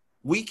that.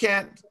 We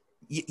can't.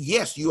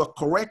 Yes, you are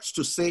correct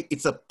to say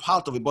it's a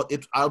part of it, but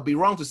I'll be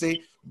wrong to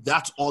say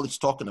that's all it's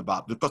talking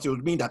about, because it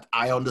would mean that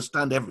I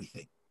understand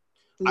everything.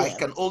 Yeah. I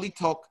can only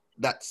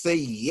say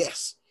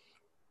yes.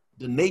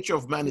 The nature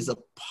of man is a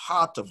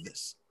part of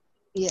this.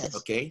 Yes.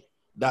 Okay.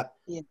 That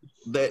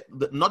the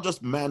not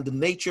just man, the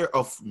nature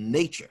of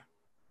nature.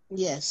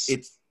 Yes.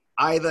 It's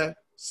either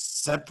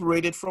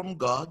separated from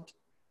God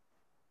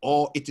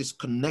or it is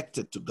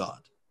connected to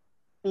God.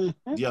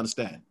 Mm-hmm. Do you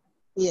understand?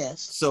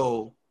 Yes.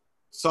 So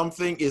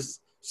something is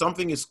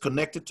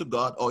connected to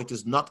God or it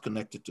is not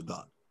connected to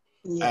God.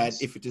 Yes.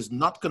 And if it is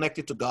not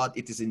connected to God,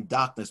 it is in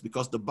darkness,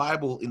 because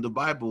in the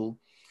Bible,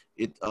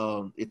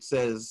 it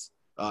says,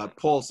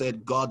 Paul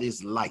said, God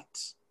is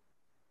light.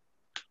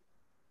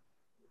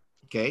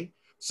 Okay.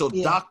 So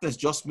darkness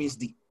just means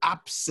the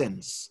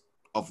absence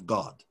of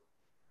God.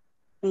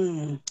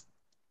 Mm.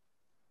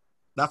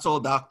 That's all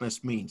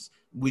darkness means.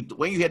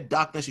 When you hear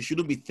darkness, you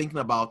shouldn't be thinking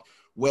about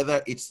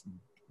whether it's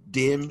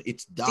dim,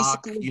 it's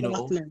dark, Physical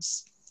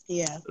darkness.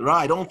 Yeah.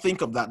 Right. Don't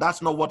think of that.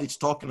 That's not what it's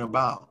talking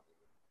about.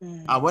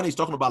 Mm. And when he's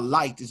talking about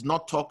light, it's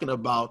not talking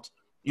about,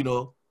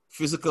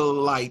 physical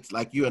light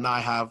like you and I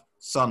have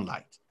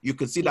sunlight. You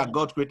can see that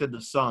God created the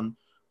sun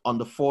on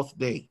the 4th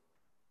day.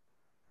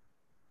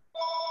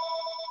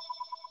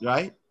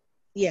 Right?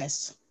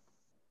 Yes.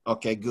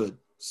 Okay, good.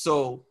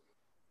 So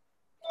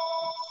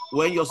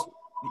when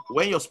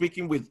you're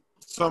speaking with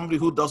somebody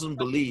who doesn't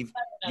believe,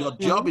 your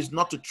job is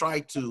not to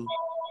try to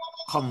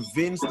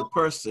convince the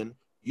person.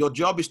 Your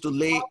job is to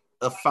lay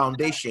a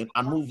foundation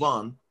and move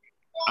on,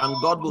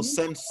 and God will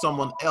send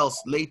someone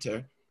else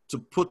later to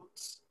put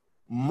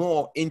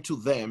more into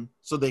them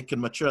so they can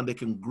mature and they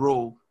can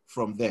grow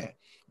from there.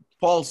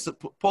 Paul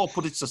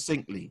put it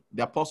succinctly.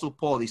 The Apostle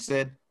Paul, he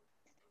said,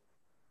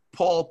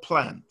 Paul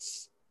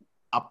plants,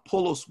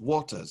 Apollos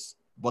waters,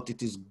 but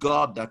it is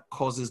God that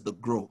causes the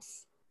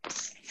growth.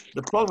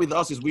 The problem with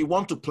us is we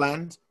want to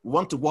plant, we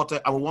want to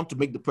water, and we want to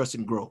make the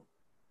person grow.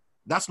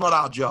 That's not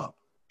our job.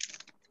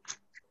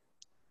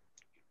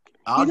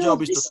 Our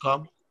job is to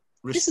come,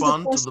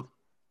 respond to the...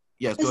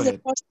 Yes, go ahead. This is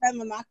the first time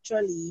I'm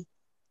actually...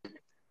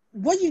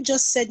 What you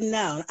just said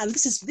now, and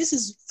this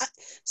is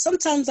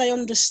sometimes I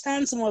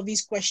understand some of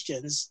these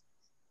questions,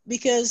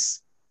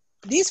 because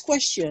these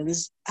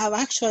questions have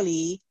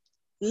actually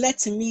led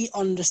to me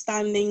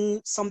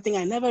understanding something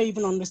I never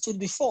even understood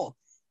before.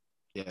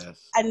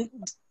 Yes. And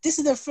this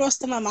is the first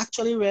time I'm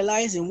actually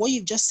realizing what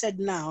you've just said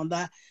now,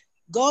 that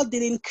God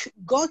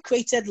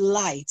created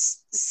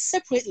lights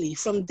separately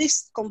from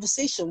this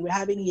conversation we're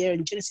having here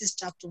in Genesis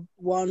chapter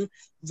 1,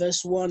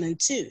 verse 1 and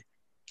 2.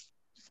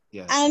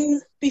 Yes.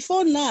 And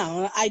before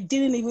now, I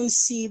didn't even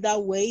see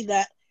that way,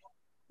 that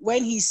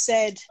when he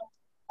said,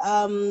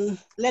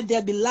 let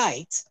there be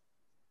light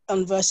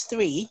on verse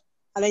 3,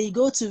 and then you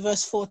go to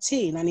verse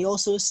 14, and he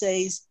also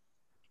says,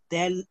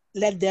 then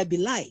let there be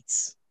light.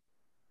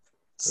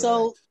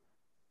 So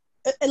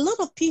a lot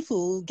of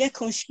people get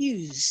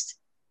confused,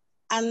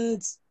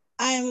 and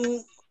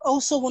I'm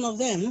also one of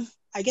them.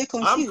 I get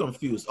confused. I'm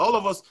confused. All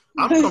of us,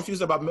 I'm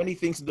confused about many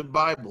things in the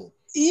Bible.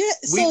 Yeah,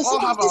 we all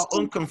have our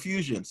own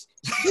confusions.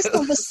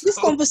 These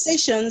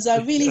conversations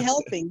are really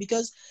helping,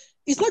 because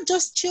it's not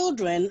just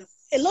children.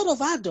 A lot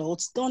of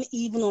adults don't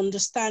even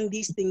understand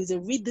these things. They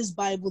read this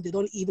Bible, they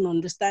don't even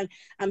understand.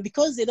 And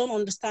because they don't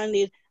understand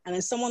it, and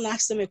then someone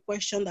asks them a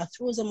question that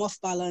throws them off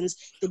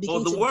balance, they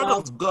begin to the word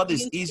doubt, of God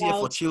is easier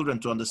for children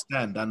to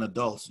understand than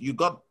adults.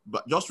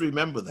 But just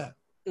remember that.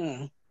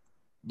 Mm.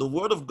 The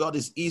word of God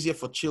is easier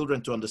for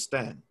children to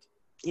understand.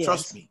 Yes.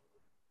 Trust me.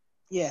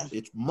 Yeah.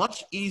 It's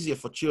much easier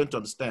for children to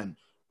understand.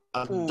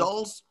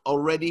 Adults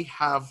already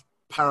have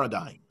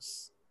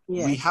paradigms.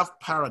 Yes. We have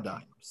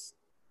paradigms.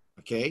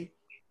 Okay?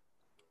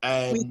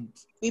 and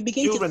we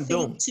begin children to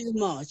think don't. too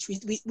much.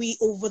 We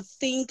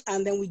overthink,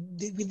 and then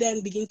we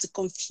then begin to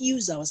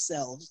confuse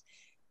ourselves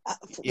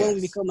when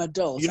we Yes. become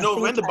adults. You know,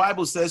 when the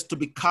Bible says to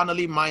be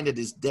carnally minded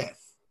is death,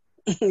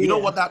 you know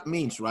what that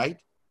means, right?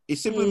 It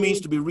simply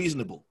means to be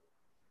reasonable.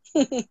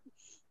 A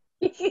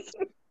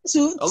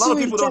lot of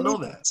people don't know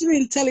that. Too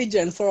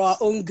intelligent for our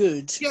own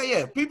good.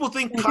 Yeah. People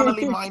think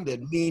carnally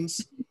minded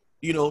means,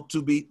 you know,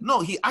 to be.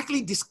 No, he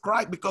actually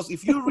described, because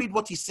if you read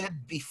what he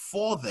said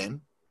before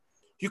then,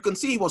 you can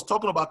see he was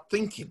talking about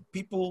thinking,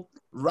 people,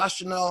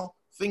 rational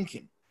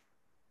thinking.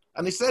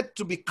 And he said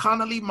to be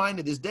carnally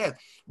minded is death.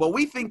 But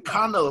we think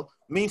carnal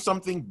means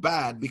something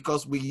bad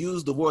because we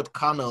use the word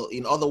carnal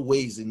in other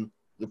ways in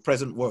the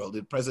present world,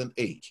 in present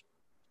age.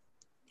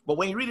 But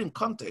when you read in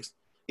context,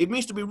 it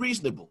means to be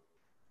reasonable.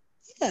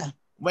 Yeah.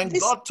 When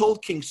God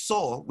told King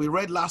Saul, we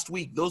read last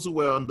week, those who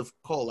were on the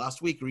call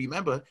last week,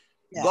 remember,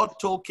 God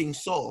told King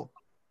Saul,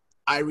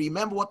 I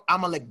remember what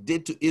Amalek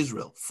did to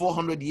Israel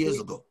 400 years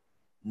ago.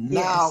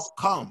 Now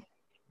come,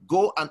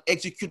 go and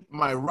execute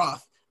my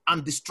wrath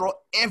and destroy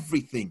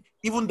everything,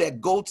 even their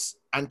goats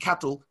and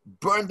cattle,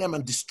 burn them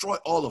and destroy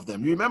all of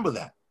them. You remember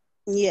that?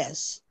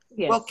 Yes.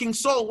 Well, King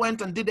Saul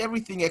went and did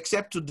everything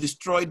except to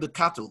destroy the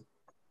cattle.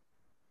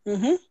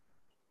 Mm-hmm.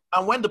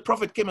 And when the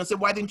prophet came and said,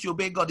 why didn't you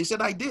obey God? He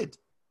said, I did.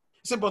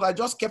 He said, but I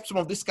just kept some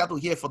of this cattle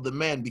here for the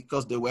men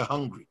because they were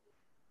hungry.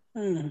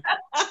 Which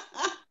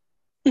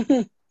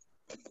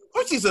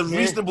is a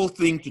reasonable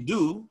thing to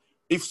do.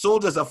 If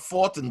soldiers have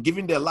fought and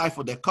given their life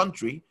for their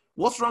country,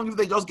 what's wrong if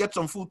they just get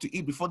some food to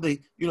eat before they,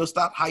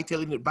 start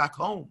hightailing it back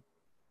home?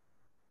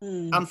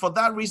 And for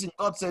that reason,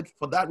 God said,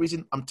 for that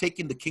reason, I'm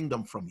taking the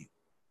kingdom from you.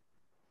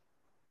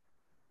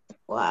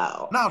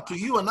 Wow. Now, to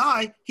you and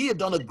I, he had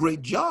done a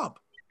great job.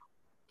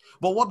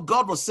 But what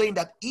God was saying,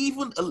 that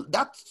even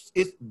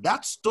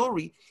that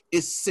story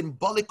is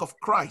symbolic of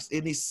Christ.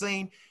 And he's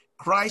saying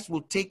Christ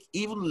will take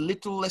even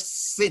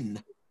littlest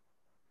sin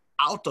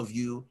out of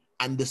you,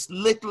 and this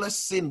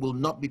littlest sin will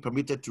not be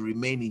permitted to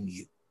remain in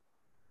you.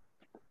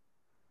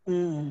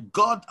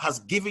 God has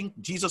given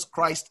Jesus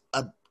Christ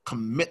a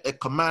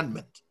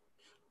commandment.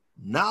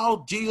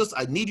 Now, Jesus,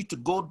 I need you to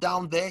go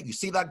down there. You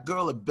see that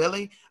girl at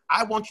belly?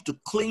 I want you to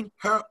clean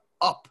her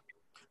up.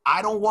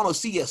 I don't want to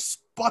see a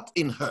spot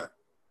in her.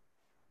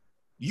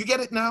 You get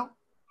it now?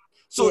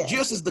 So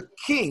Jesus is the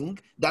king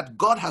that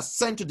God has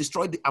sent to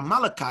destroy the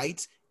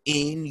Amalekites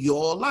in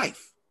your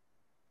life.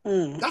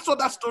 That's what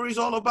that story is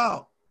all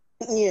about.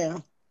 Yeah.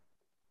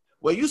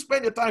 When you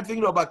spend your time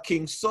thinking about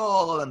King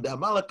Saul and the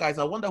Amalekites,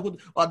 I wonder who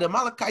are the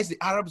Amalekites, the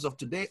Arabs of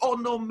today? Oh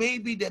no,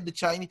 maybe they're the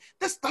Chinese.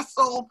 That's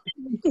all.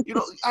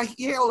 I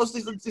hear all those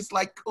things. It's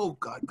like, oh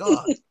God,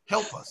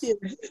 help us.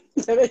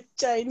 The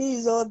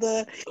Chinese or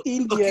the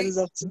Indians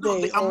of today.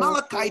 No, the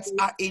Amalekites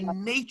are in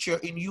nature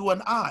in you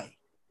and I.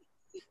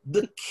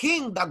 The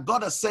king that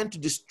God has sent to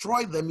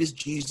destroy them is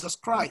Jesus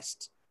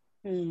Christ.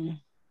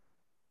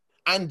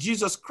 And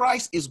Jesus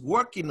Christ is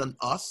working on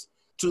us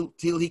till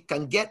he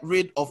can get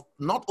rid of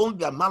not only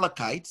the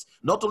Amalekites,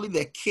 not only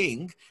their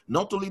king,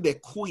 not only their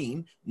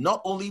queen,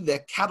 not only their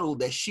cattle,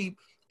 their sheep,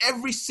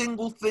 every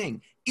single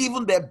thing,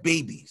 even their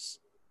babies.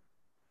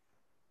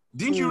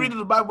 Didn't you read in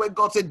the Bible where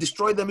God said,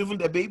 destroy them, even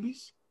their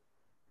babies?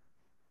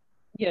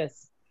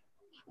 Yes.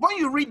 When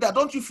you read that,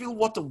 don't you feel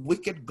what a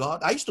wicked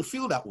God? I used to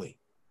feel that way.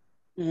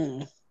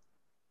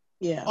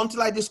 Yeah.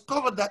 Until I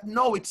discovered that,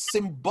 no, it's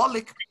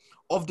symbolic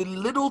of the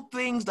little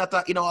things that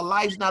are in our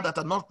lives now that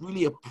are not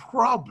really a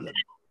problem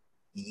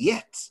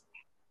yet.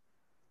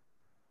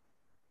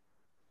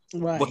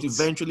 Right. But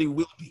eventually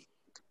will be.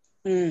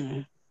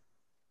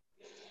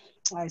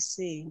 I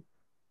see.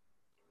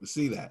 You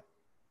see that?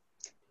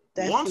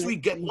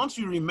 Definitely. Once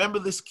you remember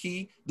this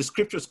key, the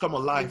scriptures come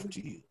alive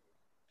to you.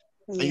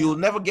 And you'll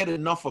never get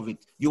enough of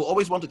it. You'll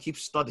always want to keep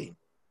studying.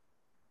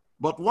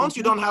 But once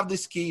you don't have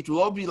this key, it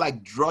will all be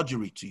like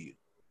drudgery to you.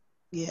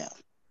 Yeah.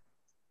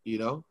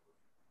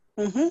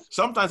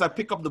 Sometimes I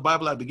pick up the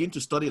Bible, I begin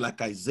to study like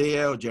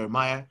Isaiah or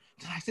Jeremiah.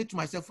 Then I say to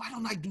myself, why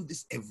don't I do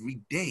this every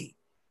day?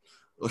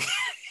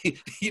 Okay.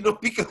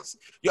 Because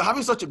you're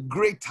having such a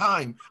great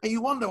time. And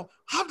you wonder,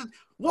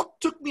 what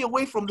took me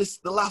away from this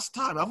the last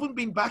time? I haven't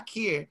been back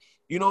here,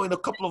 in a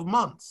couple of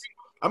months.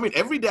 I mean,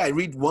 every day I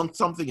read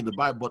something in the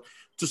Bible, but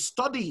to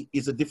study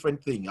is a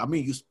different thing. I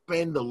mean, you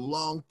spend a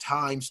long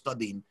time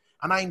studying,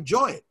 and I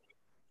enjoy it.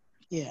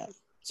 Yeah.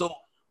 So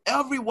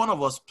every one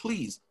of us,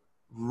 please,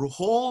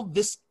 hold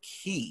this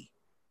key.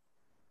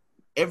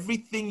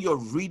 Everything you're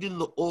reading in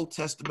the Old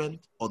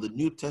Testament or the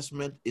New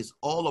Testament is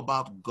all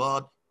about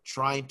God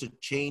trying to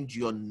change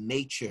your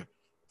nature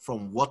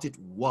from what it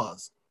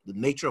was, the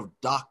nature of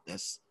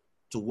darkness,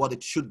 to what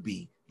it should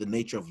be, the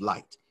nature of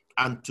light.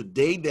 And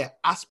today there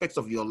are aspects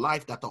of your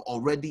life that are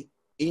already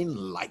in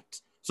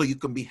light, so you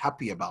can be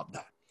happy about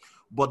that.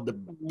 But the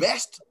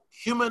best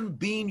human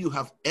being you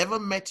have ever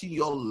met in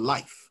your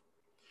life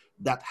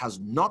that has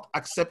not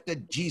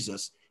accepted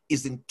Jesus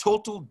is in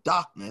total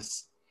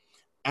darkness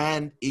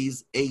and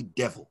is a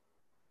devil.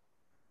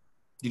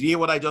 Did you hear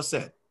what I just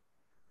said?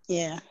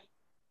 Yeah.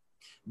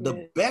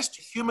 The best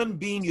human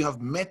being you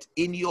have met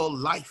in your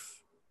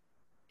life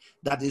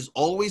that is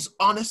always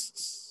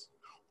honest,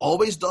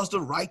 always does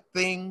the right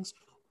things,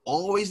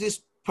 always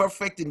is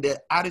perfect in their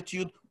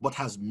attitude, but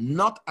has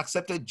not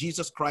accepted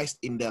Jesus Christ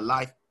in their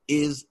life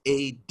is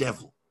a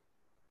devil.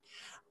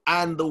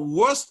 And the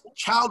worst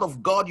child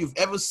of God you've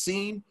ever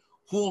seen,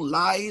 who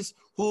lies,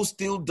 who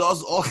still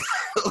does all,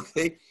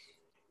 okay,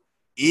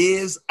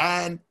 is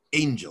an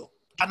angel.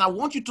 And I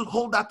want you to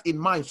hold that in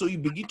mind so you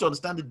begin to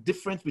understand the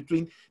difference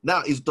between,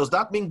 now, does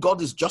that mean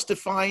God is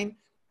justifying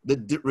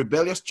the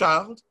rebellious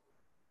child?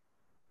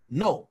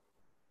 No.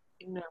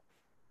 No.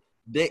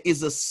 There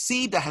is a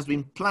seed that has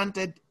been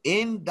planted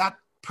in that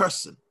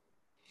person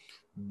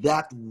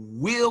that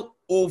will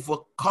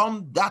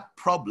overcome that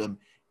problem,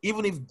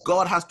 even if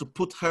God has to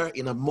put her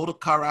in a motor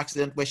car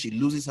accident where she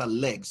loses her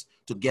legs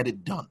to get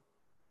it done.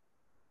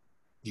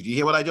 Did you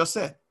hear what I just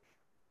said?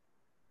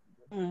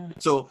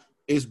 So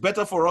it's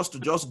better for us to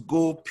just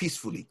go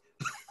peacefully.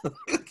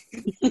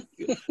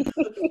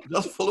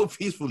 Just follow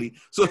peacefully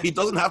so he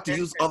doesn't have to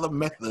use other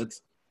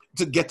methods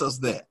to get us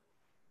there.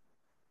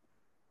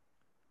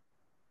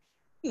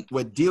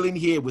 We're dealing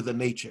here with the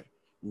nature.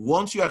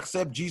 Once you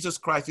accept Jesus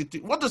Christ,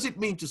 what does it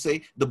mean to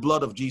say the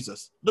blood of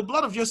Jesus? The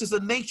blood of Jesus is the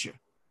nature.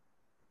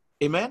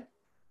 Amen?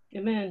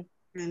 Amen.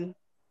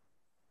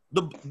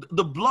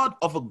 The blood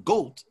of a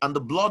goat and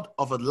the blood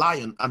of a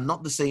lion are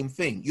not the same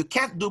thing. You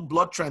can't do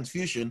blood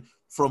transfusion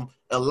from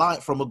a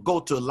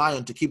goat to a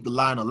lion to keep the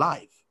lion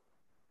alive.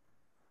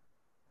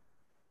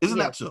 Isn't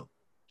that so?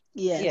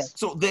 Yes.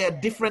 So there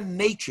are different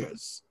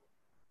natures.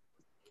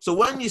 So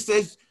when he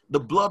says the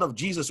blood of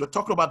Jesus, we're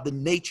talking about the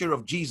nature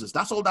of Jesus.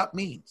 That's all that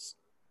means.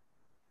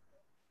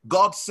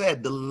 God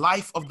said the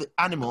life of the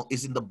animal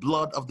is in the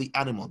blood of the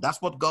animal.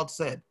 That's what God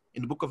said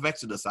in the book of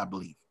Exodus, I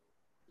believe.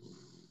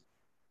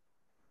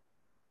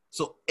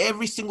 So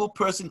every single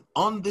person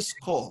on this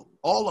call,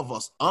 all of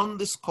us on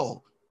this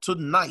call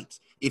tonight,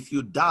 if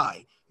you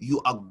die,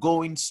 you are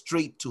going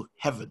straight to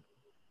heaven.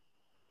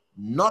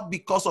 Not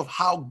because of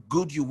how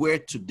good you were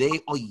today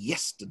or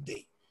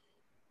yesterday,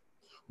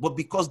 but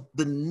because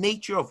the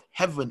nature of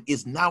heaven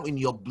is now in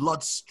your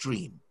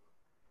bloodstream.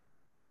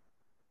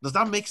 Does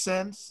that make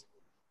sense?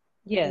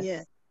 Yes.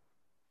 Yeah.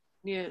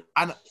 Yeah.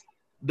 And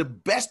the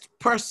best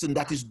person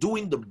that is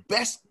doing the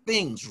best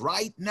things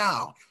right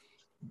now,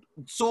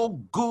 so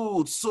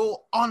good,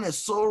 so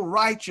honest, so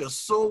righteous,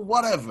 so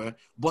whatever,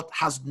 but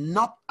has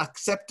not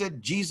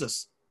accepted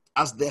Jesus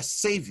as their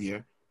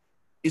savior,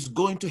 is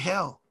going to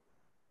hell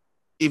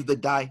if they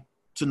die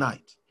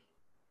tonight.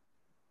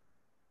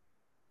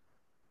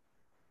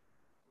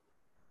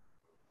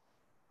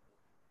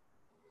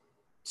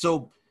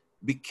 So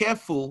be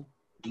careful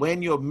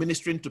when you're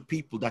ministering to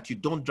people that you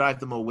don't drive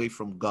them away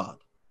from God.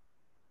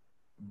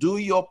 Do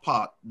your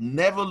part.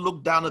 Never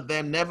look down at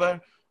them.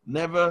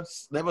 Never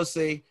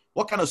say,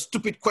 what kind of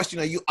stupid question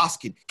are you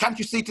asking? Can't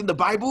you see it in the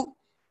Bible?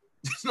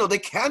 No, they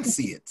can't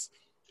see it.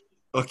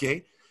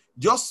 Okay?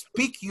 Just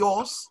speak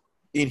yours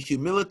in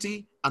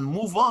humility and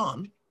move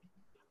on.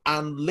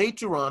 And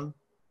later on,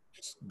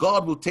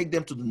 God will take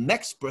them to the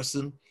next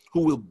person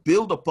who will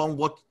build upon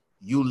what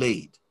you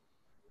laid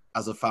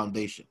as a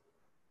foundation.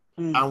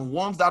 And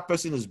once that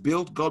person is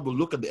built, God will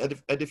look at the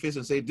edifice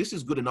and say, this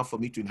is good enough for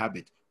me to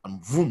inhabit. And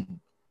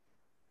boom,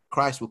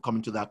 Christ will come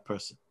into that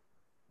person.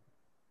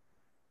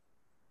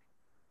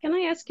 Can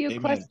I ask you a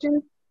Amen.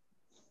 question?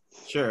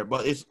 Sure,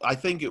 but I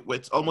think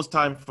it's almost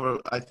time for,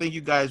 I think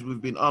you guys,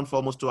 we've been on for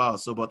almost 2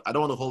 hours, so, but I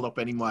don't want to hold up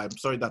anymore. I'm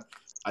sorry that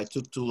I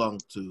took too long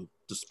to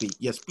speak.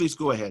 Yes, please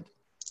go ahead.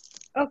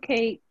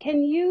 Okay,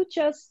 can you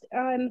just,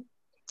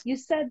 you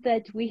said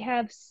that we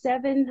have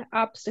 7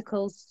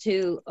 obstacles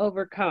to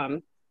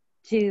overcome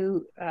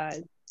to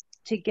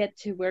get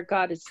to where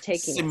God is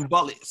taking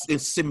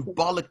us.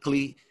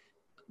 Symbolically,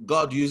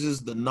 God uses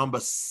the number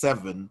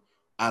 7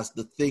 as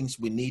the things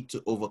we need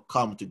to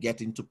overcome to get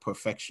into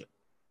perfection.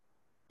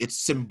 It's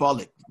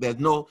symbolic. There's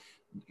no,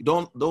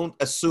 don't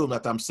assume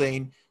that I'm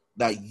saying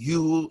that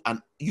you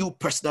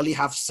personally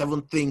have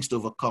 7 things to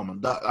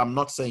overcome. I'm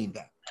not saying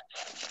that.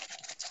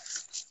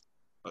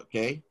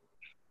 Okay.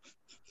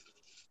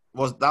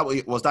 Was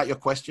that your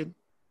question?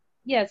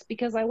 Yes,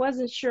 because I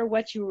wasn't sure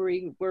what you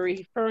were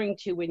referring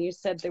to when you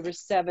said there were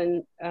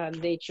 7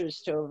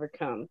 natures to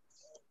overcome.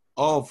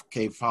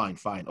 Okay, fine.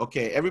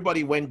 Okay,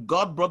 everybody, when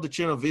God brought the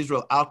children of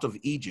Israel out of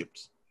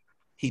Egypt,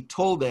 he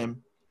told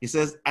them, he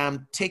says,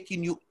 I'm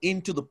taking you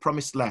into the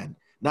promised land.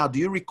 Now, do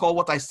you recall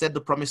what I said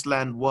the promised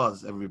land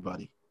was,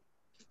 everybody?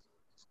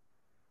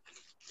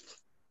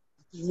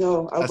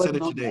 No, I said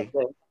it wasn't on today.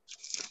 that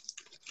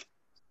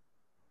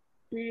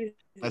day.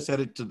 I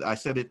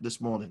said it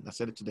this morning. I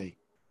said it today.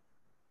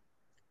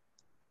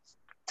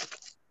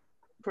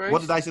 Christ?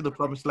 What did I say the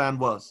promised land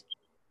was?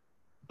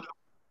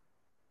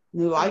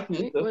 The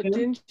likeness of him.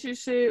 Didn't you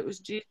say it was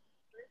Jesus?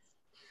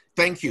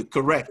 Thank you.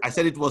 Correct. I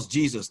said it was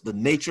Jesus, the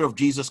nature of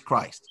Jesus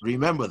Christ.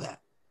 Remember that.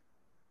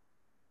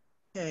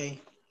 Okay.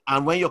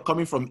 And when you're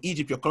coming from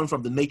Egypt, you're coming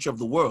from the nature of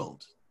the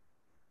world.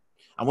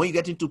 And when you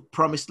get into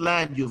promised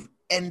land, you've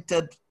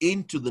entered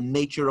into the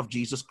nature of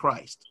Jesus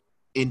Christ.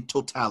 in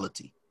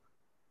totality.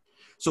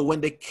 So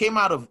when they came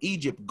out of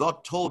Egypt,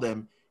 God told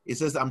them, it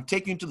says, I'm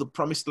taking you to the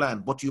promised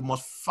land, but you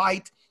must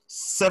fight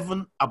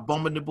 7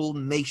 abominable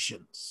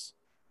nations.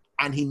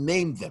 And he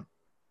named them.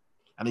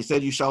 And he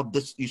said, you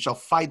shall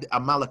fight the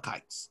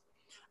Amalekites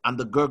and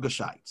the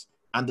Girgashites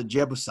and the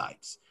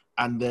Jebusites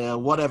and the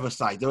whatever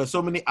side. There were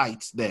so many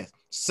ites there,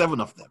 7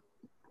 of them.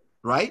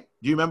 Right?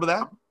 Do you remember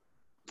that?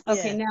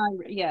 Okay,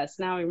 Yeah.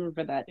 now I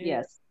remember that.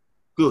 Yes.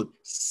 Good.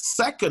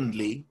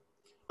 Secondly,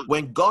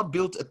 when God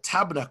built a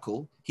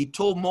tabernacle, he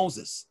told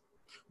Moses,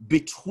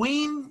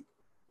 between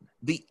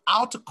the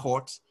outer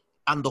court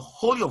and the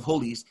Holy of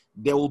Holies,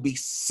 there will be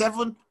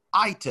 7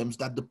 items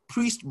that the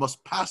priest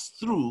must pass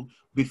through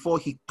before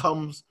he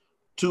comes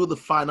to the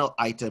final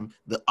item,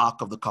 the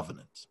Ark of the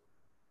Covenant.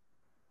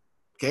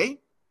 Okay?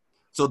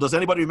 So does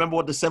anybody remember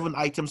what the 7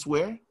 items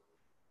were?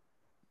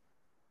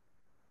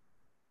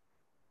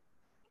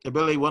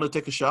 Ebele, you want to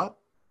take a shot?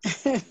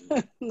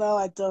 No,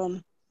 I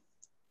don't.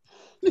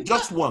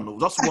 Just one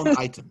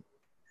item.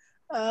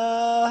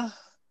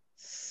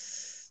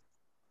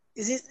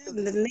 Is it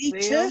the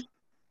nature?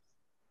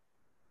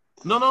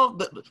 No.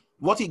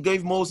 What he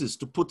gave Moses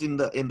to put in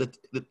the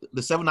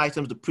 7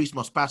 items the priest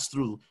must pass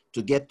through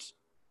to get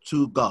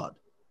to God.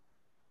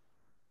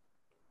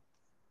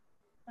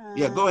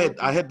 Yeah, go ahead.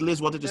 I heard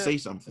Liz wanted to say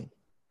something.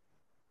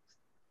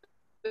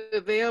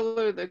 The veil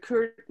or the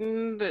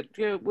curtain that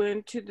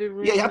went to the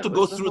room. Yeah, you had to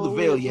go the through the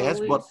Holy veil, of yes,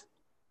 Holies. but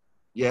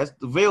yes,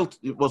 the veil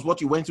was what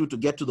you went through to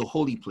get to the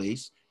holy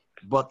place,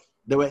 but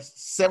there were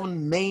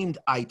 7 named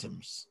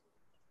items.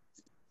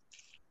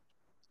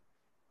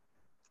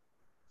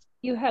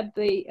 You had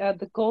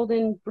the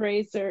golden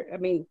brazier. I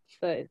mean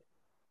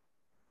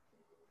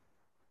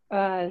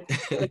the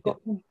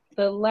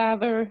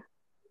laver.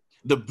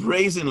 The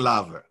brazen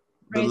laver.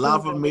 The Brazen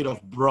laver laver. made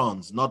of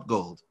bronze, not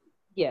gold.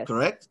 Yes.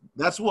 Correct?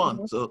 That's one.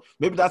 Mhm. So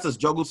maybe that has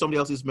joggled somebody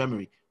else's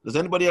memory. Does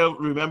anybody else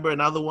remember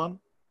another one?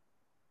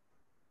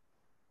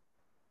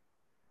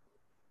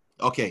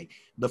 Okay.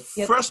 The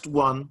first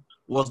one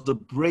was the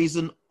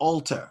brazen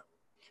altar.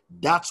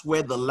 That's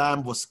where the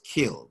lamb was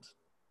killed.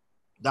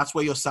 That's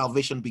where your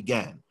salvation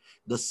began.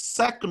 The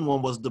second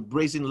one was the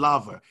brazen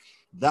laver.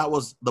 That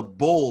was the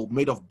bowl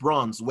made of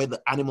bronze where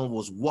the animal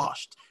was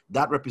washed.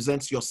 That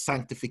represents your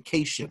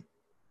sanctification.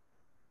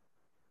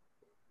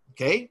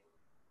 Okay?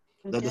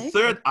 Then the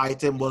third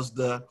item was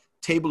the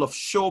table of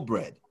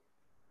showbread.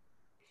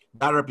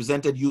 That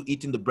represented you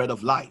eating the bread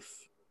of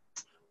life.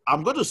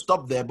 I'm going to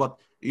stop there, but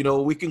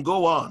we can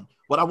go on.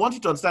 But I want you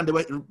to understand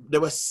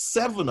there were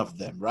 7 of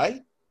them,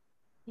 right?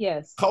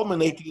 Yes.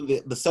 Culminating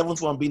the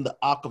 7th one being the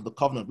Ark of the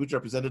Covenant, which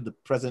represented the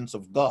presence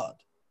of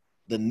God,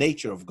 the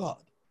nature of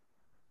God.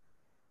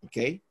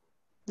 Okay?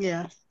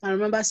 Yeah, I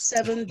remember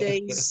 7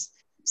 days.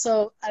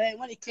 So, and then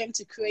when it came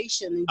to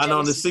creation, and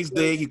on the 6th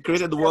day, he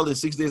created the world in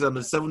 6 days, and on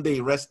the 7th day,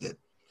 he rested.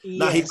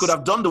 Now, he could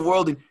have done the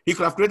world, he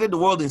could have created the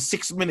world in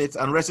 6 minutes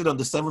and rested on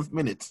the 7th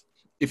minute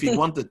if he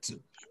wanted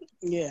to.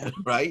 Yeah.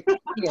 Right?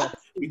 Yeah.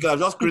 He could have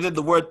just created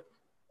the world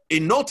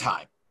in no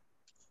time.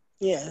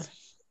 Yeah.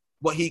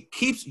 But he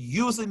keeps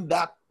using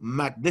that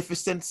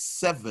magnificent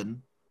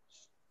 7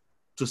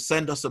 to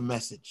send us a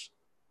message.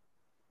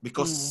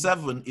 Because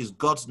 7 is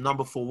God's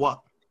number for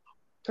what?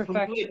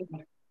 Perfection.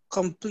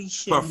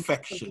 Completion.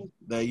 Perfection.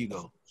 There you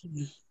go.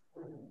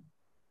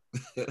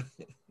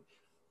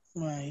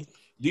 Right.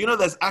 Do you know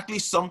there's actually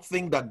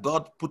something that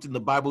God put in the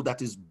Bible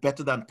that is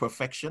better than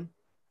perfection?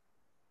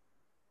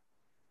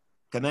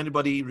 Can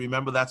anybody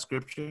remember that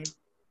scripture?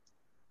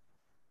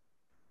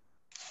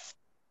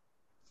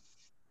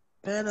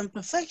 Better than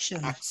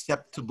perfection.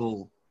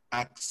 Acceptable.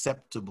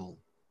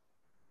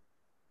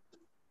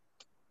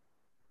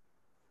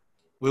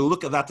 We'll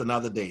look at that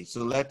another day.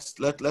 So let's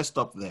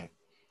stop there.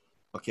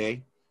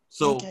 Okay.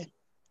 So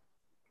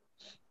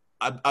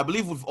I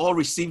believe we've all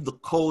received the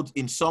code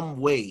in some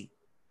way.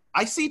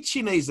 I see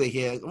Chineze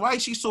here. Why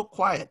is she so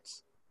quiet?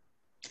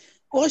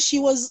 Well,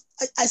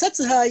 I said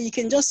to her, you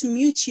can just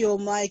mute your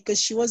mic because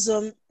she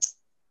wasn't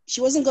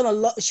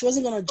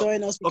gonna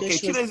join us. Okay,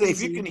 Chineze,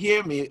 if you can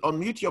hear me,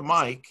 unmute your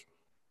mic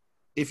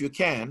if you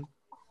can.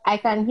 I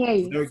can hear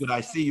you. Very good.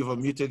 I see you've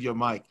unmuted your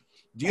mic.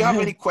 Do you have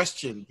any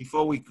question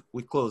before we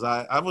close?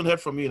 I haven't heard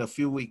from you in a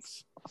few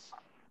weeks.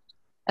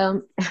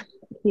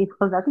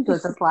 Because I think it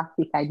was just last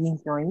week I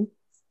didn't join.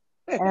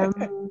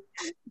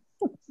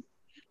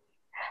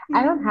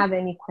 I don't have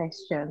any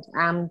questions.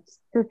 I'm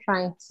still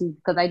trying to,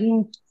 because I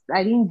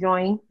didn't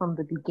join from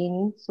the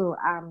beginning, so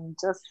I'm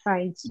just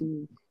trying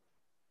to.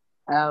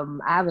 I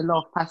have a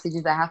lot of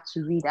passages I have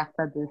to read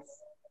after this.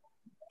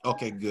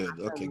 Okay, good.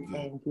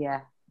 And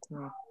yeah.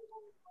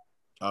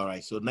 All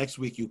right. So next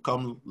week you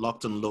come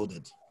locked and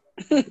loaded.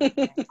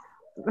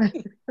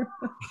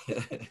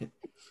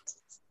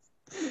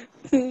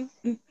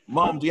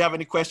 Mom, do you have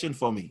any question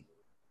for me?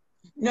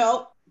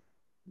 No.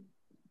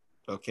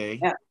 Okay.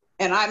 Yeah.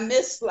 And I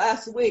missed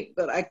last week,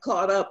 but I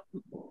caught up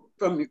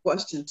from your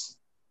questions.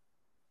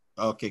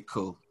 Okay,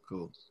 cool.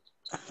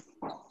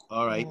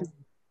 All right.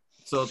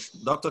 So,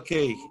 Dr.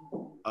 K,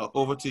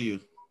 over to you.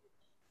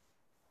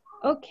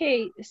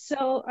 Okay,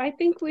 so I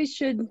think we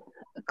should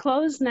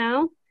close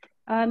now.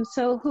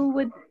 So who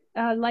would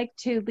like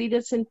to lead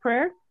us in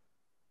prayer?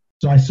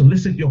 So I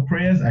solicit your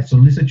prayers. I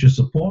solicit your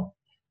support.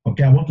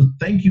 Okay, I want to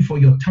thank you for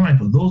your time.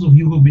 For those of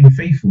you who've been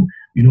faithful,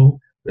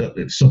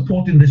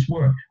 supporting this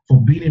work,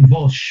 for being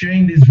involved,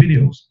 sharing these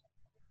videos.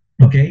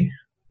 Okay,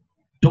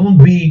 don't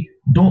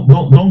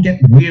get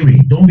weary.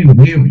 Don't be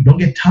weary. Don't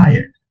get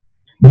tired.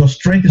 Your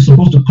strength is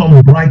supposed to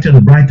come brighter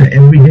and brighter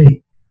every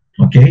day.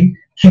 Okay,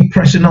 keep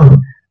pressing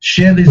on.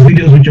 Share these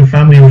videos with your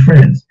family and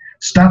friends.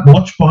 Start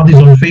watch parties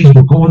on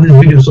Facebook over this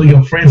video so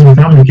your friends and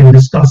family can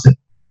discuss it.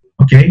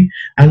 Okay,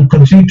 and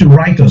continue to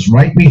write us.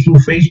 Write me through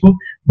Facebook.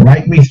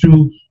 Write me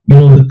through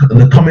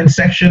the comment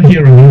section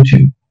here on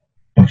YouTube.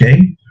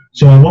 Okay,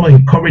 so I want to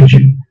encourage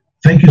you.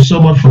 Thank you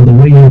so much for the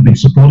way you've been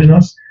supporting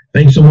us.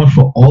 Thanks so much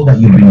for all that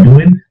you've been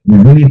doing. We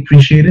really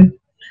appreciate it.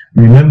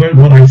 Remember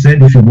what I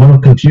said. If you want to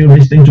continue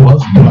listening to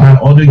us via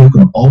audio, you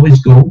can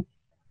always go,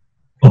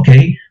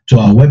 okay, to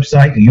our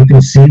website. You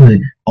can see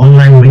the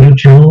online radio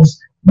channels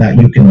that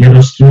you can get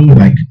us through.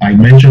 Like I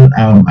mentioned,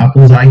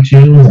 Apple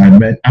iTunes.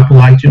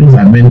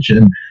 I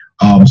mentioned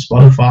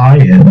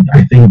Spotify, and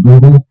I think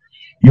Google.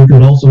 You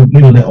can also,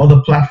 there are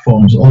other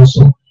platforms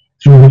also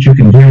through which you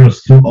can hear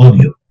us through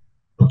audio.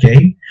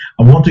 Okay,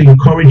 I want to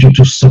encourage you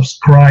to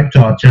subscribe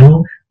to our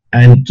channel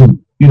and to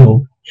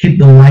hit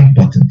the like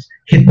buttons.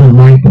 Hit the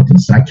like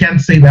buttons. I can't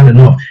say that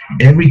enough.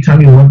 Every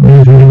time you watch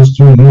these videos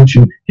through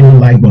YouTube, hit the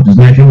like buttons.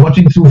 Now, if you're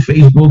watching through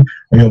Facebook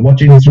or you're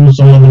watching through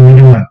some other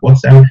video like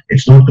WhatsApp,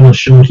 it's not going to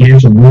show here,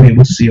 so we won't be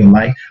able to see your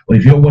like. But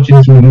if you're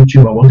watching through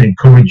YouTube, I want to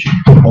encourage you,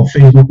 or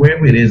Facebook,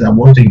 wherever it is, I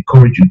want to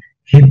encourage you,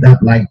 hit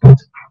that like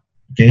button.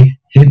 Okay,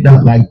 hit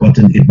that like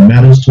button. It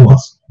matters to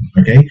us.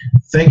 Okay,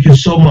 thank you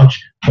so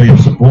much for your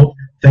support.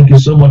 Thank you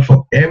so much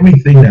for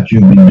everything that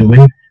you've been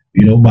doing,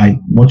 by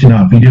watching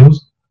our videos.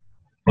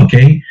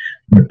 Okay,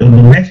 in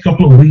the next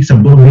couple of weeks,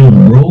 I'm going to be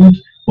on the road,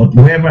 but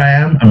wherever I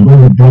am, I'm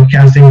going to be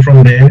broadcasting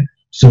from there.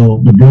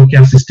 So the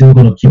broadcast is still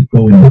going to keep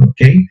going on.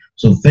 Okay,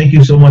 so thank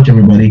you so much,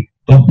 everybody.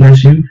 God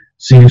bless you.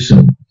 See you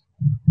soon.